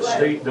head of the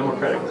state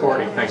Democratic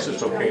Party thinks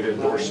it's okay to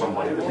endorse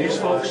somebody. But these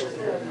folks,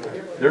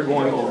 they're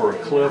going over a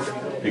cliff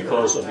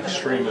because of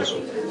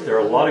extremism. There are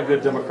a lot of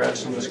good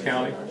Democrats in this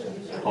county,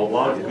 a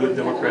lot of good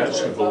Democrats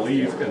who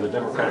believe in the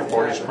Democratic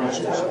Party's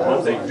principles,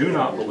 but they do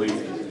not believe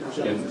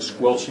in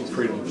squelching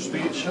freedom of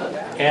speech,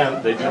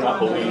 and they do not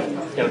believe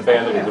in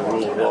abandoning the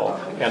rule of law.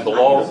 And the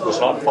law was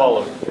not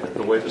followed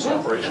the way this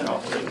operation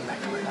operated.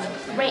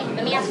 Right,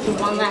 let me ask you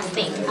one last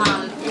thing.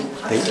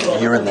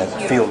 You're in the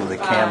field of the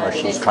camera.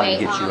 She's trying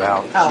to get you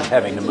out. She's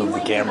having to move the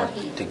camera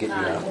to get you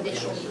out.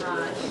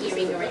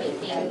 Hearing or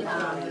anything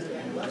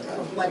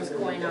of what's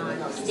going on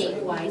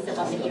statewide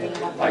about the hearing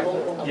about the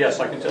local? Yes,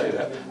 I can tell you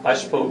that. I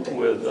spoke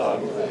with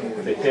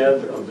the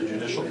head of the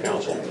Judicial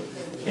Council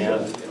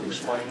and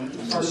explained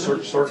the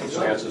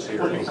circumstances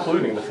here,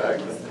 including the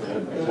fact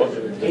that what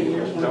the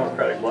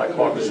Democratic Black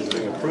Caucus is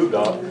being approved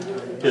of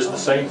is the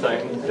same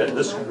thing that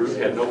this group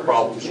had no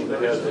problems with the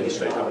head of the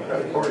state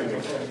Democratic Party.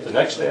 The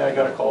next day I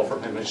got a call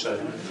from him and he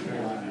said,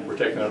 we're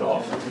taking it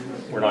off.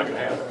 We're not going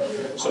to have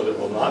it. So there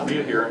will not be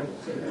a hearing.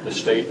 The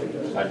state,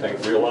 I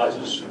think,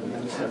 realizes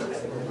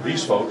that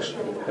these folks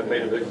have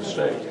made a big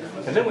mistake.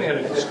 And then we had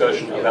a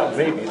discussion about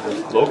maybe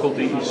the local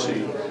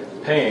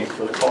DEC paying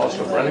for the cost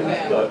of renting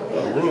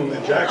a room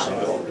in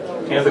Jacksonville,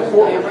 and the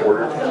court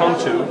reporter to come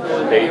to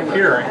a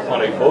hearing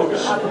on a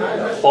bogus,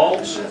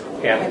 false,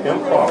 and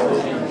improper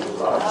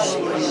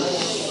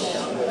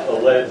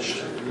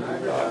alleged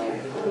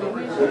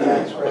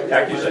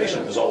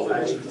accusation is all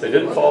it is. They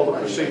didn't follow the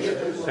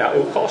procedure. Now,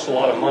 it would cost a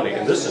lot of money,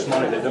 and this is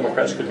money that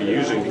Democrats could be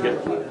using to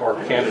get our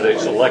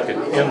candidates elected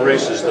in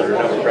races that are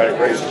Democratic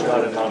races,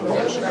 not in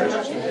nonpartisan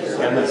races.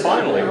 And then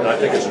finally, and I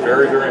think it's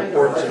very, very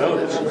important to know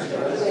this,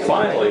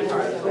 finally,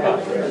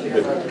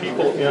 the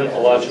people in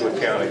Alachua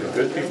County, the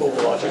good people of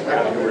Alachua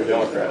County who are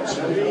Democrats,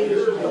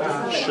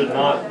 should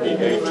not be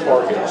made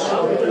targets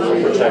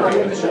for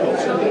protecting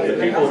themselves. The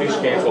people of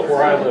East Gainesville,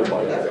 where I live,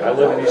 by the way, I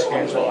live in East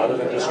Gainesville, I live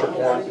in District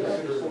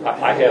 1,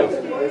 I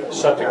have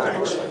septic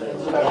tanks.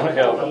 I don't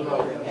have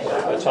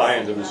a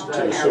tie-in to the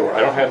sewer. I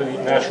don't have any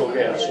natural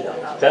gas.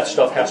 That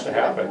stuff has to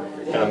happen.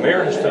 And a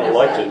mayor has been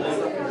elected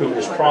who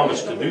has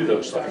promised to do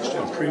those things, to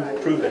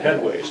improve the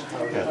headways.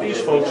 And if these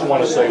folks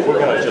want to say, we're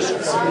going to just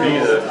be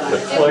the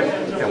clique,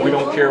 and we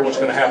don't care what's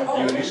going to happen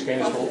to you in East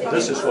Gainesville,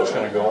 this is what's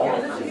going to go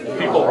on.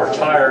 People are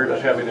tired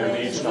of having their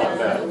needs not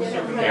met.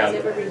 And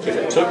if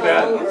it took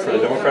that for the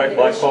Democratic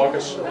Black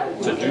Caucus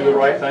to do the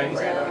right thing,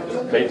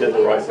 they did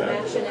the right thing.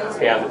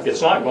 And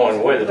it's not going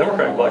away. The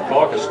Democratic Black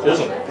Caucus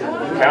isn't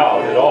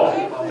cowed at all.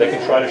 They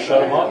can try to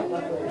shut them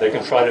up. they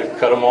can try to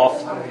cut them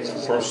off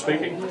from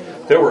speaking.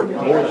 There were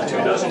more than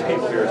 24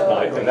 people here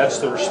tonight, and that's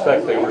the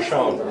respect they were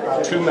shown.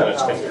 2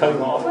 minutes and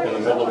cutting off in the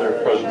middle of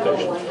their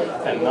presentation,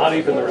 and not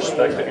even the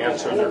respect to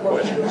answer their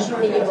questions.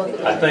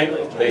 I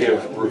think they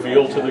have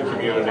revealed to the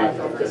community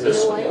that this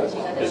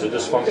is a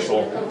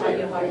dysfunctional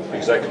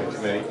executive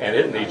committee, and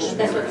it needs to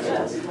be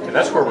reformed. And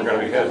that's where we're going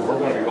to be headed. We're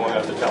going to be going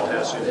out to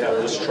Tallahassee to have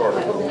this charter,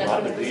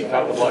 not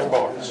the Black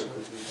Caucus.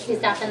 Is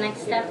that the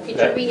next step? Could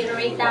you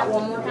reiterate that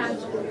one more time?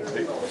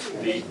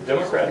 The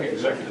Democratic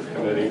Executive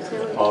Committee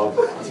of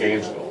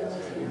Gainesville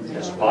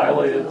has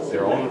violated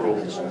their own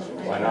rules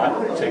by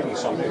not taking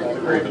something to the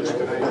grievance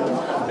committee.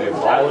 They have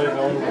violated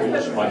their own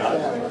rules by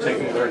not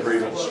taking their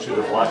grievance to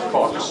the Black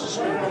Caucus,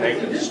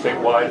 named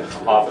statewide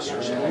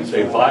officers.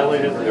 They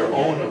violated their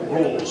own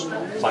rules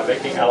by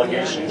making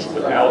allegations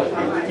without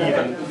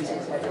even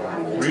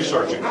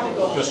researching.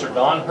 Mr.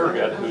 Don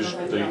Herget, who's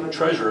the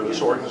treasurer of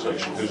this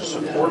organization, who's a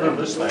supporter of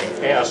this thing,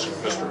 asked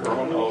Mr.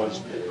 Herman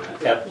Owens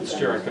at the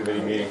steering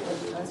committee meeting,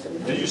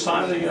 did you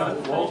sign the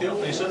loyalty oath?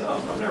 And he said, no,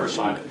 I've never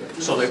signed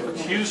it. So they've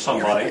accused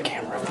somebody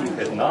who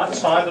had not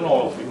signed the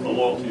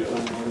loyalty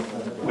oath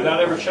without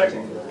ever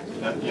checking.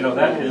 And, you know,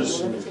 that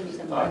is,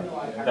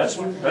 that's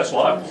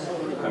libel.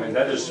 I mean,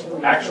 that is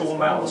actual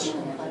malice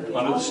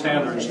under the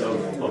standards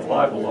of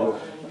libel law.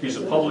 He's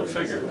a public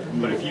figure,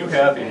 but if you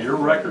have in your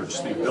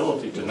records the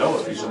ability to know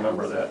if he's a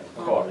member of that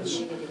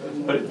caucus,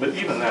 but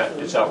even that,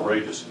 it's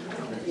outrageous.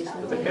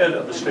 The head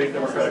of the state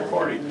Democratic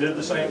Party did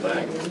the same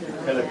thing,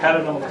 and they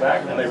patted him on the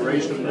back and they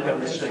raised him to the head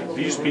of the state.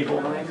 These people,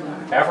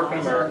 African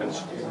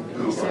Americans,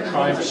 who are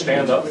trying to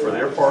stand up for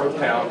their part of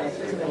town,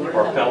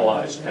 are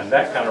penalized, and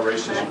that kind of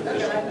racism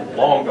is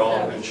long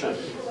gone and should.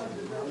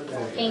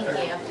 Thank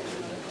you.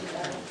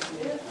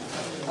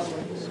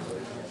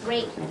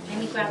 Great. Let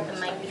me grab the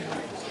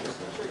microphone.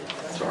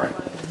 Sorry.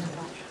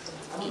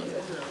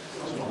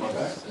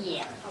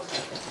 Yeah.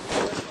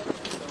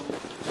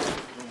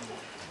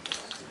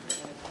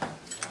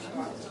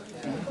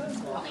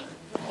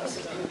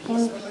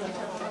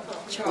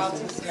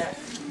 Charlton Smith.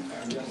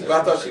 But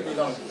I thought she was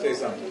going to say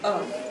something.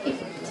 Oh.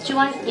 Did you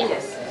want?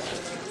 Yes.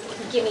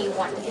 Give me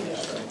one.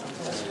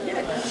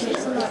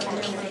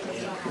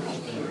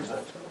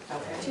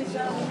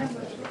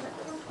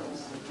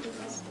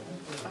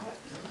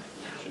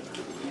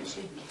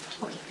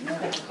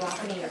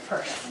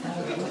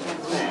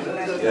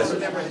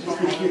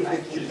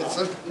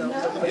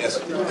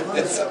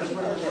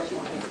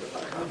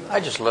 I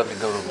just love to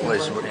go to a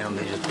place where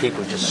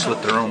people just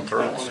slit their own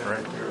throats,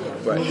 right?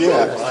 Right.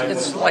 Yeah.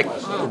 It's like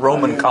the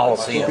Roman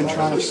Colosseum. I've been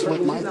trying to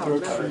slit my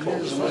throat for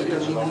years.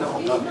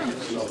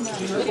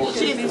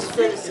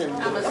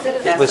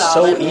 It was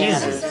so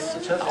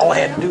easy. All I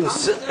had to do was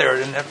sit there. I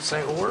didn't have to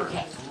say a word.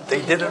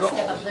 They did it all.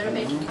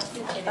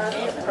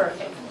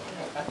 Perfect.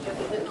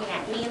 Looking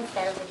at me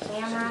instead of the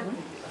camera. And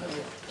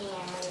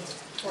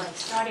when I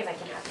started, I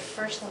can have your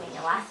first name and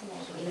your last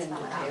name. Please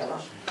spell it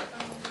out.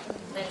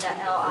 Linda,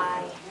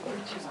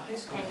 L-I-N-D-A,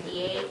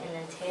 and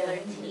then Taylor,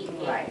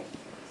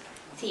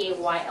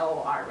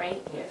 T-A-Y-L-O-R,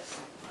 right? Yes.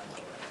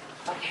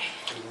 Okay.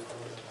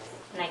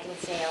 And I can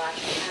say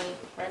Alachua County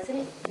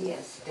resident?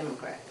 Yes,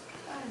 Democrat.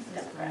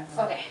 Democrat.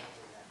 Okay.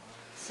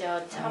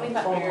 So tell me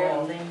about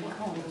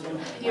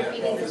your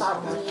feelings about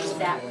these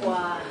that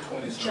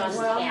just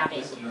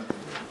happened.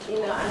 You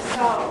know, I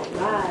saw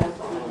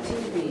live on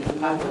TV,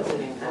 I was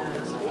in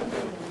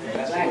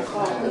Black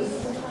Caucus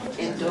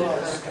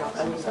endorsed a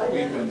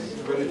Republican,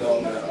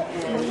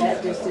 and that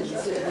just didn't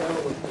sit well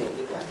with me.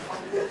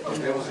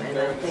 And I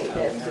think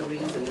that's the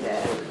reason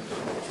that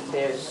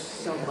there's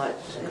so much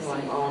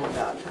going on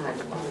about trying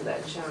to pull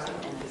that charter,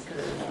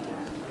 because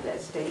of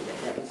that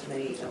statement that was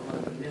made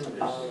among the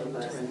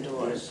members to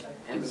endorse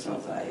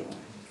somebody.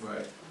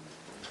 Right.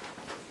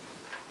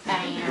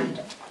 And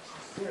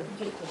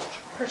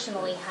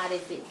personally, how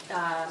does it,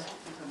 how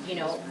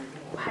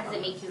does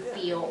it make you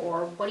feel,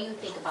 or what do you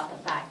think about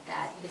the fact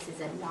that this is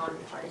a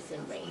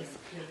nonpartisan race?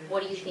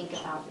 What do you think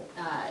about,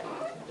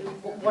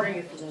 what are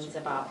your feelings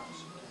about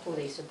who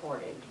they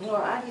supported? Well,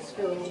 I just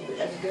feel,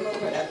 as a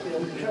Democrat, I feel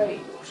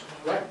betrayed.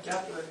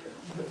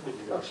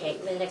 Okay,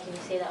 Linda, can you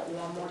say that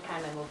one more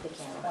time and move the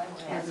camera?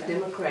 As a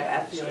Democrat,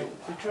 I feel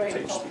betrayed.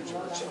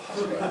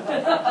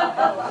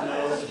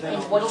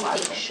 And what do you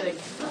think should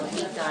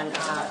be done?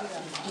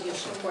 Do you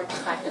support the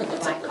fact that the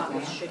Black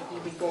Caucus should be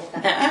revoked? I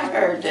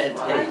heard that.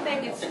 I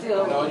think it's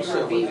still going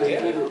to be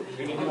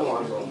reviewed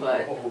more,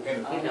 but,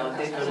 you know,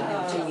 they're going to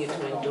continue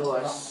to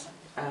endorse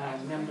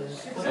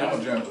members of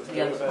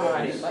the other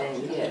parties, then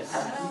yes,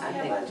 I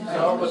think.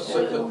 No,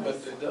 but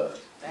it does.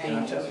 You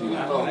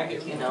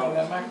know,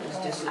 it's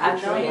just. I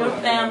know your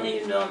family,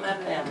 you know my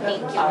family.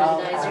 Thank you,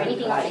 Linda. Is there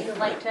anything that you'd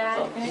like to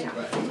add? Thank you.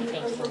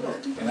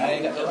 And I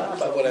ain't got to lie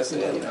about what I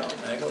said, you know.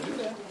 I ain't going to do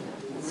that.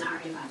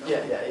 Sorry about that.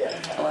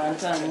 Yeah. Oh, I'm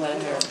telling you what I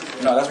heard.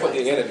 No, that's what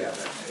they edited.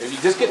 If you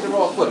just get the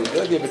raw footage,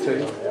 they'll give it to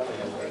you.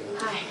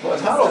 Hi. Well,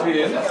 it's hot over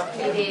here, isn't it?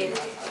 It is.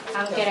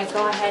 I'm gonna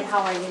go ahead. How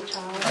are you,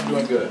 Charles? I'm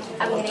doing good.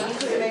 I'm gonna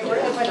use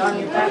it on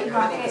your back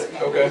pocket.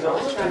 Okay. I don't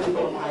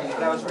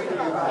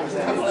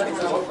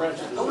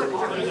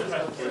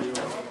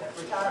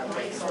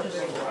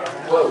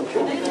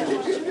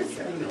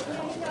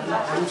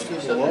feel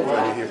the love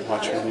right here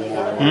much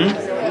anymore. I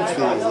don't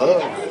feel the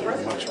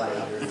love much right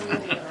here.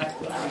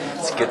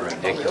 It's getting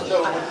ridiculous.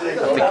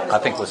 I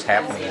think what's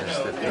happening is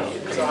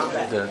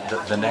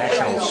that the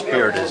national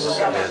spirit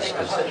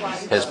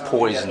has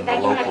poisoned the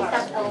local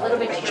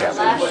chapters.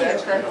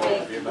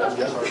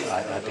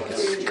 I think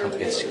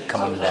it's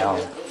coming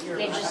down.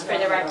 Just for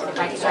the record, if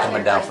I could have Coming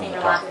your down first from name the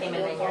and top. last name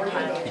and then your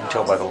title. You can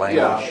tell by the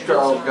language,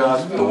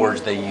 the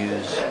words they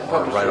use,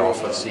 right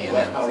off of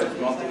CNN.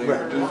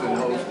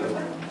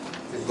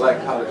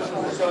 Black college Rachel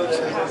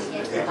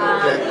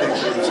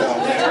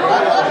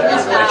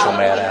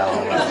Maddow,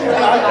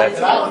 that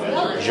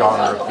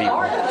genre of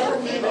people.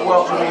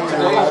 Well, I mean,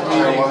 today's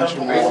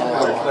meeting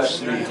basically reflects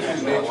the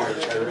nature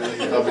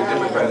of the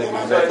Democratic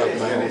Executive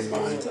Committee.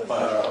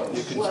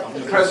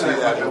 The president,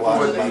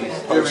 for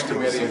the steering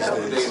committee, a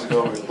couple of days ago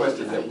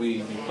requested that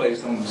we be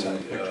placed on the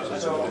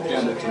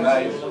agenda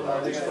tonight.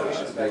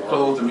 They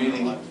closed the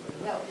meeting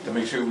to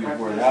make sure we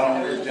were not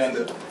on the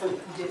agenda.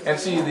 And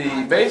see,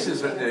 the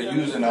basis that they're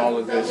using all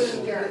of this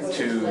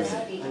to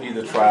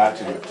either try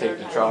to take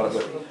the charter,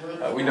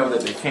 but we know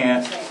that they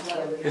can't,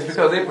 is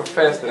because they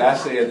profess that I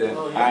said that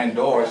I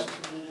endorsed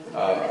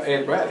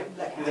Ed Bradley,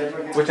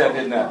 which I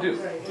did not do.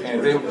 And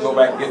if they would go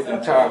back and get the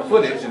entire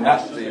footage and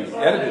not the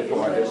edited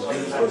part that was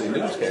used for the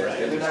newscast,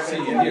 they would see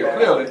and hear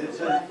clearly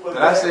that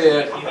I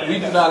said we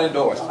do not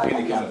endorse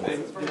any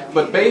candidate.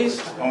 But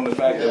based on the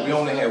fact that we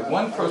only have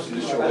one person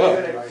to show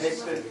up,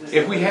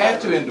 if we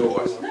had to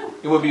endorse,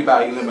 it would be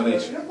by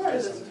elimination.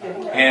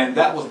 And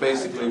that was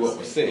basically what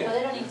was said.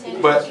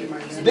 But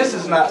this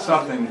is not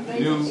something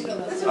new.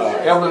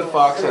 Evelyn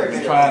Fox has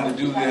been trying to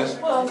do this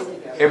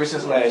ever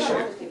since last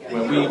year,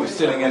 when we were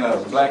sitting in a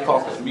Black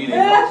Caucus meeting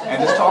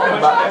and just talking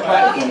about the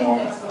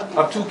platform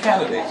of two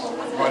candidates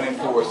running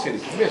for a city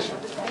commission.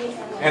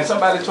 And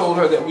somebody told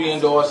her that we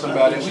endorse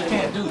somebody, and we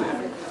can't do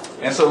that.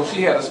 And so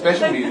she had a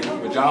special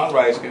meeting with John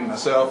Reiskin,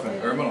 myself,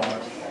 and Irma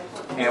Lawrence,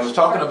 and was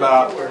talking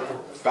about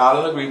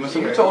filing a grievance,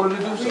 and we told her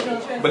to do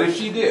so. But if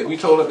she did, we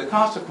told her the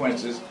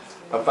consequences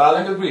of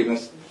filing a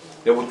grievance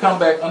that would come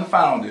back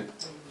unfounded,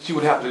 she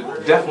would have to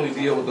definitely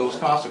deal with those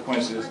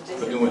consequences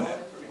for doing that.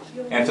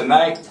 And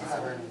tonight,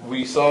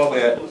 we saw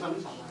that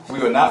we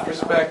were not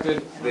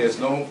respected, there's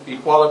no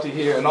equality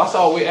here, and that's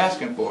all we're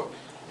asking for,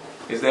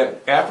 is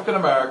that African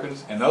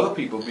Americans and other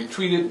people be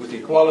treated with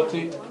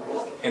equality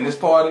in this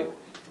party.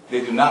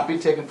 They do not be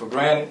taken for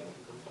granted,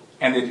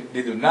 and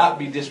they do not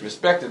be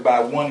disrespected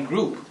by one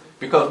group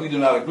because we do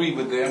not agree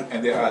with them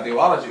and their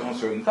ideology on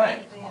certain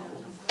things.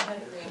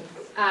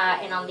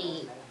 And on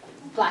the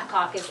Black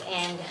Caucus,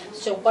 and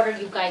so what is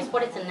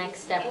the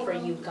next step for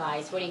you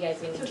guys? What are you guys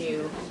going to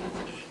do?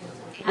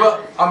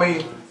 Well, I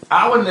mean,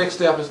 our next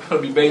step is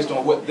going to be based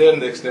on what their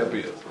next step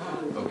is,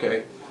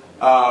 okay?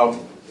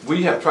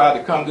 We have tried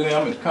to come to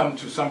them and come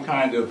to some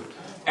kind of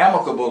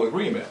amicable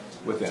agreement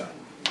with them.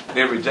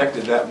 They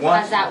rejected that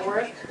once. Does that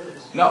work?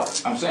 No,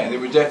 I'm saying they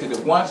rejected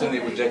it once and they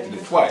rejected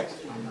it twice.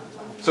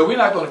 So we're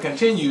not going to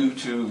continue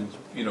to,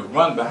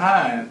 run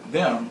behind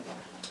them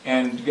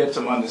and get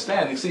some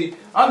understanding. See,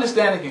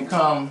 understanding can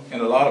come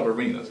in a lot of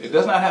arenas. It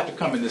does not have to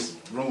come in this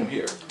room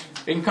here.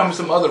 It can come in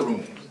some other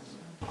rooms.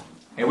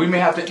 And we may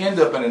have to end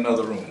up in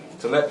another room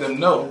to let them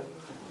know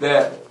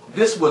that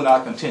this will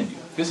not continue.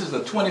 This is a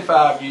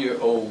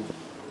 25-year-old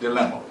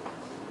dilemma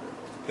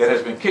that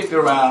has been kicked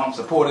around,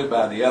 supported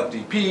by the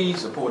FDP,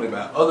 supported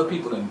by other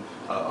people in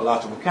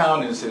Alachua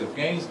County in the city of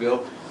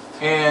Gainesville.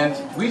 And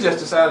we just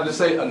decided to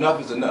say enough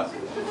is enough.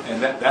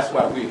 And that's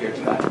why we're here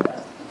tonight.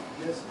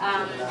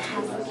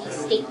 Has the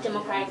state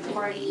Democratic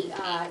Party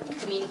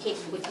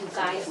communicated with you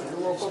guys, the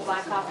local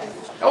Black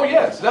Caucus? Oh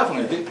yes,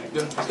 definitely.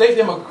 The state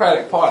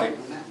Democratic Party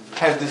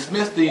has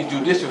dismissed the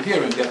judicial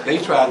hearing that they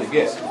tried to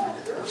get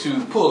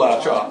to pull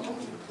our charge.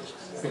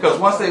 Because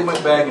once they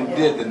went back and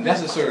did the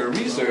necessary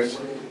research,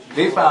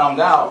 they found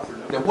out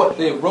that what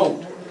they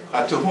wrote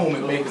to whom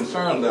it may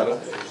concern letter,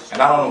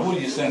 and I don't know who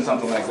you send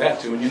something like that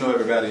to, and you know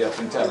everybody else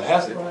in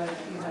Tallahassee,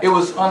 it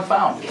was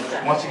unfounded,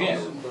 once again.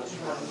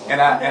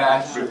 And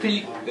I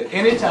repeat that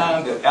any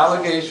time that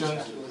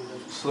allegations,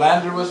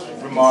 slanderous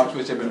remarks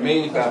which have been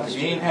made by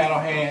Pagine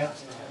Hanohan,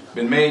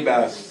 been made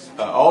by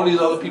all these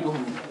other people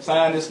who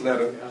signed this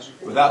letter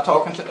without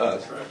talking to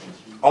us,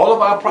 all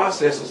of our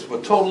processes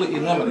were totally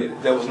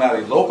eliminated. There was not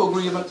a local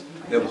grievance,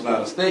 there was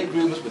not a state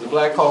grievance with the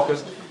Black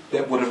Caucus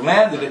that would have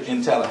landed it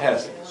in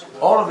Tallahassee.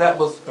 All of that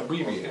was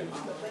abbreviated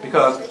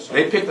because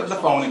they picked up the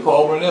phone and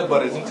called one of their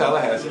buddies in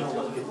Tallahassee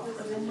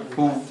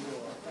who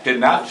did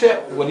not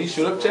check what he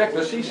should have checked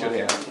or she should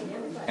have.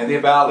 And they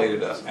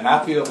violated us. And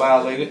I feel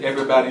violated,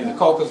 everybody in the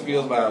caucus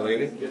feels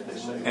violated,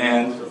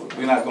 and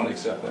we're not going to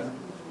accept that.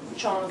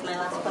 Charles, my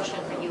last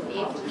question for you.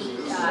 If the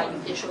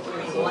judicial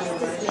hearing was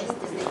dismissed,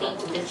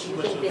 do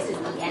you think this is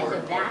the end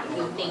of that? Do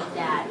you think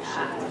that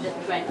the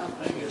threat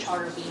of the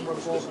charter being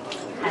revoked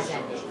has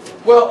ended?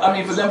 Well, I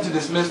mean, for them to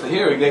dismiss the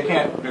hearing, they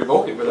can't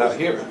revoke it without a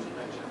hearing.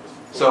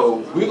 So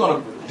we're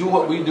going to do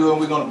what we do, and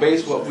we're going to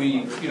base what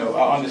we,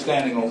 our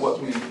understanding on what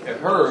we have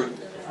heard,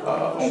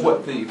 on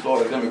what the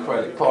Florida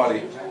Democratic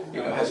Party,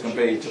 has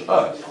conveyed to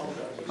us.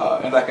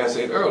 And like I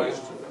said earlier,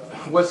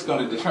 what's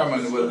going to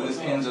determine whether this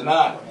ends or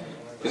not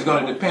is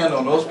going to depend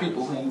on those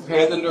people who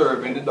had the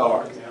nerve in the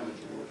dark,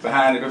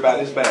 behind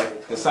everybody's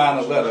back, to sign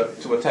a letter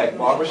to attack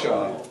Barbara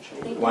Shaw,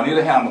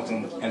 Juanita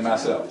Hamilton, and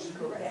myself,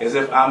 as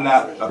if I'm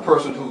not a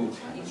person who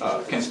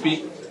can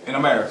speak in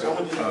America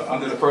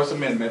under the First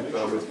Amendment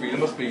with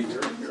freedom of speech.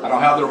 I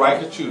don't have the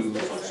right to choose,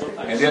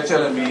 and they're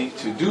telling me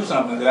to do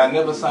something that I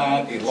never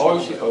signed a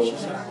loyalty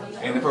oath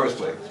in the first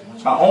place.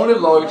 My only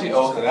loyalty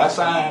oath that I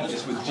signed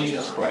is with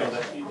Jesus Christ.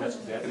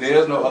 There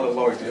is no other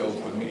loyalty oath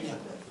with me.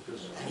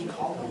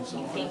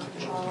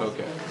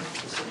 Okay.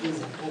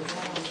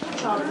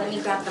 Charles, let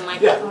me grab the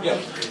microphone. Yeah.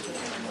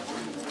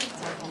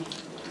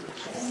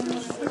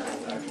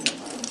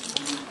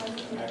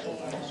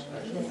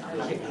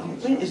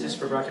 When is this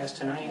for broadcast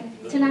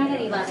tonight? Tonight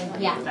at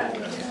 11, yeah.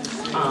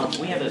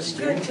 We have a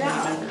steering committee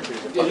member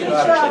who's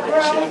actually the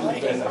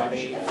decision-making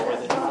body for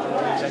the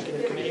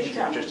executive committee.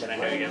 Just, and I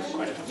know you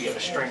have a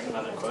string of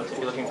other quotes. If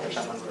you're looking for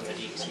someone from the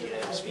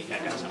DEC to speak, I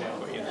got someone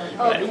for you.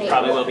 Okay.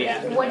 Probably will be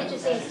after. What did you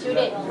say, a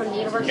student from the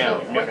university?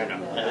 No.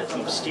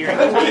 Steering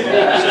committee.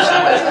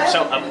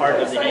 So a part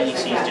of the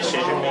DEC's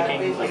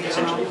decision-making, like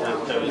essentially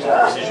those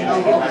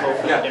decision-making level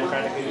for the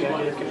Democratic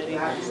Executive Committee,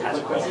 has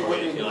a quote for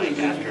you if you like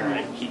after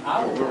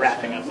we're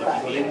wrapping up the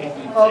meeting.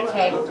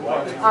 Okay.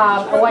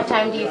 What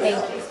time do you think?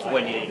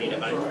 When do you need it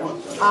by?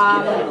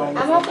 I'm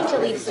hoping to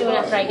leave soon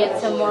after I get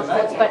some more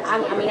quotes, but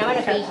I'm going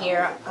to be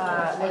here,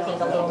 I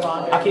think, a little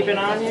longer. I'll keep an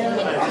eye on you.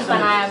 Keep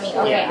an eye on me,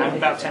 okay. Yeah, I'm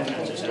about 10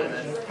 minutes or so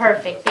then.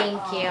 Perfect,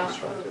 thank you.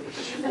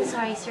 I'm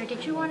sorry, sir,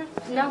 did you want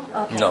to? No?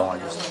 Okay. No, I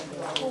just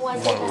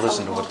want to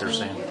listen to what they're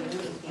saying.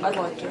 I'd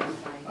like to.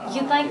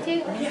 You'd like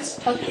to? Yes.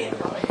 Okay.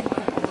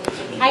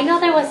 I know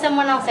there was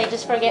someone else, I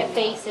just forget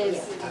faces.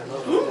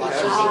 I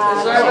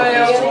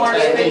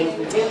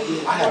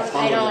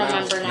don't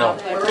remember now.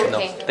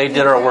 No. They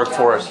did our work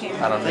for us.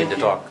 I don't need to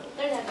talk.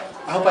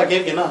 I hope I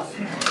gave you enough.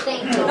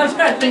 Thank you. That was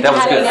good. I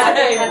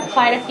have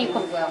quite a few.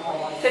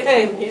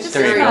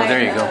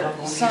 There you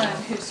go. Son,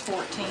 who's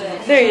 14.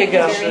 There you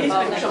go. He's been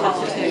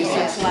talking to me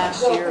since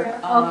last year.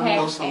 Okay.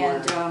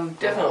 And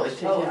definitely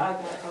take him.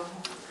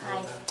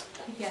 Hi.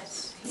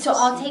 Yes. So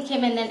I'll take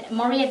him, and then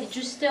Maria, did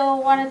you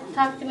still want to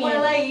talk to me?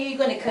 Well, you're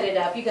going to cut it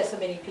up. You got so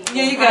many people.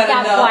 Yeah, you got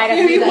enough. Quite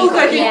a few.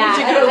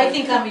 I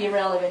think I'm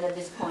irrelevant at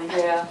this point.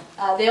 Yeah.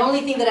 The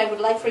only thing that I would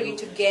like for you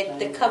to get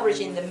the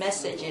coverage in the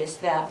message is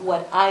that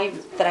I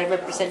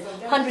represent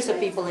hundreds of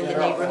people in the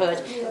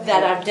neighborhood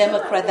that are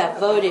Democrat that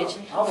voted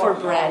for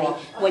Brady.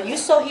 What you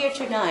saw here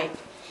tonight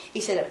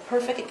is a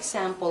perfect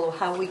example of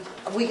how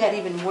we got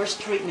even worse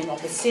treatment at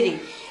the city,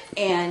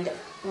 and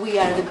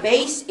the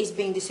base is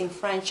being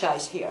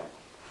disenfranchised here.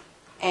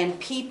 And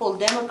people,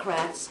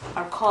 Democrats,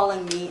 are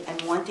calling me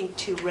and wanting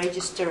to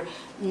register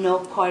no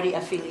party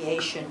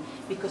affiliation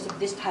because of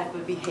this type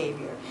of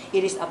behavior.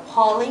 It is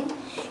appalling.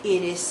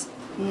 It is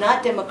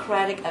not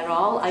democratic at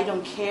all. I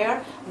don't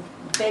care.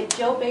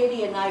 Joe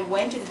Beatty and I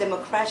went to the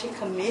Democratic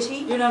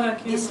Committee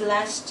this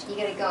last... You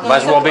gotta go.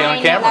 Might as well be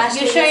on camera.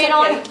 You sure you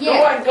don't?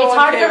 Yeah. It's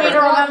hard for me to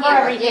remember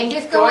everything.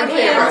 Just go on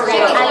camera.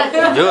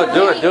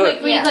 Do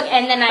it. Real quick,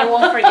 and then I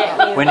won't forget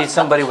you. We need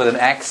somebody with an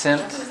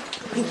accent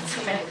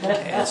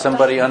and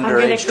somebody under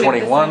age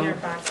 21.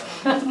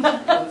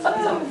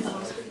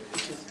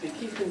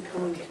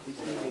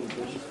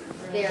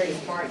 Very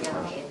smart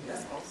young man.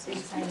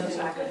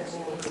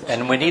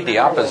 And we need the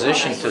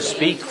opposition to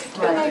speak.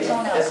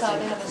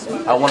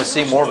 I want to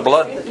see more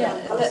blood. Yeah,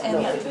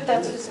 and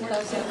that's his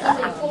cousin.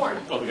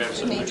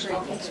 Dimitri.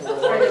 For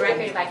the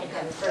record, if I can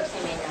have the first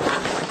name and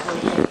last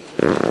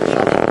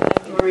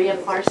name. Maria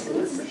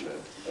Parsons.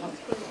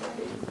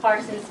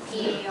 Parsons,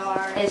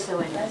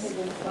 P-A-R-S-O-N-S.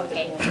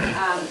 Okay.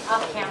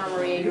 Off camera,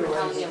 Maria, you were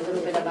telling me a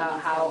little bit about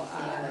how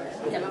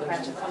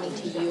Democrats are coming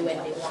to you and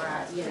they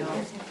want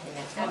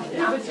to,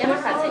 not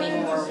Democrats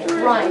anymore.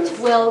 Right.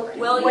 Well,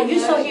 what you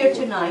saw here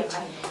tonight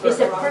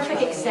is a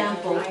perfect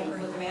example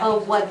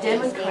of what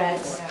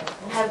Democrats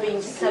have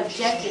been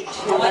subjected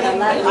to.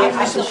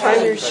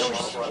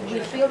 We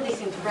feel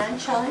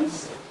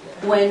disenfranchised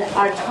when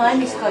our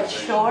time is cut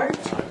short,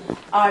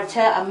 our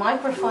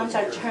microphones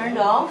are turned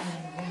off,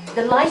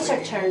 the lights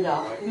are turned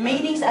off,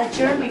 meetings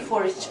adjourned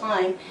before its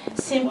time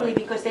simply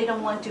because they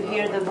don't want to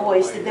hear the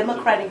voice, the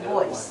Democratic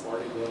voice.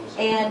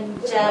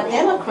 And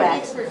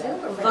Democrats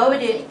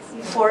voted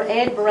for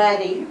Ed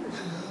Brady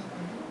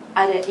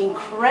at an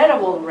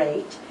incredible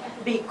rate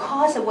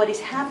because of what is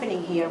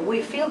happening here.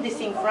 We feel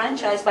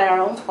disenfranchised by our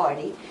own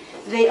party.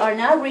 They are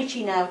now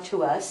reaching out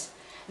to us.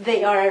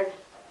 They are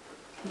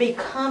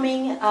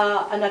becoming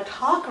an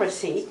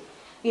autocracy,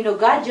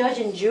 God, judge,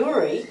 and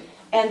jury,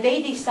 and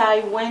they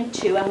decide when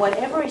to, and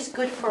whatever is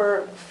good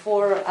for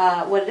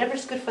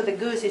the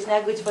goose is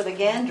not good for the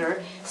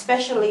gander,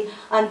 especially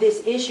on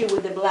this issue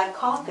with the Black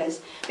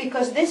Caucus,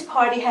 because this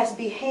party has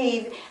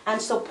behaved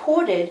and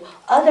supported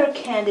other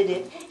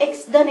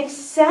candidates, done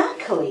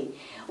exactly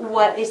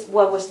what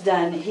was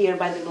done here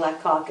by the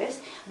Black Caucus,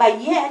 but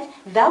yet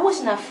that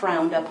was not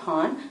frowned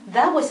upon,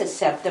 that was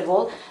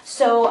acceptable.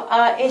 So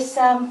it's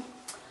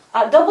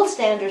double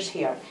standards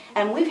here,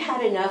 and we've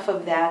had enough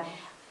of that.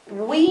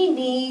 We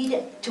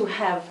need to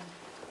have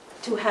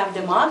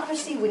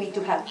democracy, we need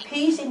to have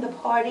peace in the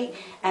party,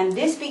 and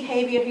this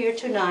behavior here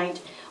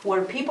tonight,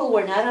 where people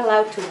were not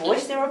allowed to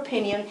voice their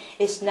opinion,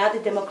 is not a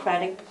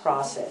democratic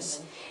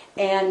process.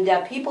 And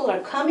people are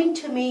coming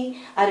to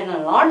me at an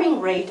alarming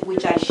rate,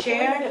 which I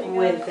shared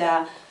with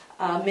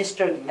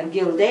Mr.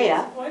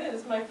 Gildea,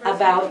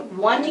 about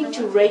wanting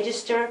to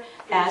register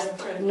as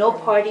no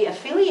party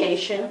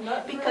affiliation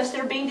because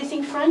they're being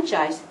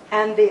disenfranchised.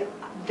 And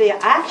the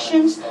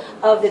actions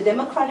of the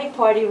Democratic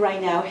Party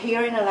right now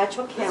here in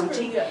Alachua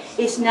County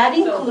is not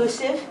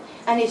inclusive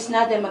and it's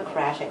not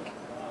democratic.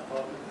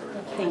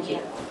 Thank you.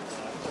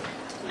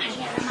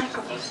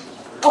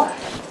 Oh,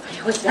 I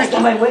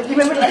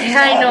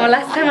know,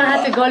 last time I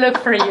had to go look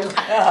for you.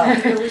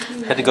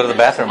 Had to go to the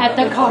bathroom. At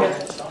the car.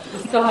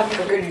 So have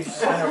you.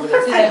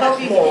 I hope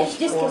you just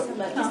give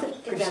somebody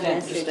that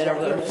message. It's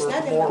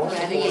not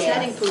democratic, it's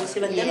not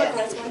inclusive, and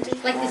Democrats want to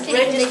Like the city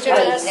register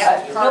us.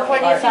 No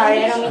party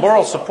affiliation.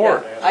 Moral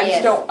support. I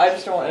just don't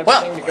want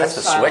everything to go that's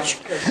a silent,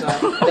 switch. 'cause,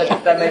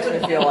 that makes me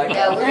feel like.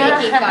 No, we're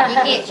gonna keep talking.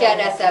 You can't shut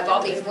us up.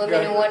 All these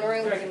women in one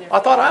room. I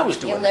thought I was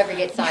doing You'll it. never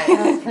get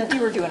silent.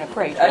 You were doing a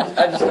great job.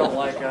 I just don't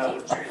like.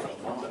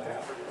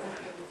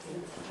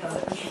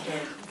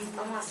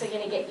 I'm also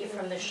gonna get you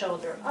from the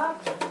shoulder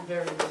up.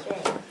 Then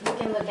you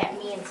can look at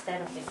me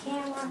instead of the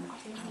camera.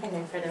 And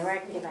then for the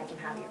record, if I can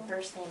have your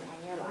first name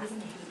and your last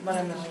name. My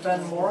name is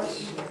Ben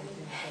Morris.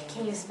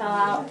 Can you spell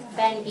out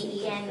Ben,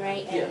 B-E-N,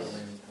 right? Yes.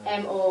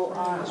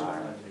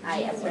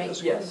 M-O-R-R-I-S,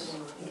 right? Yes.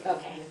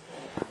 Okay.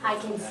 I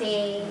can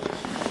say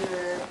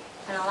you're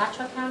an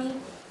Alachua County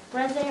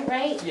resident,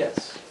 right?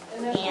 Yes.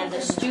 And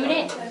the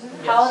student,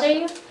 how old are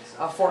you?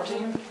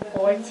 14.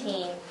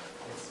 14.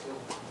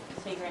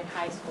 So you're in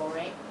high school,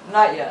 right?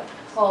 Not yet.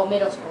 Oh,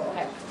 middle school,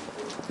 okay.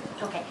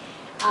 Okay.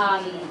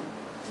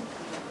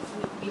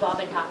 We've all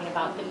been talking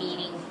about the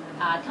meeting.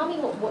 Tell me,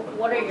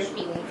 what are your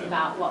feelings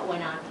about what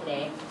went on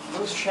today? It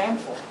was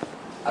shameful.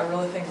 I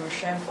really think it was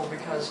shameful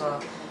because,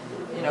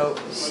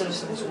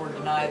 citizens were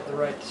denied the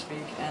right to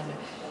speak, and,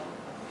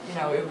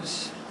 it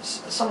was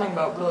something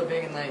about really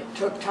big, and they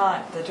took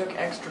time. They took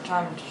extra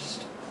time to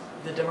just,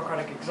 the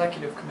Democratic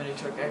Executive Committee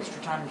took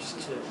extra time just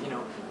to,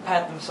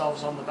 pat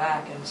themselves on the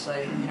back and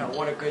say,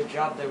 what a good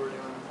job they were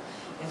doing,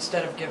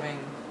 instead of giving,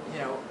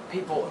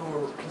 people who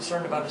were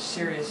concerned about a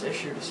serious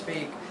issue to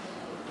speak,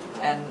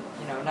 and,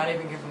 not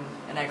even give them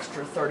an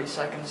extra 30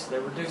 seconds. They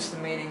reduced the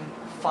meeting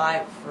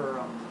 5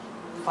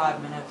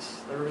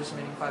 minutes. They reduced the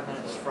meeting 5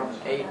 minutes from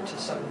 8 to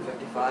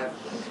 7:55.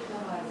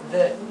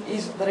 That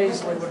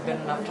easily would have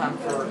been enough time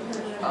for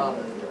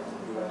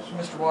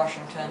Mr.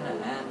 Washington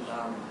and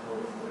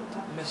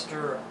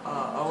Mr.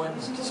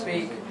 Owens to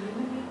speak.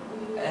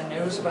 And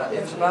it was about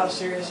a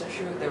serious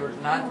issue. They were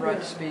denied the right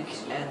to speak,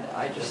 and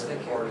I just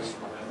think it was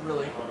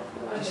really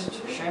just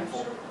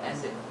shameful.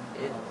 And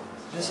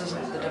this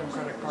isn't the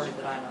Democratic Party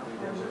that I know.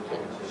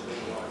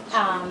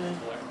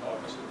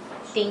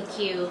 Thank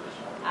you,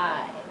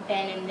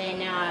 Ben. And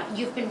then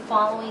you've been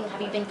following.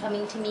 Have you been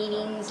coming to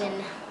meetings?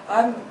 And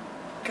I'm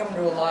coming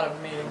to a lot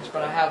of meetings,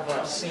 but I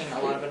have seen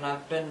a lot of it.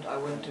 And I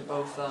went to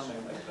both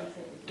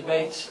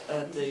debates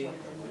at the.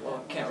 Well,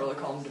 I can't really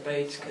call them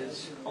debates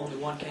because only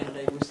one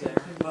candidate was there.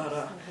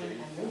 But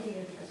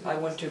I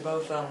went to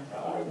both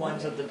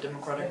ones at the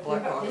Democratic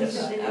Black Caucus.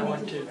 I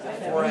went to the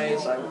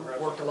 4As. I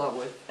worked a lot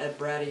with Ed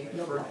Brady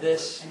for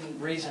this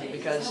reason,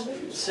 because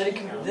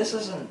this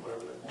isn't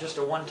just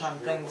a one-time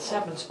thing. This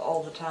happens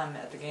all the time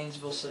at the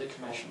Gainesville City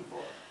Commission.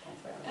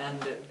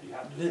 And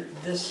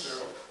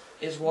this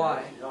is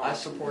why I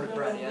supported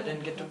Brady. I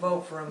didn't get to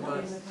vote for him,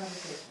 but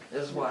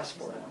this is why I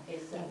supported him.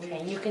 okay,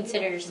 and you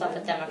consider yourself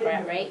a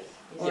Democrat, right?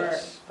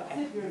 Yes.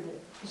 Okay.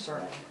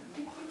 Certainly.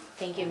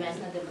 Thank you, Ben. It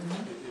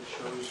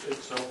shows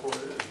itself what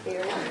it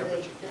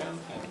is.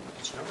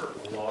 It's never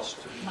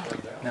lost to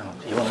like that. No,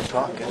 you want to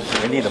talk?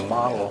 We need a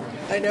model.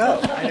 I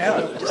know.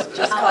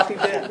 Just copy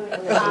Ben.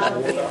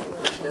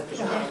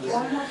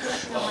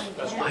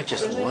 I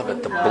just love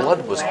it. The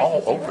blood was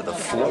all over the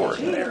floor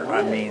in there.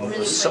 I mean, it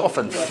was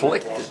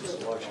self-inflicted.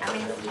 I'm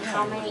going to see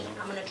how many.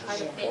 I'm going to try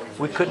to fit.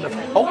 We couldn't have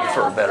hoped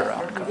for a better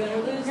outcome. No,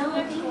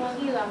 thank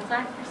you. I'm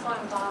glad you saw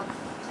him, Bob.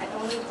 At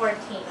only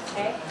 14,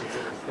 okay?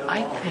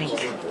 I think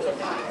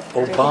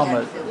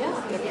Obama.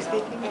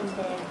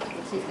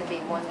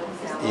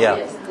 Yeah. I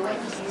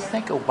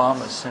think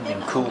Obama's sending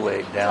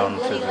Kool-Aid down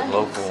to the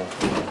local.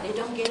 They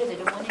don't get it, they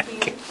don't want to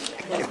hear it.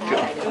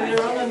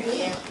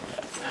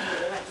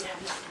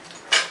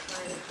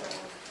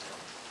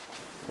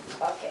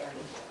 Okay.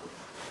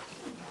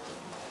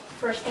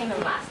 First name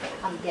and last name.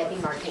 I'm Debbie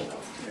Martinez.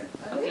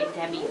 Okay,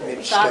 Debbie.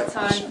 Maybe Thoughts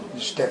on?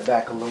 step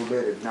back a little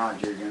bit. If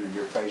not,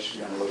 your face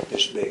is gonna look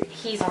this big.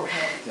 He's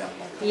okay. Yeah.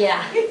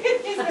 Yeah. He's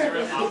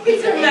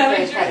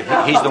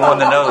the one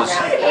that knows.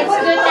 It's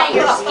good that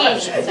you're skinny.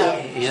 So,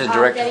 He's a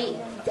director.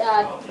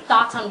 Debbie,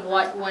 thoughts on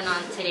what went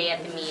on today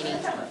at the meeting?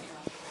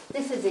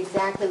 This is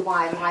exactly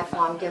why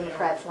lifelong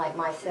Democrats like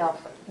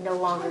myself no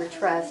longer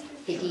trust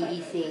the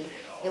DEC.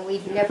 And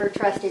we've never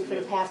trusted for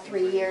the past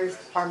 3 years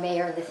our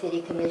mayor and the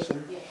city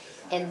commission.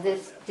 And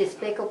this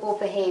despicable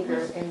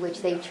behavior in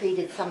which they've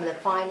treated some of the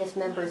finest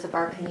members of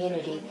our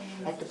community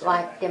at the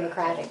Black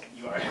Democratic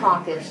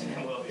Caucus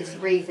is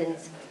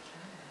reasons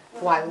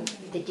why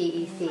the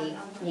DEC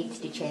needs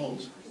to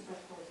change.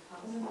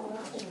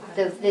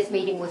 This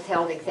meeting was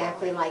held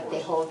exactly like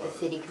they hold the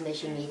city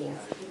commission meetings,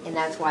 and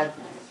that's why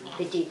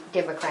the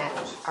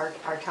Democrats are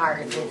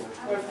tired of this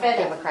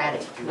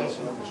Democratic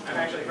commission.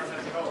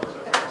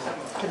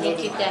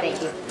 Thank you, Debbie.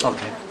 Thank you.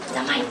 Okay.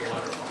 The mic.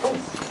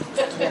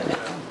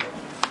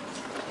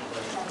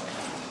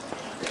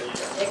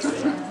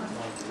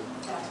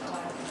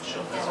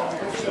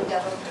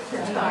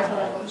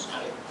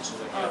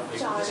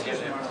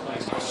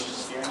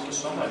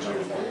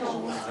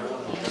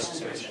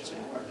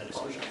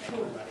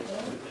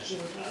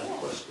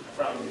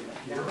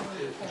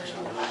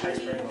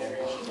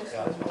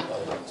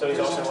 So he's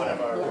also one of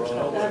our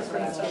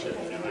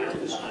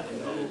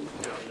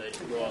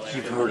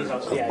You've heard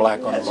of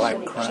black on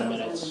black crime?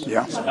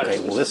 Yeah. Okay,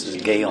 well this is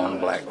gay on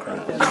black crime.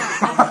 I'm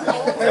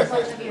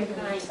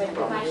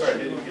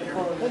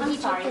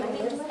sorry, my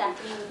name is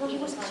Stephanie. He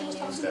was my name.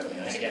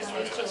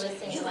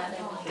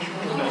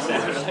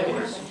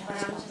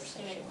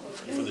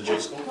 For the J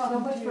school?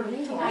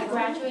 I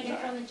graduated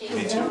from the J school.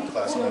 Me too,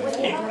 class 9. I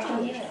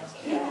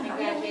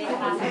graduated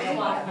class of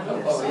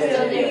 12. So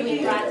then we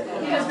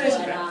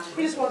graduated.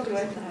 He just walked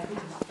away.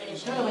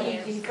 Finishing No, the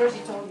year. first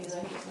he told you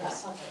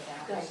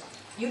that.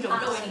 You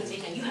don't know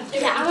anything. You have to.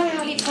 Yeah, I'm gonna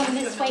have you come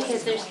this way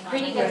because there's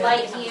pretty good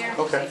light here.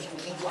 Okay.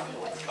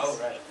 Oh,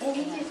 right. And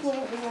he just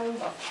went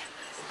around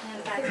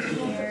And back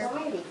here.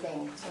 variety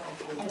thing.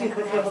 And then I'm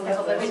gonna have to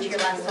go over to your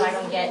left so I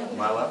don't get.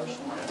 My left?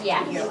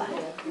 Yeah, your left.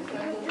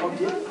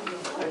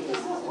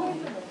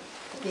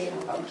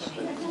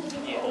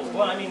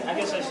 Well, I mean, I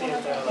guess I see it.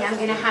 And I'm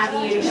gonna have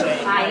you,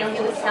 I don't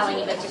do what's telling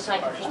you, but just so I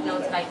can take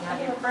notes, if I can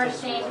have your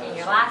first name and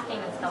your last name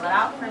and spell it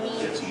out for me.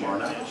 It's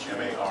Marna,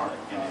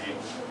 M-A-R-N-A.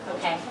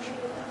 Okay,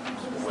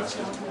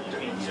 Weston,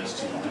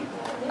 W-E-S-T-O-N.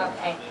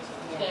 okay.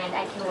 And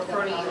I can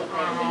refer to you as.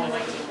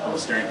 I'm a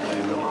steering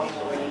committee member.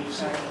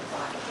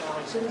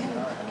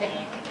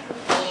 Okay.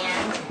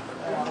 And.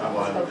 I'm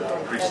on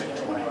precinct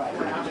 20.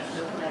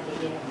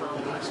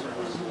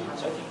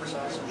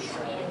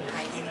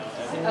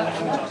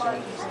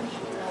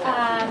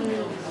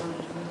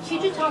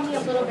 Could you tell me a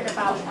little bit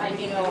about,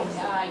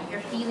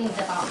 your feelings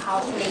about how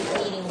today's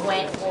meeting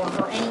went,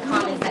 or any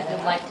comments that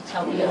you'd like to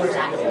tell viewers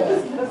at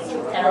home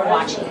that are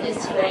watching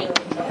this tonight?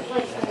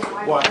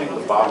 Well, I think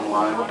the bottom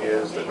line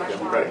is that the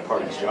Democratic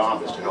Party's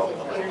job is to help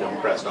elect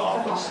Democrats to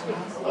office.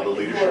 The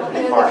leadership of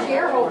the party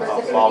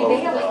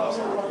followed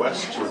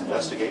requests to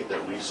investigate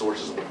that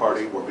resources of the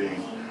party were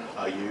being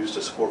used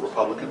to support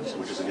Republicans,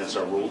 which is against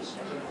our rules.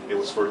 It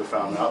was further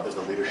found out that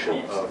the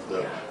leadership of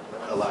the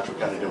Alachua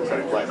County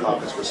Democratic Black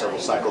Caucus for several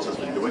cycles has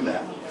been doing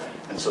that.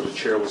 And so the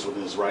chair was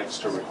within his rights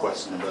to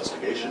request an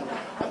investigation.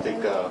 I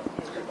think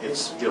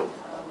it's,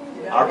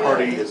 our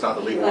party is not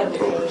the League of Women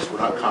Voters. We're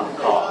not Common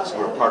Cause.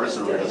 We're a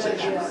partisan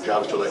organization. Our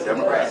job is to elect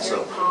Democrats.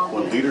 So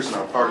when leaders in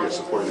our party are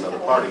supporting another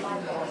party,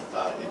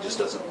 it just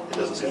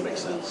doesn't seem to make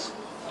sense.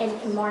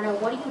 And Marna,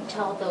 what do you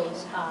tell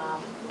those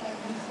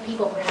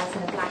people perhaps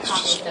in the Black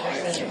Caucus that are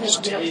saying,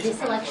 hey,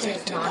 this election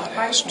is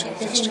nonpartisan, it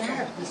doesn't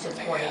matter if we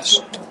support it.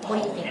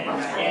 What do you think about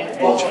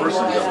that? Well, the first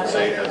thing I would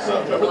say as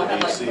a member of the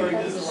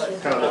DEC is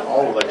kind of that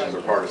all elections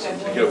are partisan.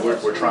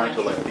 We're trying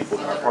to elect people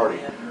in our party.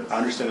 I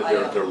understand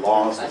that there are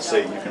laws that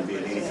say you can be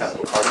in any kind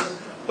of a party,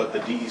 but the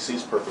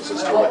DEC's purpose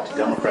is to elect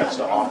Democrats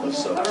to office.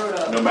 So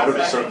no matter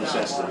the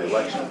circumstances of the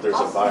election, if there's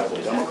a viable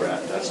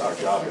Democrat, that's our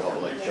job to help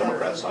elect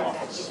Democrats to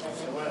office.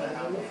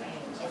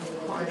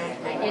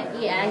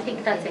 Yeah, I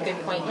think that's a good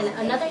point. And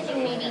another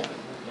thing maybe,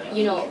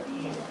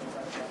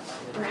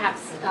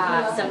 perhaps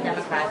some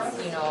Democrats,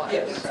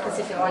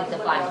 specifically the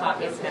Black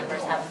Caucus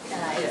members have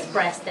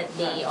expressed that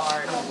they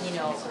are,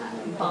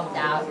 bummed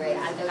out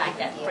at the fact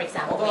that, for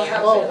example,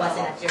 Mayor Lowe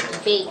wasn't at their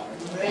debate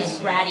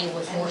and Brady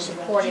was more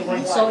supportive,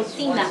 and so it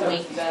seemed that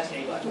way.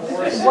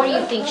 What do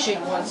you think,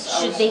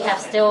 should they have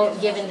still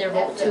given their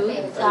vote to?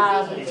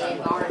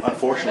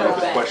 Unfortunately,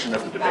 the question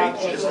of the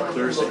debate is the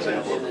clearest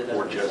example of the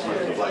poor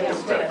judgment of the Black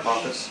Democratic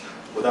Caucus.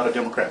 Without a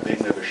Democrat being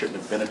there shouldn't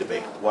have been a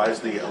debate. Why is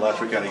the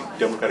Alachua County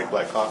Democratic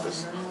Black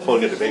Caucus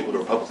holding a debate with a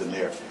Republican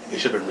there? It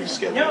should have been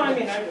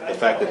rescheduled. The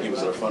fact that he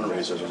was at a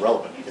fundraiser is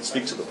irrelevant. It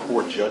speaks to the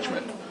poor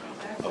judgment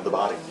of the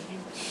body.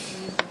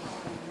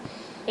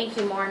 Thank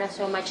you, Marna,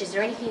 so much. Is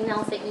there anything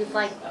else that you'd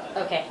like?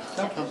 Okay.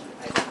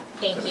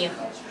 Thank you.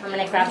 I'm going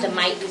to grab the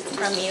mic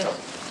from you.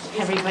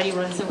 Everybody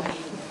runs away.